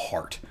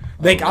apart.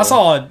 I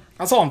saw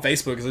on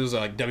Facebook because it was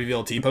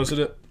WVLT posted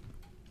it,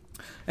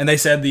 and they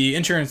said the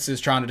insurance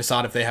is trying to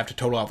decide if they have to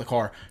total out the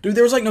car. Dude,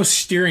 there was no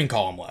steering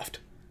column left.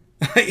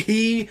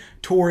 He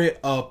tore it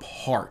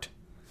apart.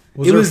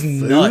 It was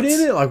nuts.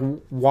 In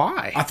it?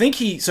 Why? I think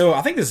this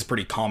is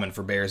pretty common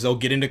for bears. They'll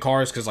get into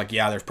cars because,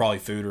 there's probably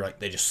food or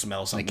they just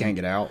smell something. They can't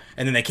get out.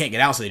 And then they can't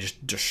get out, so they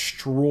just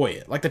destroy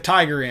it. Like the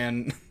tiger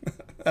in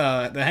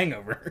The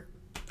Hangover.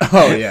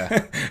 Oh,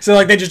 yeah.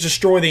 So, they just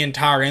destroy the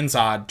entire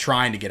inside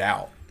trying to get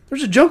out.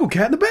 There's a jungle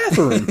cat in the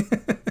bathroom.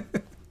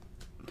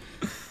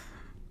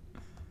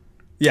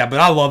 Yeah,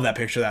 but I love that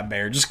picture of that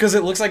bear just because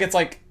it looks like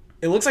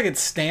it's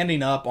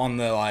standing up on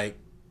the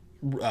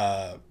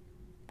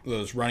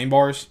those running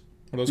bars.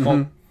 What are those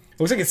called? It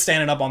looks like it's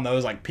standing up on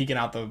those, like peeking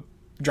out the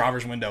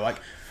driver's window. Like,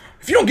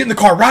 if you don't get in the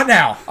car right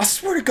now, I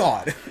swear to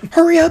God.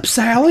 Hurry up,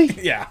 Sally.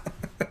 Yeah.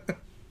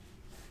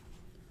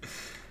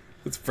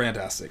 It's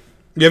fantastic.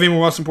 Do you have any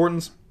more most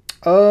importance?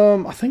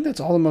 I think that's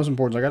all the most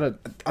important. I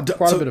got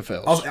quite a bit of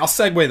fails. I'll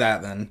segue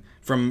that then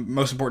from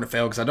most important to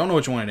fail because I don't know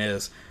which one it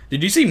is.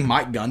 Did you see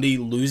Mike Gundy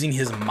losing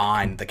his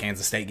mind at the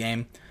Kansas State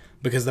game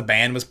because the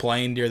band was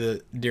playing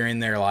during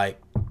their like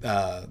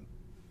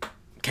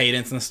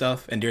cadence and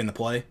stuff and during the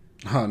play?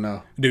 Oh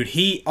no, dude!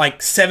 He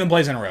like 7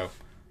 plays in a row.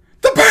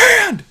 The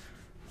band.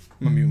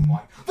 I'm gonna mute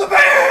my mic. The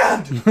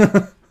band.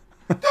 The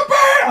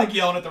band. Like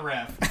yelling at the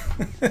ref.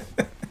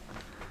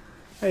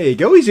 Hey,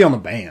 go easy on the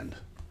band.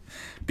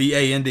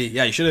 B-A-N-D.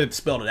 Yeah, you should have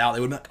spelled it out. They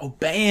would have been like, oh,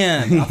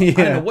 band. I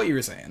didn't know what you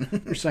were saying.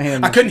 You're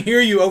saying... I couldn't hear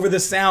you over the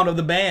sound of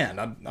the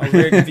band. I was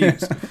very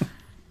confused.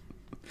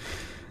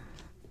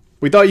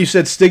 We thought you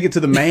said stick it to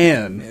the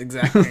man.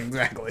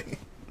 Exactly.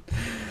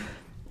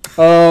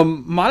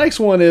 My next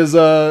one is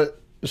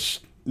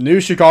new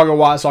Chicago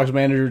White Sox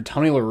manager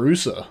Tony La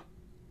Russa.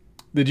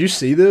 Did you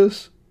see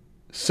this?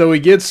 So he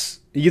gets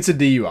a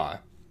DUI.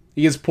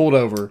 He gets pulled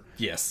over.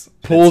 Yes.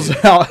 Pulls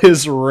out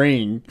his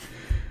ring.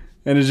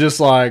 And it's just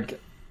like...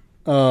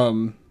 what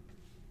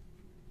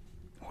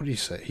did he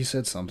say? He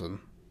said something.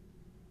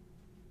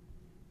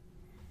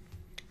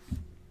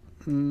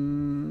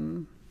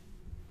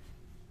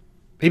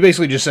 He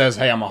basically just says,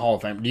 hey, I'm a Hall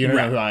of Famer. Do you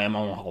know who I am?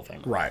 I'm a Hall of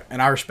Famer. Right. And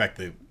I respect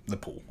the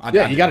pull.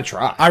 You got to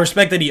try. I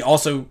respect that he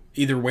also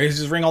either wears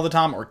his ring all the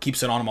time or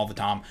keeps it on him all the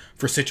time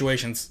for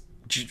situations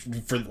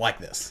for like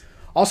this.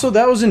 Also,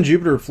 that was in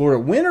Jupiter, Florida.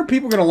 When are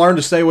people going to learn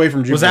to stay away from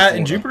Jupiter, Was that Florida?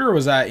 in Jupiter or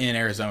was that in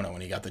Arizona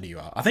when he got the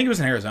DUI? I think it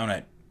was in Arizona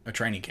at a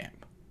training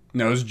camp.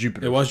 No, it was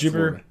Jupiter. It was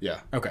Jupiter? Florida. Yeah.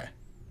 Okay.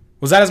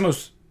 Was that his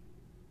most...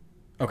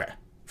 Okay.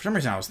 For some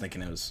reason I was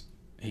thinking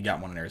he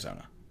got one in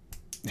Arizona.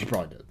 He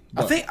probably did.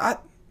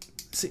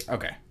 See,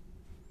 okay.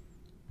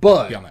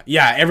 But...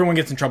 Yeah, everyone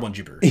gets in trouble in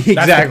Jupiter.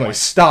 Exactly.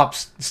 Stop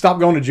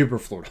going to Jupiter,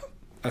 Florida.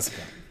 That's the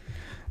point.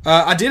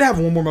 I did have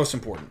one more most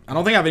important. I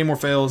don't think I have any more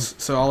fails,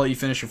 so I'll let you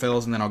finish your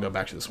fails, and then I'll go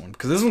back to this one.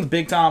 Because this one's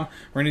big time.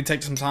 We're going to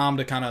take some time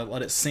to kind of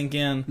let it sink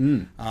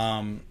in.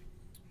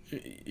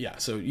 Yeah,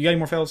 so you got any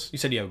more fails? You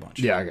said you have a bunch.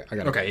 Yeah, I got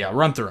it. Okay, yeah,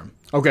 run through them.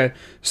 Okay,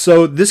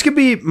 so this could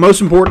be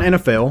most important and a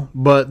fail,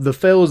 but the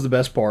fail is the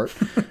best part.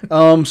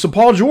 So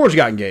Paul George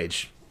got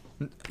engaged.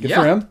 Good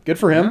for him. Good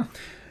for him. Yeah.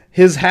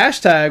 His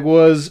hashtag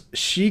was,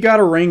 she got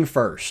a ring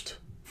first.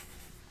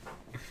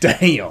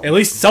 Damn. At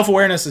least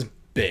self-awareness is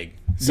big.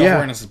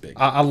 Self-awareness is big.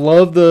 I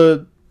love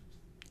you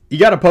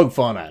got to poke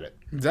fun at it.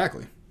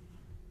 Exactly.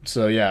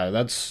 So, yeah,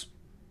 that's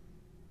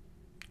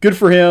good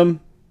for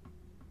him.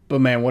 But,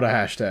 man, what a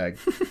hashtag.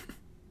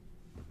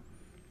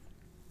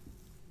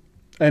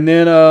 And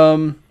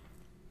then,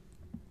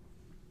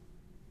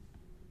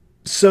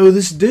 so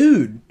this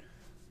dude,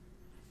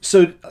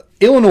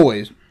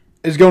 Illinois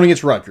is going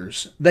against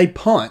Rutgers. They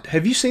punt.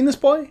 Have you seen this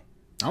play?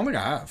 I don't think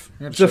I have.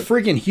 It's a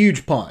freaking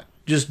huge punt.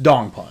 Just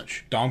dong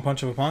punch. Dong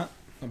punch of a punt?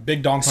 A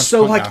big dong punch.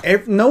 So,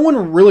 like, no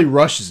one really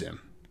rushes him.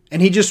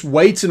 And he just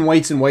waits and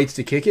waits and waits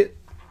to kick it.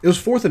 It was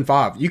 4th and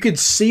 5. You could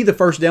see the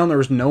first down. There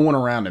was no one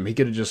around him. He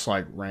could have just,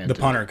 like, ran. The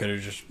punter could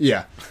have just...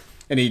 Yeah.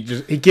 And he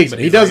kicks it.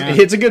 He does. Like,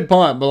 it's a good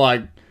punt, but,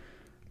 like...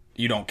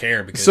 You don't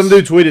care because... Some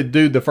dude tweeted,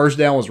 dude, the first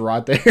down was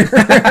right there.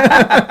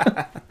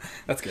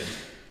 That's good.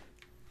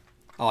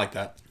 I like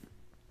that.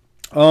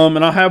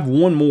 And I have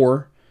one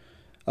more.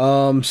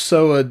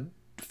 So,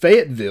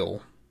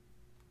 Fayetteville.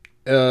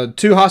 2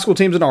 high school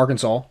teams in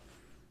Arkansas.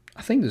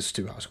 I think this is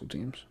 2 high school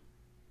teams.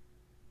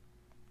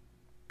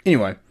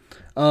 Anyway.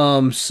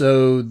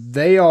 So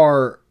they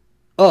are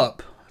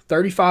up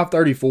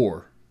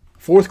 35-34.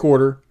 4th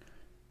quarter.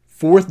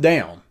 4th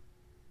down.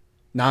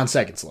 9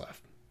 seconds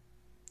left.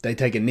 They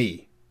take a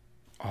knee.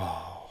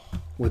 Oh.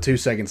 With 2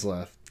 seconds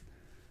left.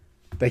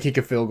 They kick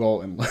a field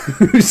goal and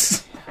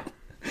lose.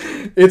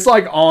 It's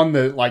like on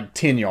the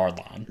 10-yard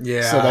line.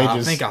 Yeah, so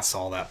I think I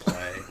saw that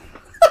play.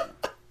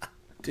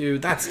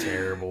 Dude, that's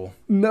terrible.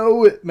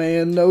 Know it,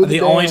 man. Know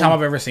the only time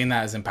I've ever seen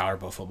that is in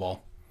Powerpuff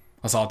Football.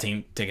 I saw a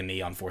team take a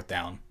knee on 4th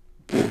down.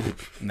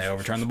 And they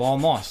overturned the ball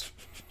and lost.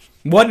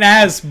 Wasn't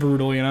as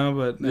brutal,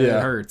 but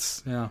it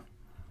hurts. Yeah.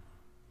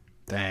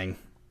 Dang.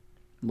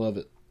 Love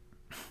it.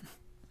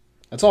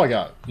 That's all I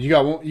got. You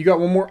got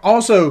one more?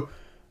 Also,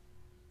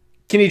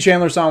 Kenny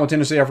Chandler signed with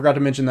Tennessee. I forgot to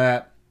mention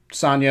that.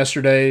 Signed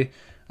yesterday.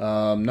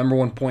 Number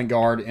 1 point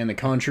guard in the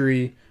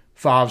country.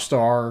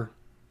 5-star.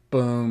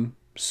 Boom.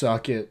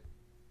 Suck it.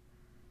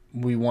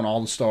 We want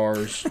all the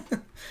stars.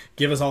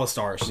 Give us all the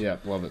stars. Yeah,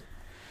 love it.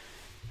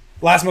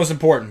 Last most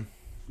important.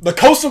 The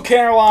Coastal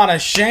Carolina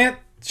Chants.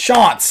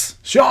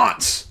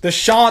 The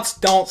Chants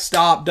don't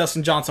stop.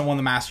 Dustin Johnson won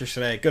the Masters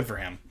today. Good for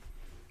him.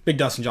 Big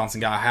Dustin Johnson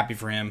guy. Happy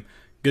for him.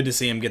 Good to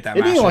see him get that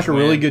Masters Isn't he like a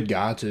win. really good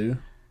guy, too?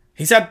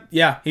 He's had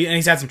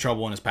some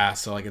trouble in his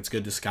past, so it's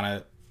good to kind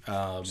of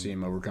See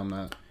him overcome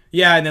that.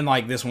 Yeah, and then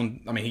like this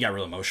one, I mean, he got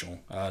real emotional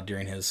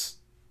during his,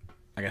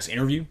 I guess,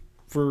 interview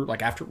for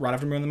like right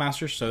after winning the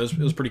Masters. So it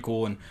was pretty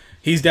cool, and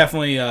he's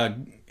definitely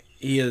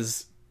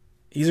he's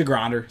a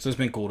grinder. So it's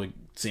been cool to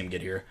see him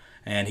get here,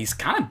 and he's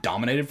kind of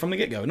dominated from the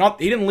get go.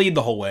 He didn't lead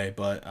the whole way,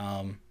 but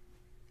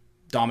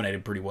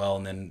dominated pretty well,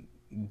 and then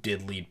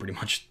did lead pretty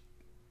much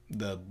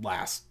the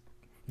last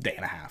day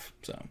and a half.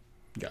 So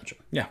Gotcha.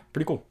 yeah,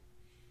 pretty cool.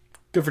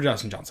 Good for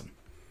Justin Johnson.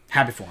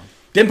 Happy for him.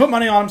 Didn't put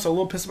money on him, so a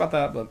little pissed about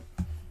that, but.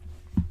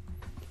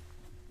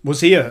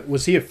 Was he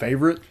a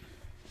favorite?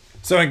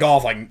 So in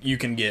golf, like you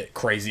can get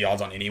crazy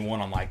odds on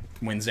anyone on like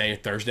Wednesday or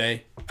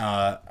Thursday.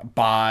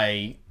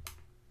 By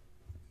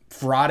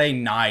Friday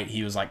night,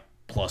 he was like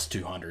plus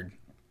 200,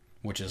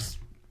 which is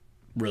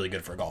really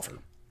good for a golfer.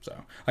 So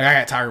like I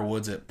got Tiger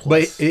Woods at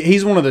plus. But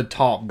he's one of the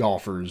top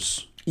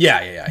golfers.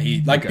 Yeah.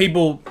 He like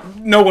people.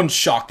 No one's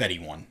shocked that he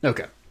won.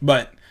 Okay.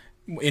 But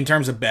in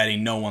terms of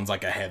betting, no one's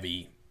like a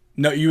heavy.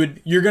 No,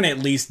 you're gonna at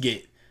least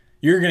get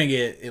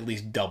at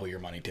least double your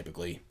money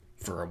typically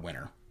for a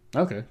winner.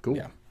 Okay. Cool.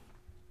 Yeah.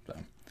 So,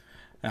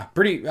 yeah,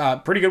 pretty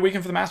good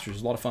weekend for the Masters. It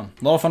was a lot of fun.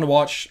 A lot of fun to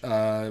watch.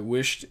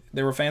 Wished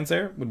there were fans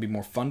there. It would be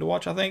more fun to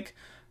watch, I think.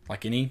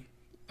 Like any,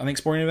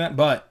 sporting event.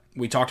 But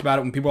we talked about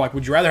it when people were like,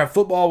 would you rather have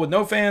football with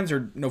no fans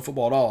or no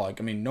football at all?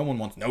 Like, I mean, no one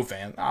wants no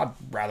fans. I'd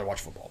rather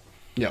watch football.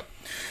 Yep.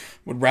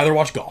 Would rather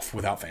watch golf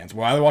without fans.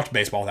 Would rather watch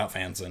baseball without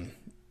fans than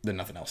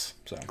nothing else.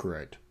 So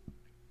Correct.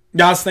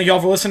 Guys, thank you all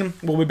for listening.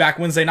 We'll be back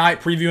Wednesday night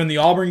previewing the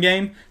Auburn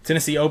game.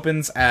 Tennessee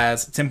opens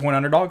as 10-point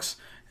underdogs,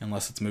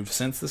 unless it's moved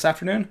since this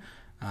afternoon.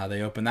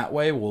 They open that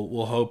way.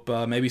 We'll hope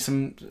maybe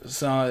some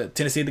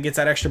Tennessee that gets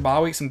that extra bye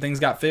week, some things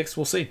got fixed.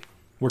 We'll see.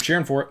 We're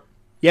cheering for it.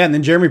 Yeah, and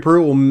then Jeremy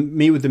Pruitt will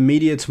meet with the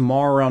media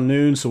tomorrow around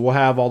noon, so we'll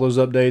have all those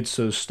updates,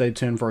 so stay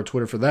tuned for our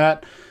Twitter for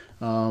that.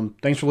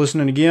 Thanks for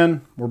listening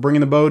again. We're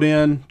bringing the boat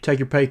in. Take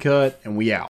your pay cut, and we out.